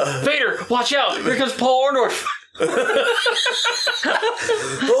 Oh, Vader, watch out. Here comes Paul Orndorff.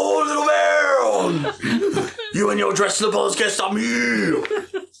 Oh, little man. You and your dress slippers can't stop me.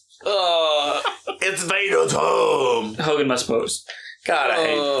 It's Vader time. Hogan must pose. God, I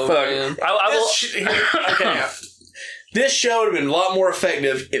hate man. Okay. This show would have been a lot more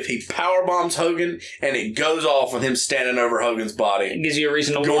effective if he powerbombs Hogan and it goes off with him standing over Hogan's body. It gives you a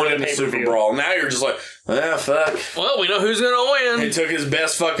reason to going into Super Brawl. Now you're just like, fuck. Well, we know who's going to win. He took his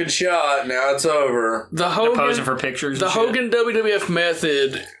best fucking shot. Now it's over. The Hogan, posing for pictures. The Hogan WWF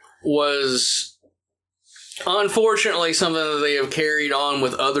method was unfortunately something that they have carried on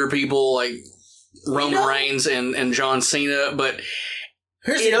with other people like Roman Reigns and John Cena, but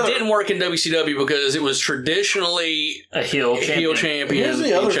it didn't work in WCW because it was traditionally a heel champion. Here's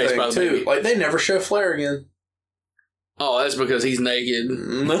the other thing, too. Like, they never show Flair again. Oh, that's because he's naked.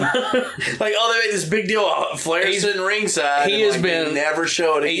 They made this big deal. Flair's sitting ringside. He has been never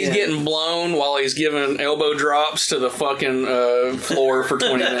showed it. He's getting blown while he's giving elbow drops to the fucking floor for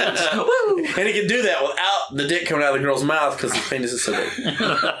 20 minutes. And he can do that without the dick coming out of the girl's mouth because his penis is so big.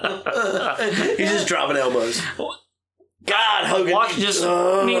 He's just dropping elbows. God, Hogan.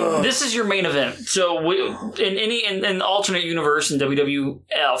 I mean, this is your main event. So in alternate universe in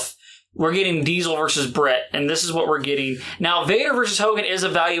WWF, we're getting Diesel versus Brett, and this is what we're getting. Now, Vader versus Hogan is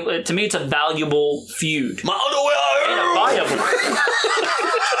to me, it's a valuable feud. My underwear! And a viable.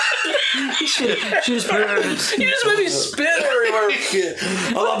 You just made me spit everywhere.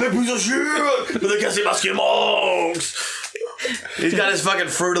 I'm a big piece of shit, but they can't see my skin marks. He's got his fucking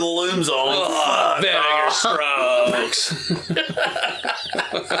Fruit of the Looms on. Vinegar strokes.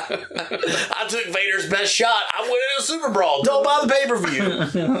 I took Vader's best shot. I went in a Super Brawl. Don't buy the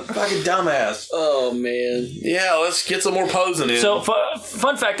pay-per-view. Fucking dumbass. Oh, man. Yeah, let's get some more posing in. So,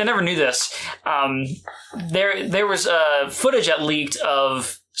 fun fact, I never knew this. There was footage that leaked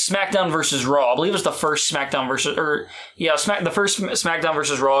of SmackDown versus Raw. I believe it was the first SmackDown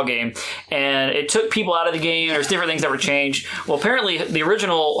versus Raw game, and it took people out of the game. There's different things that were changed. Well, apparently the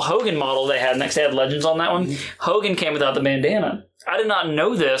original Hogan model they had Legends on that one. Hogan came without the bandana. I did not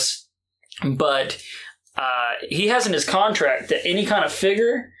know this, but he has in his contract that any kind of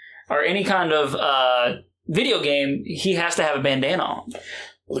figure or any kind of video game, he has to have a bandana on.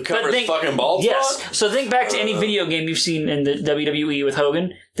 The cover his fucking balls. Yes. So think back to any video game you've seen in the WWE with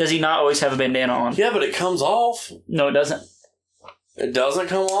Hogan. Does he not always have a bandana on? Yeah, but it comes off. No, it doesn't. It doesn't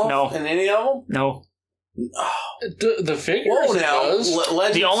come off? No. In any of them? No. The figure does.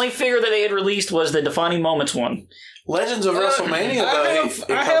 The only figure that they had released was the Defining Moments one. Legends of WrestleMania, though, it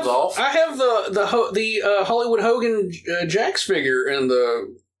comes off. I have the Hollywood Hogan Jax figure in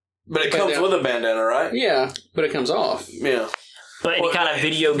the. But it comes with a bandana, right? Yeah, but it comes off. Yeah. But any kind of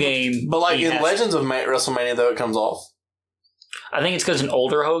video game. But like in Legends of WrestleMania, though, it comes off. I think it's because an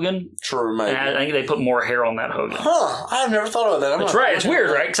older Hogan. True, maybe. And I think they put more hair on that Hogan. Huh. I've never thought about that. That's right. It's weird,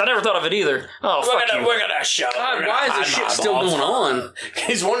 right? Because I never thought of it either. Oh, fuck you. We're gonna shut up. Why is this shit still going on?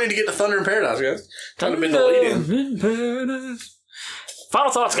 He's wanting to get to Thunder in Paradise, guys. Time to been the lead-in.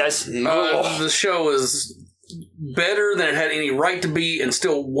 Final thoughts, guys. The show is better than it had any right to be, and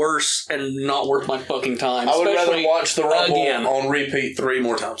still worse and not worth my fucking time. I would rather Especially watch the Rumble again. on repeat 3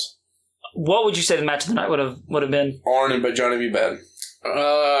 more times. What would you say the match of the night would have been? Arn and Johnny B. Bad.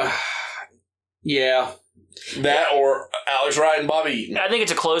 Yeah. That or Alex Wright and Bobby Eaton. I think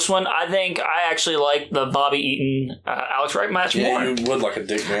it's a close one. I think I actually like the Bobby Eaton Alex Wright match more. Yeah, you would like a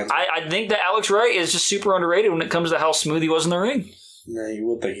dick man. I think that Alex Wright is just super underrated when it comes to how smooth he was in the ring. Yeah, you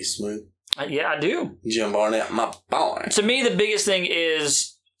would think he's smooth. Yeah, I do. Jim Barnett, my boy. To me, the biggest thing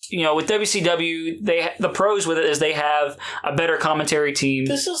is, with WCW, the pros with it is they have a better commentary team.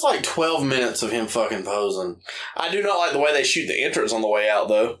 This is like 12 minutes of him fucking posing. I do not like the way they shoot the entrance on the way out,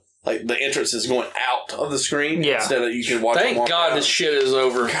 though. Like, the entrance is going out of the screen instead of you can watch it. Thank God this shit is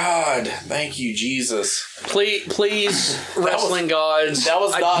over. God, thank you, Jesus. Please, wrestling gods. That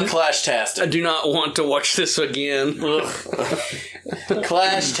was not Clash-tastic. I do not want to watch this again.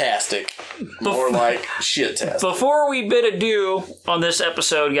 Clash-tastic. More like shit-tastic. Before we bid adieu on this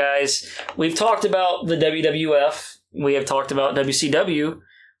episode, guys, we've talked about the WWF. We have talked about WCW.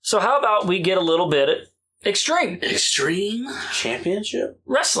 So how about we get a little bit at Extreme Championship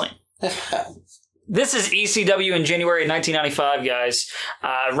Wrestling. This is ECW in January of 1995, guys.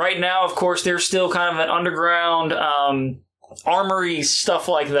 Right now, of course, there's still kind of an underground armory, stuff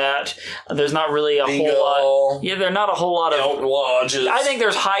like that. There's not really a whole lot. Yeah, there's not a whole lot of lodges. I think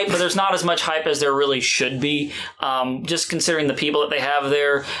there's hype, but there's not as much hype as there really should be. Just considering the people that they have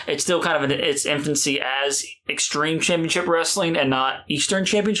there, it's still kind of in its infancy as Extreme Championship Wrestling and not Eastern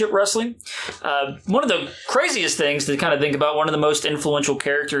Championship Wrestling. One of the craziest things to kind of think about, one of the most influential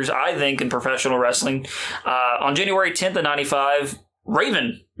characters, I think, in professional wrestling, on January 10th of 95,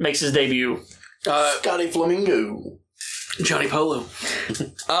 Raven makes his debut. Scotty Flamingo. Johnny Polo.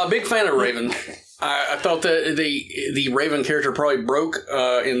 Big fan of Raven. I thought that the Raven character probably broke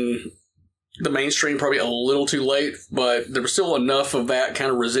in the mainstream probably a little too late, but there was still enough of that kind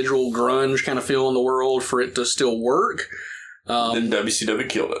of residual grunge kind of feel in the world for it to still work. Then WCW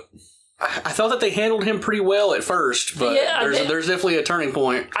killed it. I thought that they handled him pretty well at first, but there's definitely a turning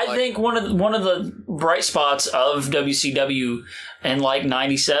point. I think one of the bright spots of WCW in like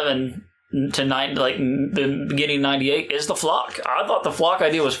 97 to the beginning of 98 is the Flock. I thought the Flock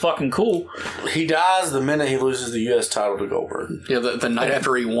idea was fucking cool. He dies the minute he loses the U.S. title to Goldberg. Yeah, the night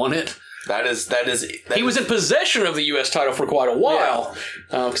after he won it. He was in possession of the U.S. title for quite a while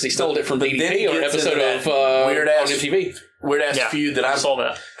because he stole it from DDP on an episode of on MTV. Weird-ass feud that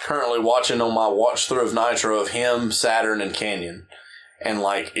I'm currently watching on my watch-through of Nitro of him, Saturn, and Canyon. And,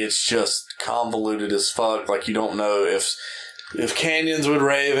 it's just convoluted as fuck. You don't know if Canyon's with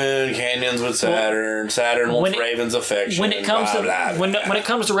Raven, Canyon's with Saturn, Saturn wants Raven's affection. When it comes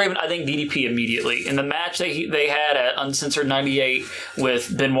to Raven, I think DDP immediately. In the match they had at Uncensored 98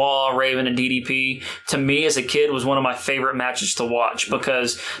 with Benoit, Raven, and DDP, to me as a kid was one of my favorite matches to watch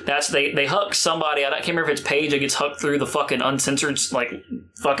because they huck somebody. I can't remember if it's Paige that gets hucked through the fucking Uncensored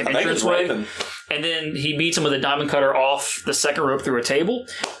fucking entranceway, and then he beats him with a diamond cutter off the second rope through a table.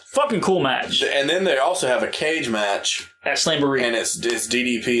 Fucking cool match. And then they also have a cage match at Slamboree, and it's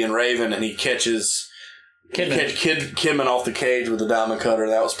DDP and Raven, and he catches Kidman off the cage with the diamond cutter.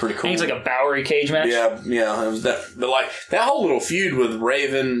 That was pretty cool. I think it's like a Bowery cage match. Yeah. It was that, but that whole little feud with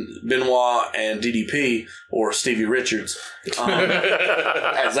Raven, Benoit, and DDP or Stevie Richards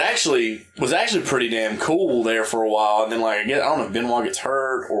was actually pretty damn cool there for a while. And then I don't know if Benoit gets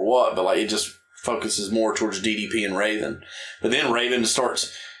hurt or what, but it just focuses more towards DDP and Raven. But then Raven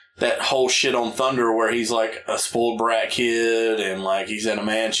starts that whole shit on Thunder where he's a spoiled brat kid and he's in a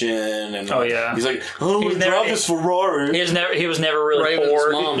mansion and he's like, oh, we drive this Ferrari. He was never really Raven's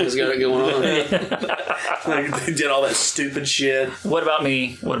poor. mom has got it going on. They did all that stupid shit. What about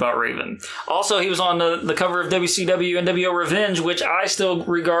me? What about Raven? Also, he was on the cover of WCW NWO Revenge, which I still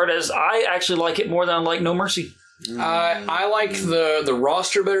regard as I actually like it more than I like No Mercy. I like the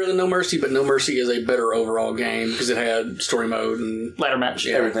roster better than No Mercy, but No Mercy is a better overall game because it had story mode and ladder match.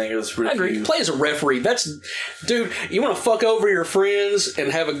 Everything. It was pretty I agree. cute. Play as a referee. Dude, you want to fuck over your friends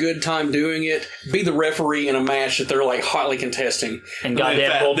and have a good time doing it, be the referee in a match that they're like hotly contesting. And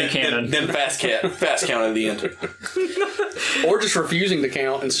goddamn Bull Buchanan. Then fast count at the end. Or just refusing to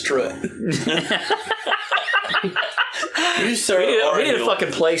count and strut. You, sir, We need a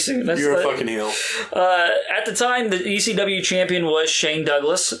fucking play soon. You're a fucking heel. At the time, the ECW champion was Shane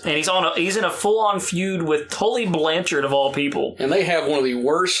Douglas, and he's in a full-on feud with Tully Blanchard of all people. And they have one of the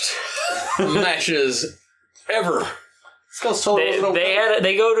worst matches ever.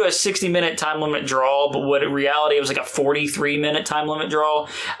 They go to a 60-minute time limit draw, but what in reality it was like a 43-minute time limit draw.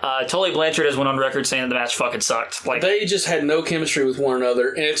 Tully Blanchard has went on record saying that the match fucking sucked. Like they just had no chemistry with one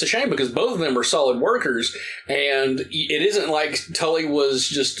another, and it's a shame because both of them are solid workers. And it isn't like Tully was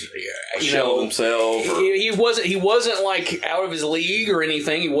just himself. He wasn't like out of his league or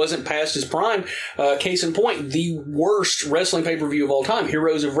anything. He wasn't past his prime. Case in point, the worst wrestling pay-per-view of all time,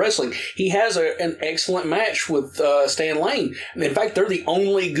 Heroes of Wrestling. He has an excellent match with Stan Lane. In fact, they're the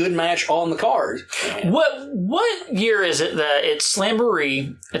only good match on the card. What year is it that it's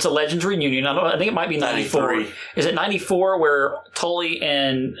Slamboree? It's a Legends reunion. I think it might be 94. 93. Is it 94 where Tully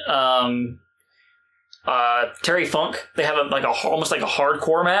and Terry Funk, they have almost like a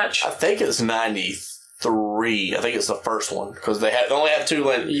hardcore match? I think it's 93. I think it's the first one because they only have two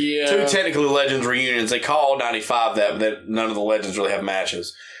technically Legends reunions. They call 95 that, but none of the Legends really have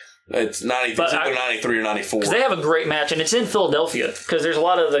matches. It's either 93 or 94. Because they have a great match, and it's in Philadelphia, because there's a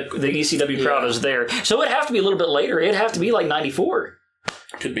lot of the ECW crowd is there. So it'd have to be a little bit later. It'd have to be like 94.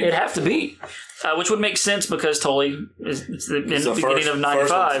 Could be. It'd have to be. Which would make sense because Tully is in the beginning of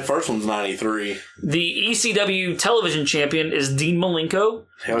 95. First one's 93. The ECW television champion is Dean Malenko.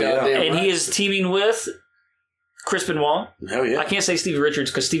 Hell yeah. And he is teaming with Chris Benoit. Hell yeah. I can't say Stevie Richards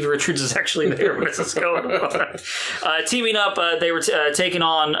because Stevie Richards is actually there when this is going on. Teaming up, they were taking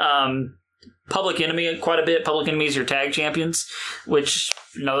on Public Enemy quite a bit. Public Enemy is your tag champions, which,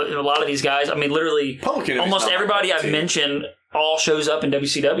 a lot of these guys, I mean, literally almost everybody I've mentioned all shows up in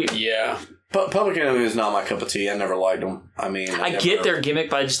WCW. Yeah. Public Enemy is not my cup of tea. I never liked them. I mean, I get their gimmick,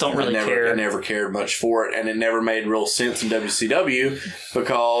 but I just don't really care. I never cared much for it, and it never made real sense in WCW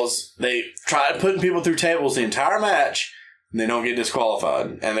because they tried putting people through tables the entire match, and they don't get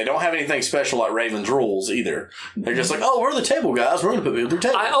disqualified. And they don't have anything special like Raven's Rules either. They're just like, oh, we're the table guys. We're going to put people through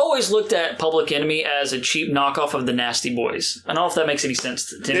tables. I always looked at Public Enemy as a cheap knockoff of the Nasty Boys. I don't know if that makes any sense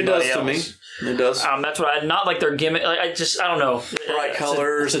to anybody else. It does to me. It does. That's what not like their gimmick. I don't know. Bright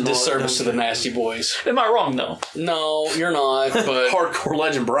colors. It's a disservice to the Nasty Boys. Am I wrong though? No, you're not. But hardcore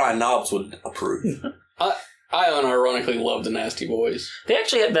legend Brian Knobs would approve. I unironically love the Nasty Boys. They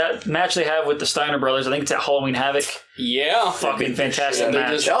actually had that match they have with the Steiner brothers. I think it's at Halloween Havoc. Yeah, fucking fantastic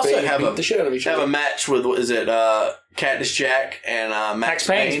match. They also have a match with Cactus Jack and Max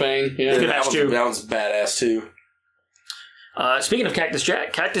Payne. Yeah, good match too. That one's badass too. Speaking of Cactus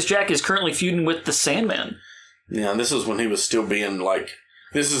Jack is currently feuding with the Sandman. Yeah, and this is when he was still being like.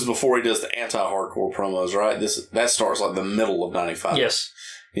 This is before he does the anti-hardcore promos, right? That starts like the middle of 95. Yes.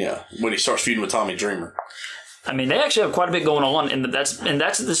 Yeah, when he starts feuding with Tommy Dreamer. I mean, they actually have quite a bit going on, and that's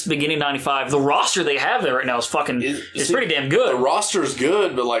this beginning of 95. The roster they have there right now is it's pretty damn good. The roster's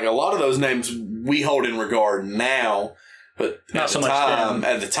good, but like a lot of those names we hold in regard now, but not so much then.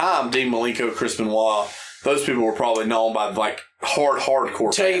 At the time, Dean Malenko, Chris Benoit, those people were probably known by like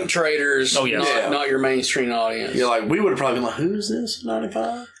hardcore tape fans. Traders. Oh yeah, not your mainstream audience. Yeah, like we would have probably been like, "Who's this?"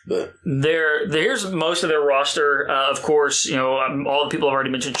 95, but here's most of their roster. Of course, all the people I've already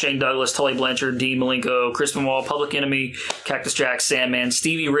mentioned: Shane Douglas, Tully Blanchard, Dean Malenko, Chris Benoit, Public Enemy, Cactus Jack, Sandman,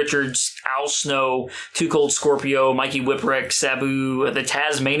 Stevie Richards, Al Snow, Too Cold Scorpio, Mikey Whipwreck, Sabu, the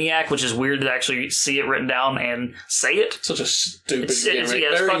Tasmaniac, which is weird to actually see it written down and say it. Such a stupid gimmick.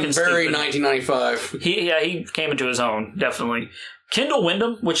 It's fucking very stupid. 1995. He came into his own, definitely. Kendall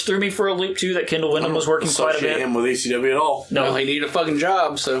Windham, which threw me for a loop too, that Kendall Windham was working quite a bit. Him with ECW at all. No, he needed a fucking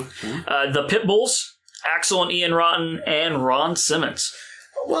job, so. The Pitbulls, Axel and Ian Rotten, and Ron Simmons.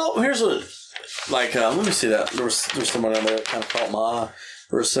 Well, here's what, let me see that. There's someone on there that kind of caught my eye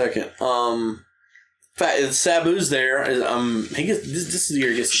for a second. Sabu's there. He gets this is the year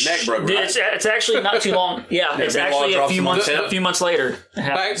he gets his neck broken. Right? It's actually not too long. Yeah, it's actually a few months later.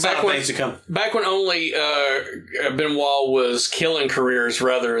 Back when only Benoit was killing careers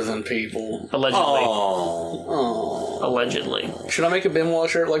rather than people. Allegedly. Oh. Allegedly. Should I make a Benoit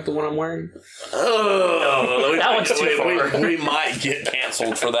shirt like the one I'm wearing? Oh, That one's too far. We might get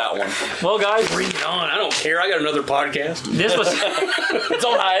canceled for that one. Well, guys, Bring it on. I don't care. I got another podcast. this was It's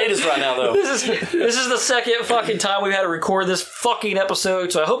on hiatus right now, though. this is the second fucking time we've had to record this fucking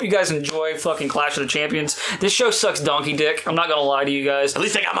episode. So I hope you guys enjoy fucking Clash of the Champions. This show sucks donkey dick. I'm not gonna lie to you guys. At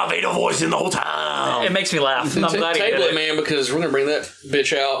least I got my Vader voice in the whole time. It makes me laugh. I'm glad you Table did it, it. man, because we're gonna bring that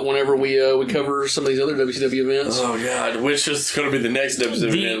bitch out whenever we cover some of these other WCW events. Oh, God. Which is going to be the next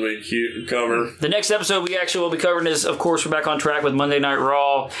episode we cover. The next episode we actually will be covering is, of course, we're back on track with Monday Night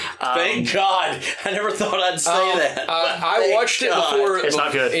Raw. Thank God. I never thought I'd say that. I watched it before. It's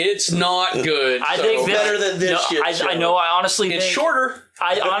not good. It's not good. I think this, better than this shit I show. know. I honestly it's think shorter.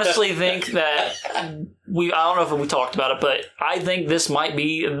 I honestly think that I don't know if we talked about it, but I think this might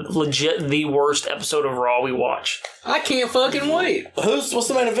be legit the worst episode of Raw we watch. I can't fucking wait. What's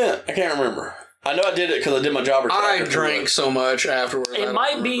the main event? I can't remember. I know I did it because I did my jobber I tracker. drank so much afterwards. It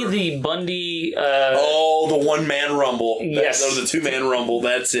might be the Bundy. the one-man rumble. Yes. That was the two-man rumble.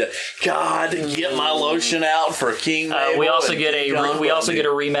 That's it. God, get my lotion out for King Mabel. We also and get King John we also Bundy. get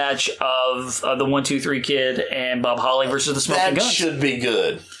a rematch of the 1-2-3 Kid and Bob Holly versus the Smoking That Guns. should be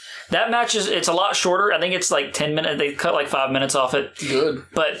good. That match it's a lot shorter. I think it's like 10 minutes. They cut like 5 minutes off it. good.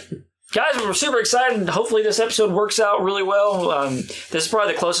 But guys, we're super excited. Hopefully this episode works out really well. This is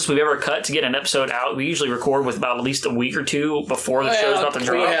probably the closest we've ever cut to get an episode out. We usually record with about at least a week or two before the show's about to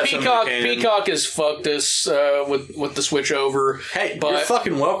drop. have some Peacock has fucked us with the switch over. Hey, but you're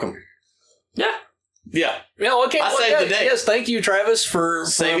fucking welcome. Yeah. Yeah. yeah, okay. I saved the day. Yes, thank you, Travis, for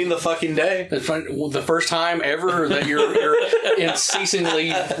Saving the fucking day. the first time ever that your unceasingly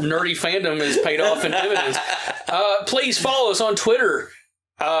nerdy fandom has paid off in dividends. Please follow us on Twitter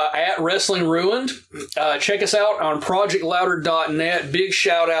at Wrestling Ruined. Check us out on ProjectLouder.net. Big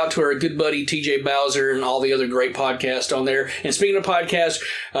shout out to our good buddy TJ Bowser and all the other great podcasts on there. And speaking of podcasts,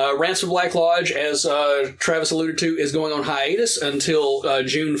 Ransom Black Lodge, as Travis alluded to, is going on hiatus until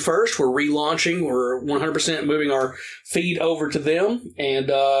June 1st. We're relaunching. We're 100% moving our feed over to them.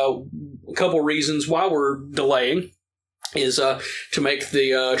 And a couple reasons why we're delaying is to make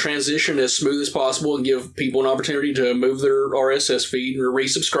the transition as smooth as possible and give people an opportunity to move their RSS feed or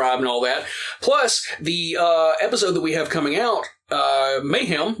resubscribe and all that. Plus, the episode that we have coming out,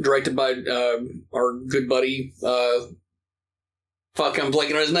 Mayhem, directed by our good buddy, I'm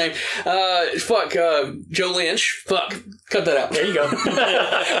blanking on his name. Joe Lynch. Cut that out. There you go.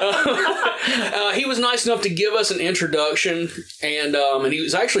 He was nice enough to give us an introduction, and he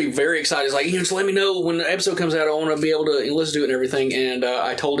was actually very excited. He's like, just let me know when the episode comes out. I want to be able to listen to it and everything. And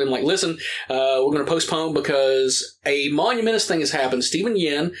I told him, listen, we're going to postpone because a monumentous thing has happened. Stephen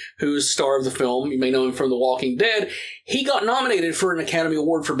Yen, who's the star of the film, you may know him from The Walking Dead, he got nominated for an Academy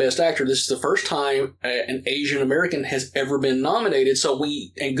Award for Best Actor. This is the first time an Asian American has ever been nominated. So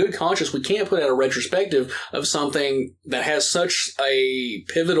we, in good conscience, we can't put out a retrospective of something that has such a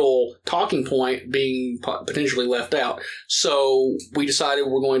pivotal talking point being potentially left out. So we decided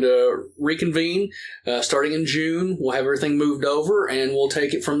we're going to reconvene starting in June. We'll have everything moved over and we'll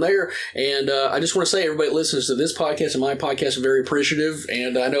take it from there. And I just want to say, everybody that listens to this podcast and my podcast are very appreciative.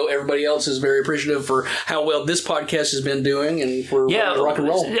 And I know everybody else is very appreciative for how well this podcast has been doing. And we're ready to rock and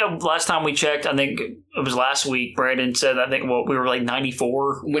roll. Yeah, last time we checked, I think it was last week, Brandon said, we were like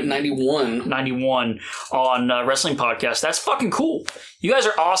 94. Went 91 on Wrestling Podcast. That's fucking cool. You guys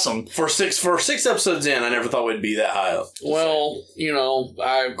are awesome. For six episodes in, I never thought we'd be that high up. Well,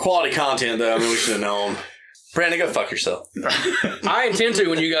 Quality content, though. I mean, we should have known. Brandon, go fuck yourself. I intend to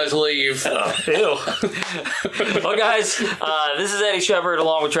when you guys leave. Ew. Well, guys, this is Eddie Shepard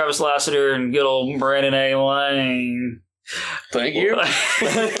along with Travis Lassiter and good old Brandon A. Lane. Thank you.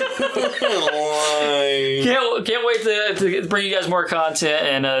 Can't wait to bring you guys more content,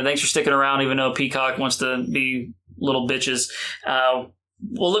 and thanks for sticking around even though Peacock wants to be little bitches.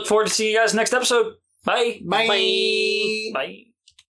 We'll look forward to seeing you guys next episode. Bye. Bye. Bye.